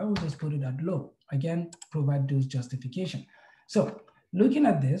whatsoever, I will just put it at low. Again, provide those justification. So looking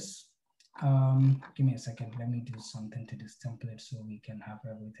at this, give me a second. Let me do something to this template so we can have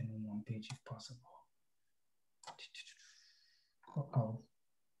everything in one page if possible.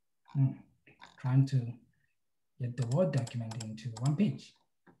 Trying to get the Word document into one page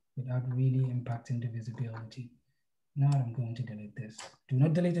without really impacting the visibility. Now I'm going to delete this. Do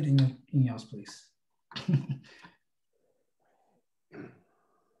not delete it in yours, please.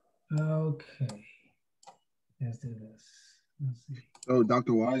 Okay, let's do this. Let's see. So,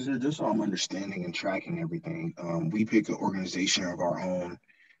 Dr. Weiser, just so I'm understanding and tracking everything, we pick an organization of our own,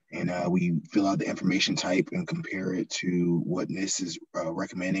 and we fill out the information type and compare it to what NIST is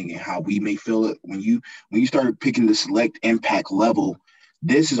recommending and how we may fill it. When you started picking the select impact level,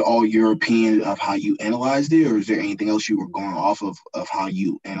 this is all European of how you analyzed it, or is there anything else you were going off of how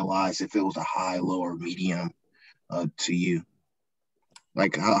you analyzed if it was a high, low, or medium to you?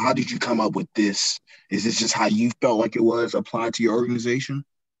 Like, how did you come up with this? Is this just how you felt like it was applied to your organization?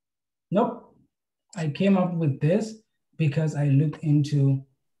 Nope. I came up with this because I looked into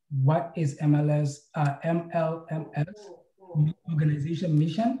what is MLMS organization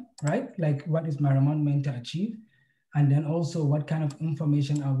mission, right? Like what is Marimon meant to achieve? And then also what kind of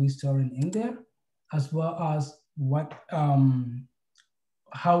information are we storing in there, as well as what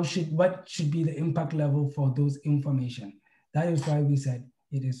should be the impact level for those information. That is why we said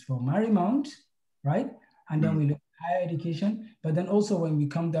it is for Marymount, right? And then we look at higher education, but then also when we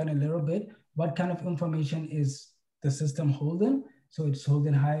come down a little bit, what kind of information is the system holding? So it's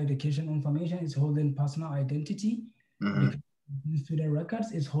holding higher education information, it's holding personal identity, student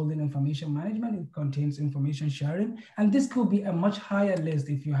records, it's holding information management, it contains information sharing, and this could be a much higher list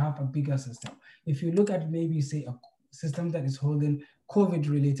if you have a bigger system. If you look at maybe say a system that is holding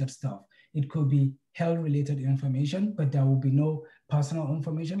COVID-related stuff, it could be health-related information, but there will be no personal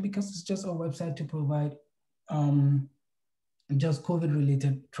information because it's just a website to provide just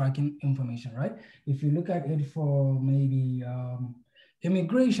COVID-related tracking information, right? If you look at it for maybe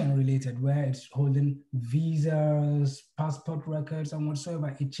immigration-related, where it's holding visas, passport records, and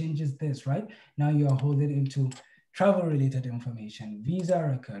whatsoever, it changes this, right? Now you are holding into travel-related information, visa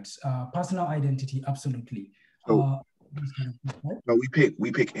records, personal identity, absolutely. So, no,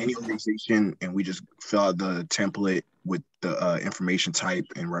 we pick any organization and we just fill out the template with the information type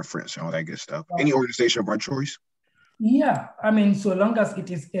and reference and all that good stuff. Any organization of our choice? Yeah, I mean, so long as it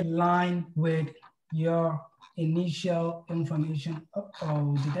is aligned with your initial information.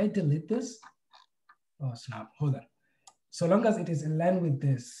 Oh, did I delete this? Oh, snap, hold on. So long as it is aligned with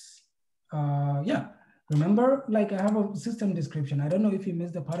this, yeah. Remember, like I have a system description. I don't know if you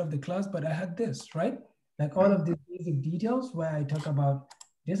missed the part of the class, but I had this, right? Like all of these basic details where I talk about,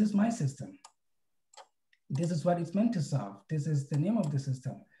 this is my system. This is what it's meant to solve. This is the name of the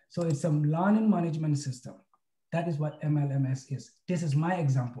system. So it's a learning management system. That is what MLMS is. This is my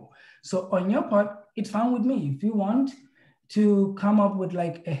example. So on your part, it's fine with me. If you want to come up with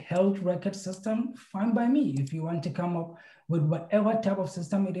like a health record system, fine by me. If you want to come up with whatever type of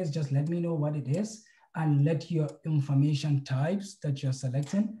system it is, just let me know what it is and let your information types that you're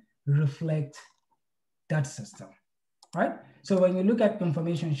selecting reflect that system. right? So when you look at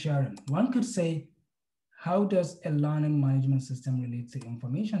information sharing, one could say, how does a learning management system relate to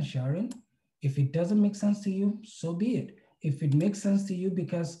information sharing? If it doesn't make sense to you, so be it. If it makes sense to you,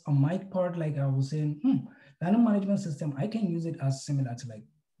 because on my part, like I was saying, learning management system, I can use it as similar to like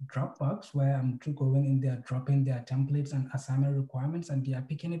Dropbox, where I'm going in there, dropping their templates and assignment requirements, and they are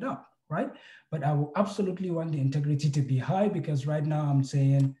picking it up, right? But I will absolutely want the integrity to be high, because right now I'm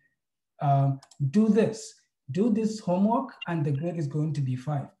saying, do this homework, and the grade is going to be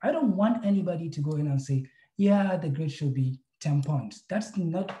 5. I don't want anybody to go in and say, yeah, the grade should be 10 points. That's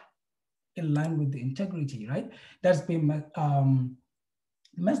not in line with the integrity, right? That's been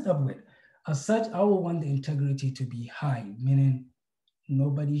messed up with. As such, I will want the integrity to be high, meaning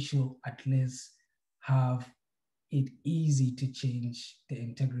nobody should at least have it easy to change the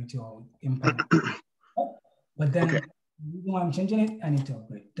integrity or impact. But then, okay. when I'm changing it, I need to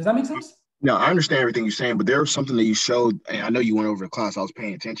upgrade. Does that make sense? No, I understand everything you're saying, but there was something that you showed, and I know you went over the class. I was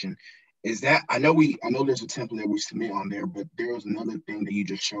paying attention. Is that I know there's a template that we submit on there, but there was another thing that you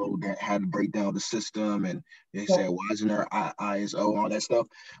just showed that had to break down the system, and they said why isn't there ISO, all that stuff.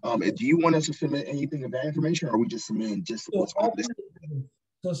 Do you want us to submit anything of that information, or are we just submitting just what's on this?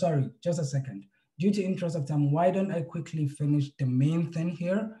 So sorry, just a second. Due to interest of time, why don't I quickly finish the main thing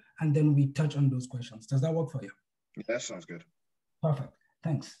here, and then we touch on those questions? Does that work for you? Yeah, that sounds good. Perfect,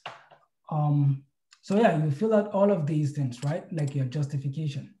 thanks. So yeah, you fill out all of these things, right? Like your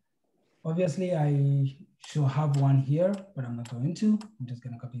justification. Obviously, I should have one here, but I'm not going to. I'm just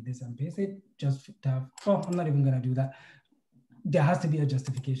gonna copy this and paste it. Just to have, I'm not even gonna do that. There has to be a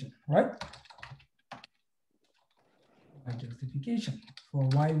justification, right? A justification for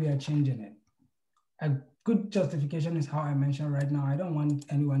why we are changing it. A good justification is how I mentioned right now. I don't want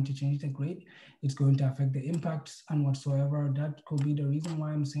anyone to change the grade. It's going to affect the impacts and whatsoever. That could be the reason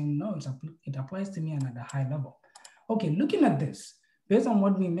why I'm saying no, it applies to me and at a high level. Okay, looking at this, based on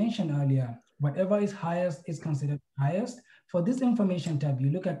what we mentioned earlier, whatever is highest is considered highest. For this information tab,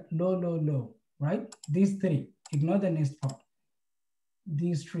 you look at low, low, low, right? These 3, ignore the next part.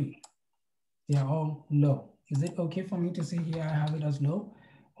 These 3, they are all low. Is it okay for me to say here I have it as low?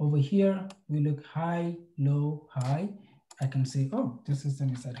 Over here, we look high, low, high. I can say, oh, this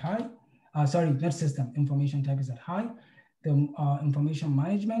system is at high. Sorry, not system, information type is at high. The information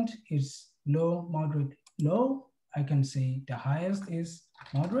management is low, moderate, low. I can say the highest is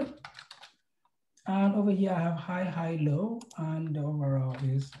moderate. And over here, I have high, high, low, and the overall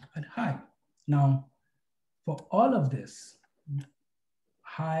is at high. Now, for all of this,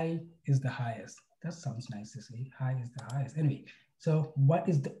 high is the highest. That sounds nice to say, high is the highest. Anyway, so what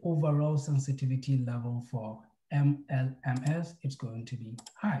is the overall sensitivity level for MLMS? It's going to be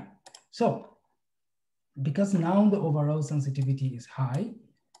high. So because now the overall sensitivity is high,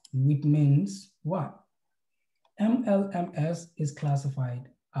 which means what? MLMS is classified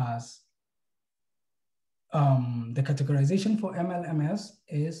as, the categorization for MLMS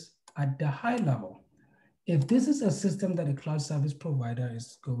is at the high level. If this is a system that a cloud service provider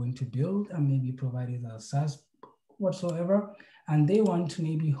is going to build and maybe provide it as SaaS whatsoever, and they want to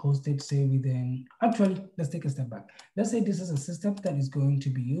maybe host it, say within, actually, let's take a step back. Let's say this is a system that is going to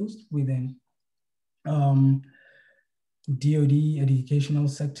be used within DoD, educational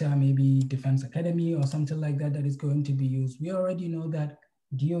sector, maybe Defense Academy or something like that, that is going to be used. We already know that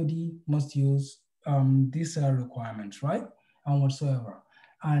DoD must use these requirements, right? And whatsoever.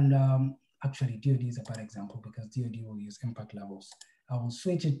 And actually, DoD is a bad example because DoD will use impact levels. I will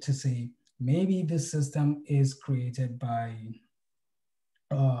switch it to say, maybe this system is created by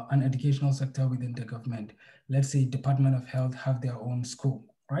an educational sector within the government. Let's say Department of Health have their own school,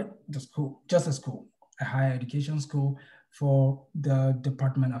 right? The school, just a school, a higher education school for the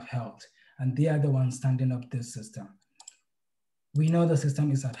Department of Health. And they are the ones standing up this system. We know the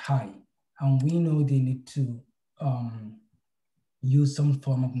system is at high, and we know they need to use some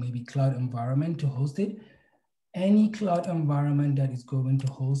form of maybe cloud environment to host it. Any cloud environment that is going to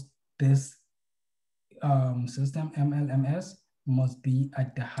host this system, MLMS, must be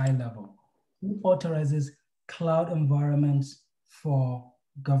at the high level. Who authorizes cloud environments for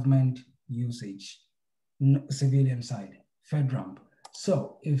government usage? Civilian side, FedRAMP.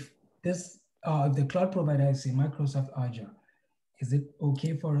 So if this, the cloud provider is say Microsoft Azure, is it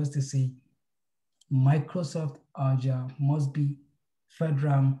okay for us to say Microsoft Azure must be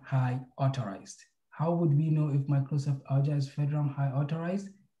FedRAMP High authorized? How would we know if Microsoft Azure is FedRAMP High authorized?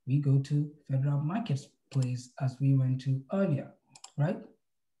 We go to FedRAMP Marketplace as we went to earlier, right?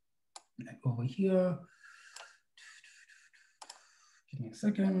 Like over here, give me a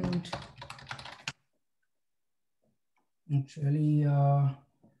second. Actually,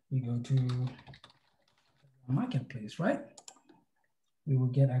 we go to marketplace, right? We will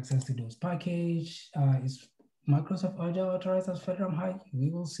get access to those package. Is Microsoft Azure authorized as FedRAMP High? We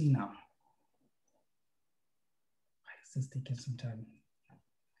will see now. Why is this taking some time?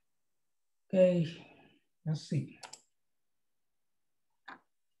 Okay, let's see.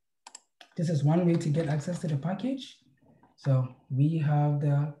 This is one way to get access to the package. So we have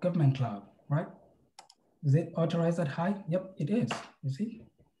the government cloud, right? Is it authorized at high? Yep, it is, you see?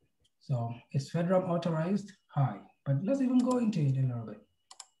 So it's FedRAMP authorized high, but let's even go into it a little bit.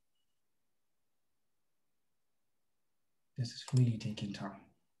 This is really taking time.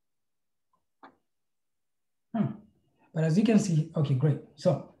 But as you can see, okay, great.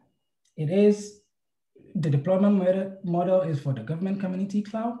 So it is, the deployment model is for the government community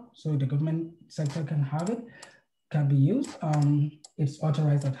cloud. So the government sector can have it, can be used. It's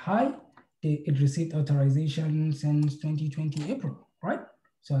authorized at high. It received authorization since 2020 April, right?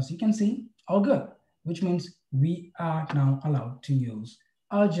 So as you can see, all good, which means we are now allowed to use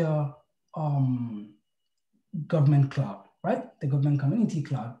Azure government cloud, right? The government community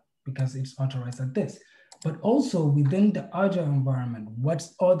cloud, because it's authorized at this. But also within the Azure environment, what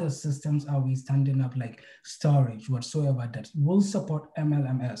other systems are we standing up, like storage, whatsoever, that will support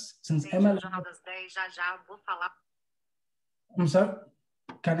MLMS? Since MLMS, I'm sorry,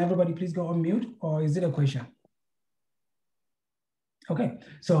 can everybody please go on mute, or is it a question? Okay,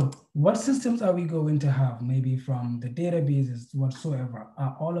 so what systems are we going to have? Maybe from the databases whatsoever.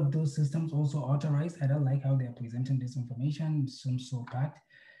 Are all of those systems also authorized? I don't like how they're presenting this information. It seems so packed,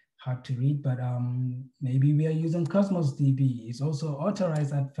 hard to read, but maybe we are using Cosmos DB. It's also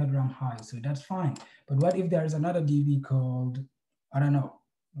authorized at FedRAMP High, so that's fine. But what if there is another DB called, I don't know,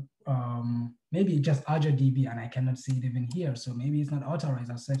 maybe just Azure DB and I cannot see it even here. So maybe it's not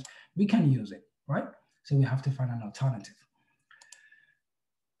authorized as such. We can use it, right? So we have to find an alternative.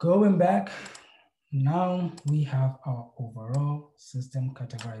 Going back, now we have our overall system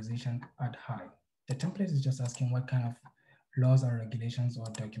categorization at high. The template is just asking what kind of laws or regulations or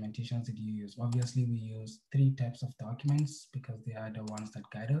documentations did you use? Obviously, we use 3 types of documents because they are the ones that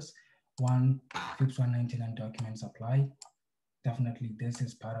guide us. One, FIPS 199 documents apply. Definitely this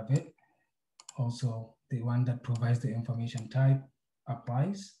is part of it. Also, the one that provides the information type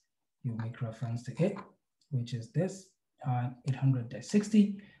applies. You make reference to it, which is this.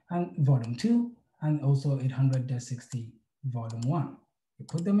 800-60 and volume 2, and also 800-60 volume 1. You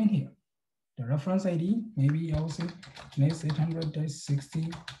put them in here. The reference ID, maybe also NIST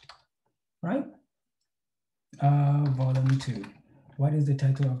 800-60, right? Volume 2. What is the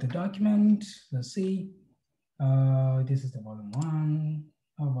title of the document? Let's see. This is the volume 1,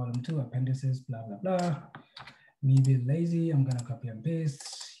 volume 2, appendices, blah, blah, blah. Me being lazy, I'm gonna copy and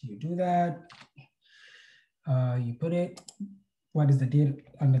paste. You do that. You put it, what is the date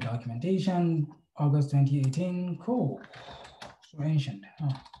on the documentation? August 2018, cool. So ancient.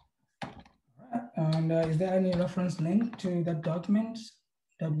 Oh. All right. And is there any reference link to that document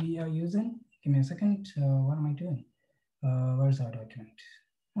that we are using? Give me a second. What am I doing? Where's our document?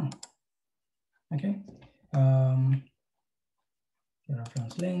 Okay. The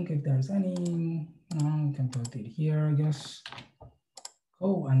reference link, if there's any, we can put it here, I guess.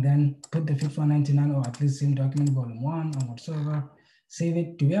 Oh, and then put the FIPS 199 or at least same document volume 1 on what server, save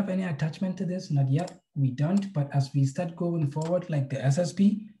it. Do we have any attachment to this? Not yet, we don't, but as we start going forward, like the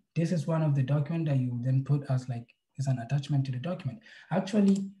SSP, this is one of the documents that you then put as like, as an attachment to the document.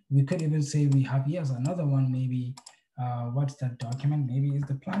 Actually, we could even say we have, yes, another one, maybe, what's that document? Maybe it's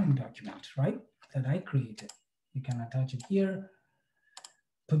the planning document, right? That I created. You can attach it here,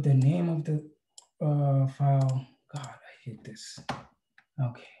 put the name of the file. God, I hate this.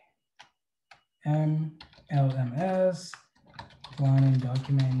 Okay, MLMS, planning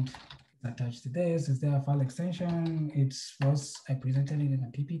document attached to this. Is there a file extension? I presented it in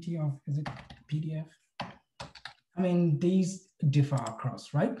a PPT of, is it PDF? I mean, these differ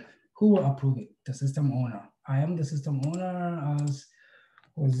across, right? Who will approve it? The system owner. I am the system owner as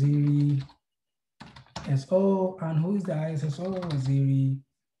Waziri SO, and who is the ISSO? Waziri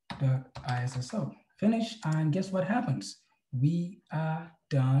the ISSO. Finish, and guess what happens? We are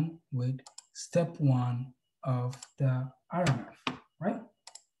done with step 1 of the RMF, right?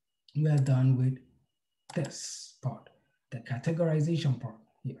 We are done with this part, the categorization part.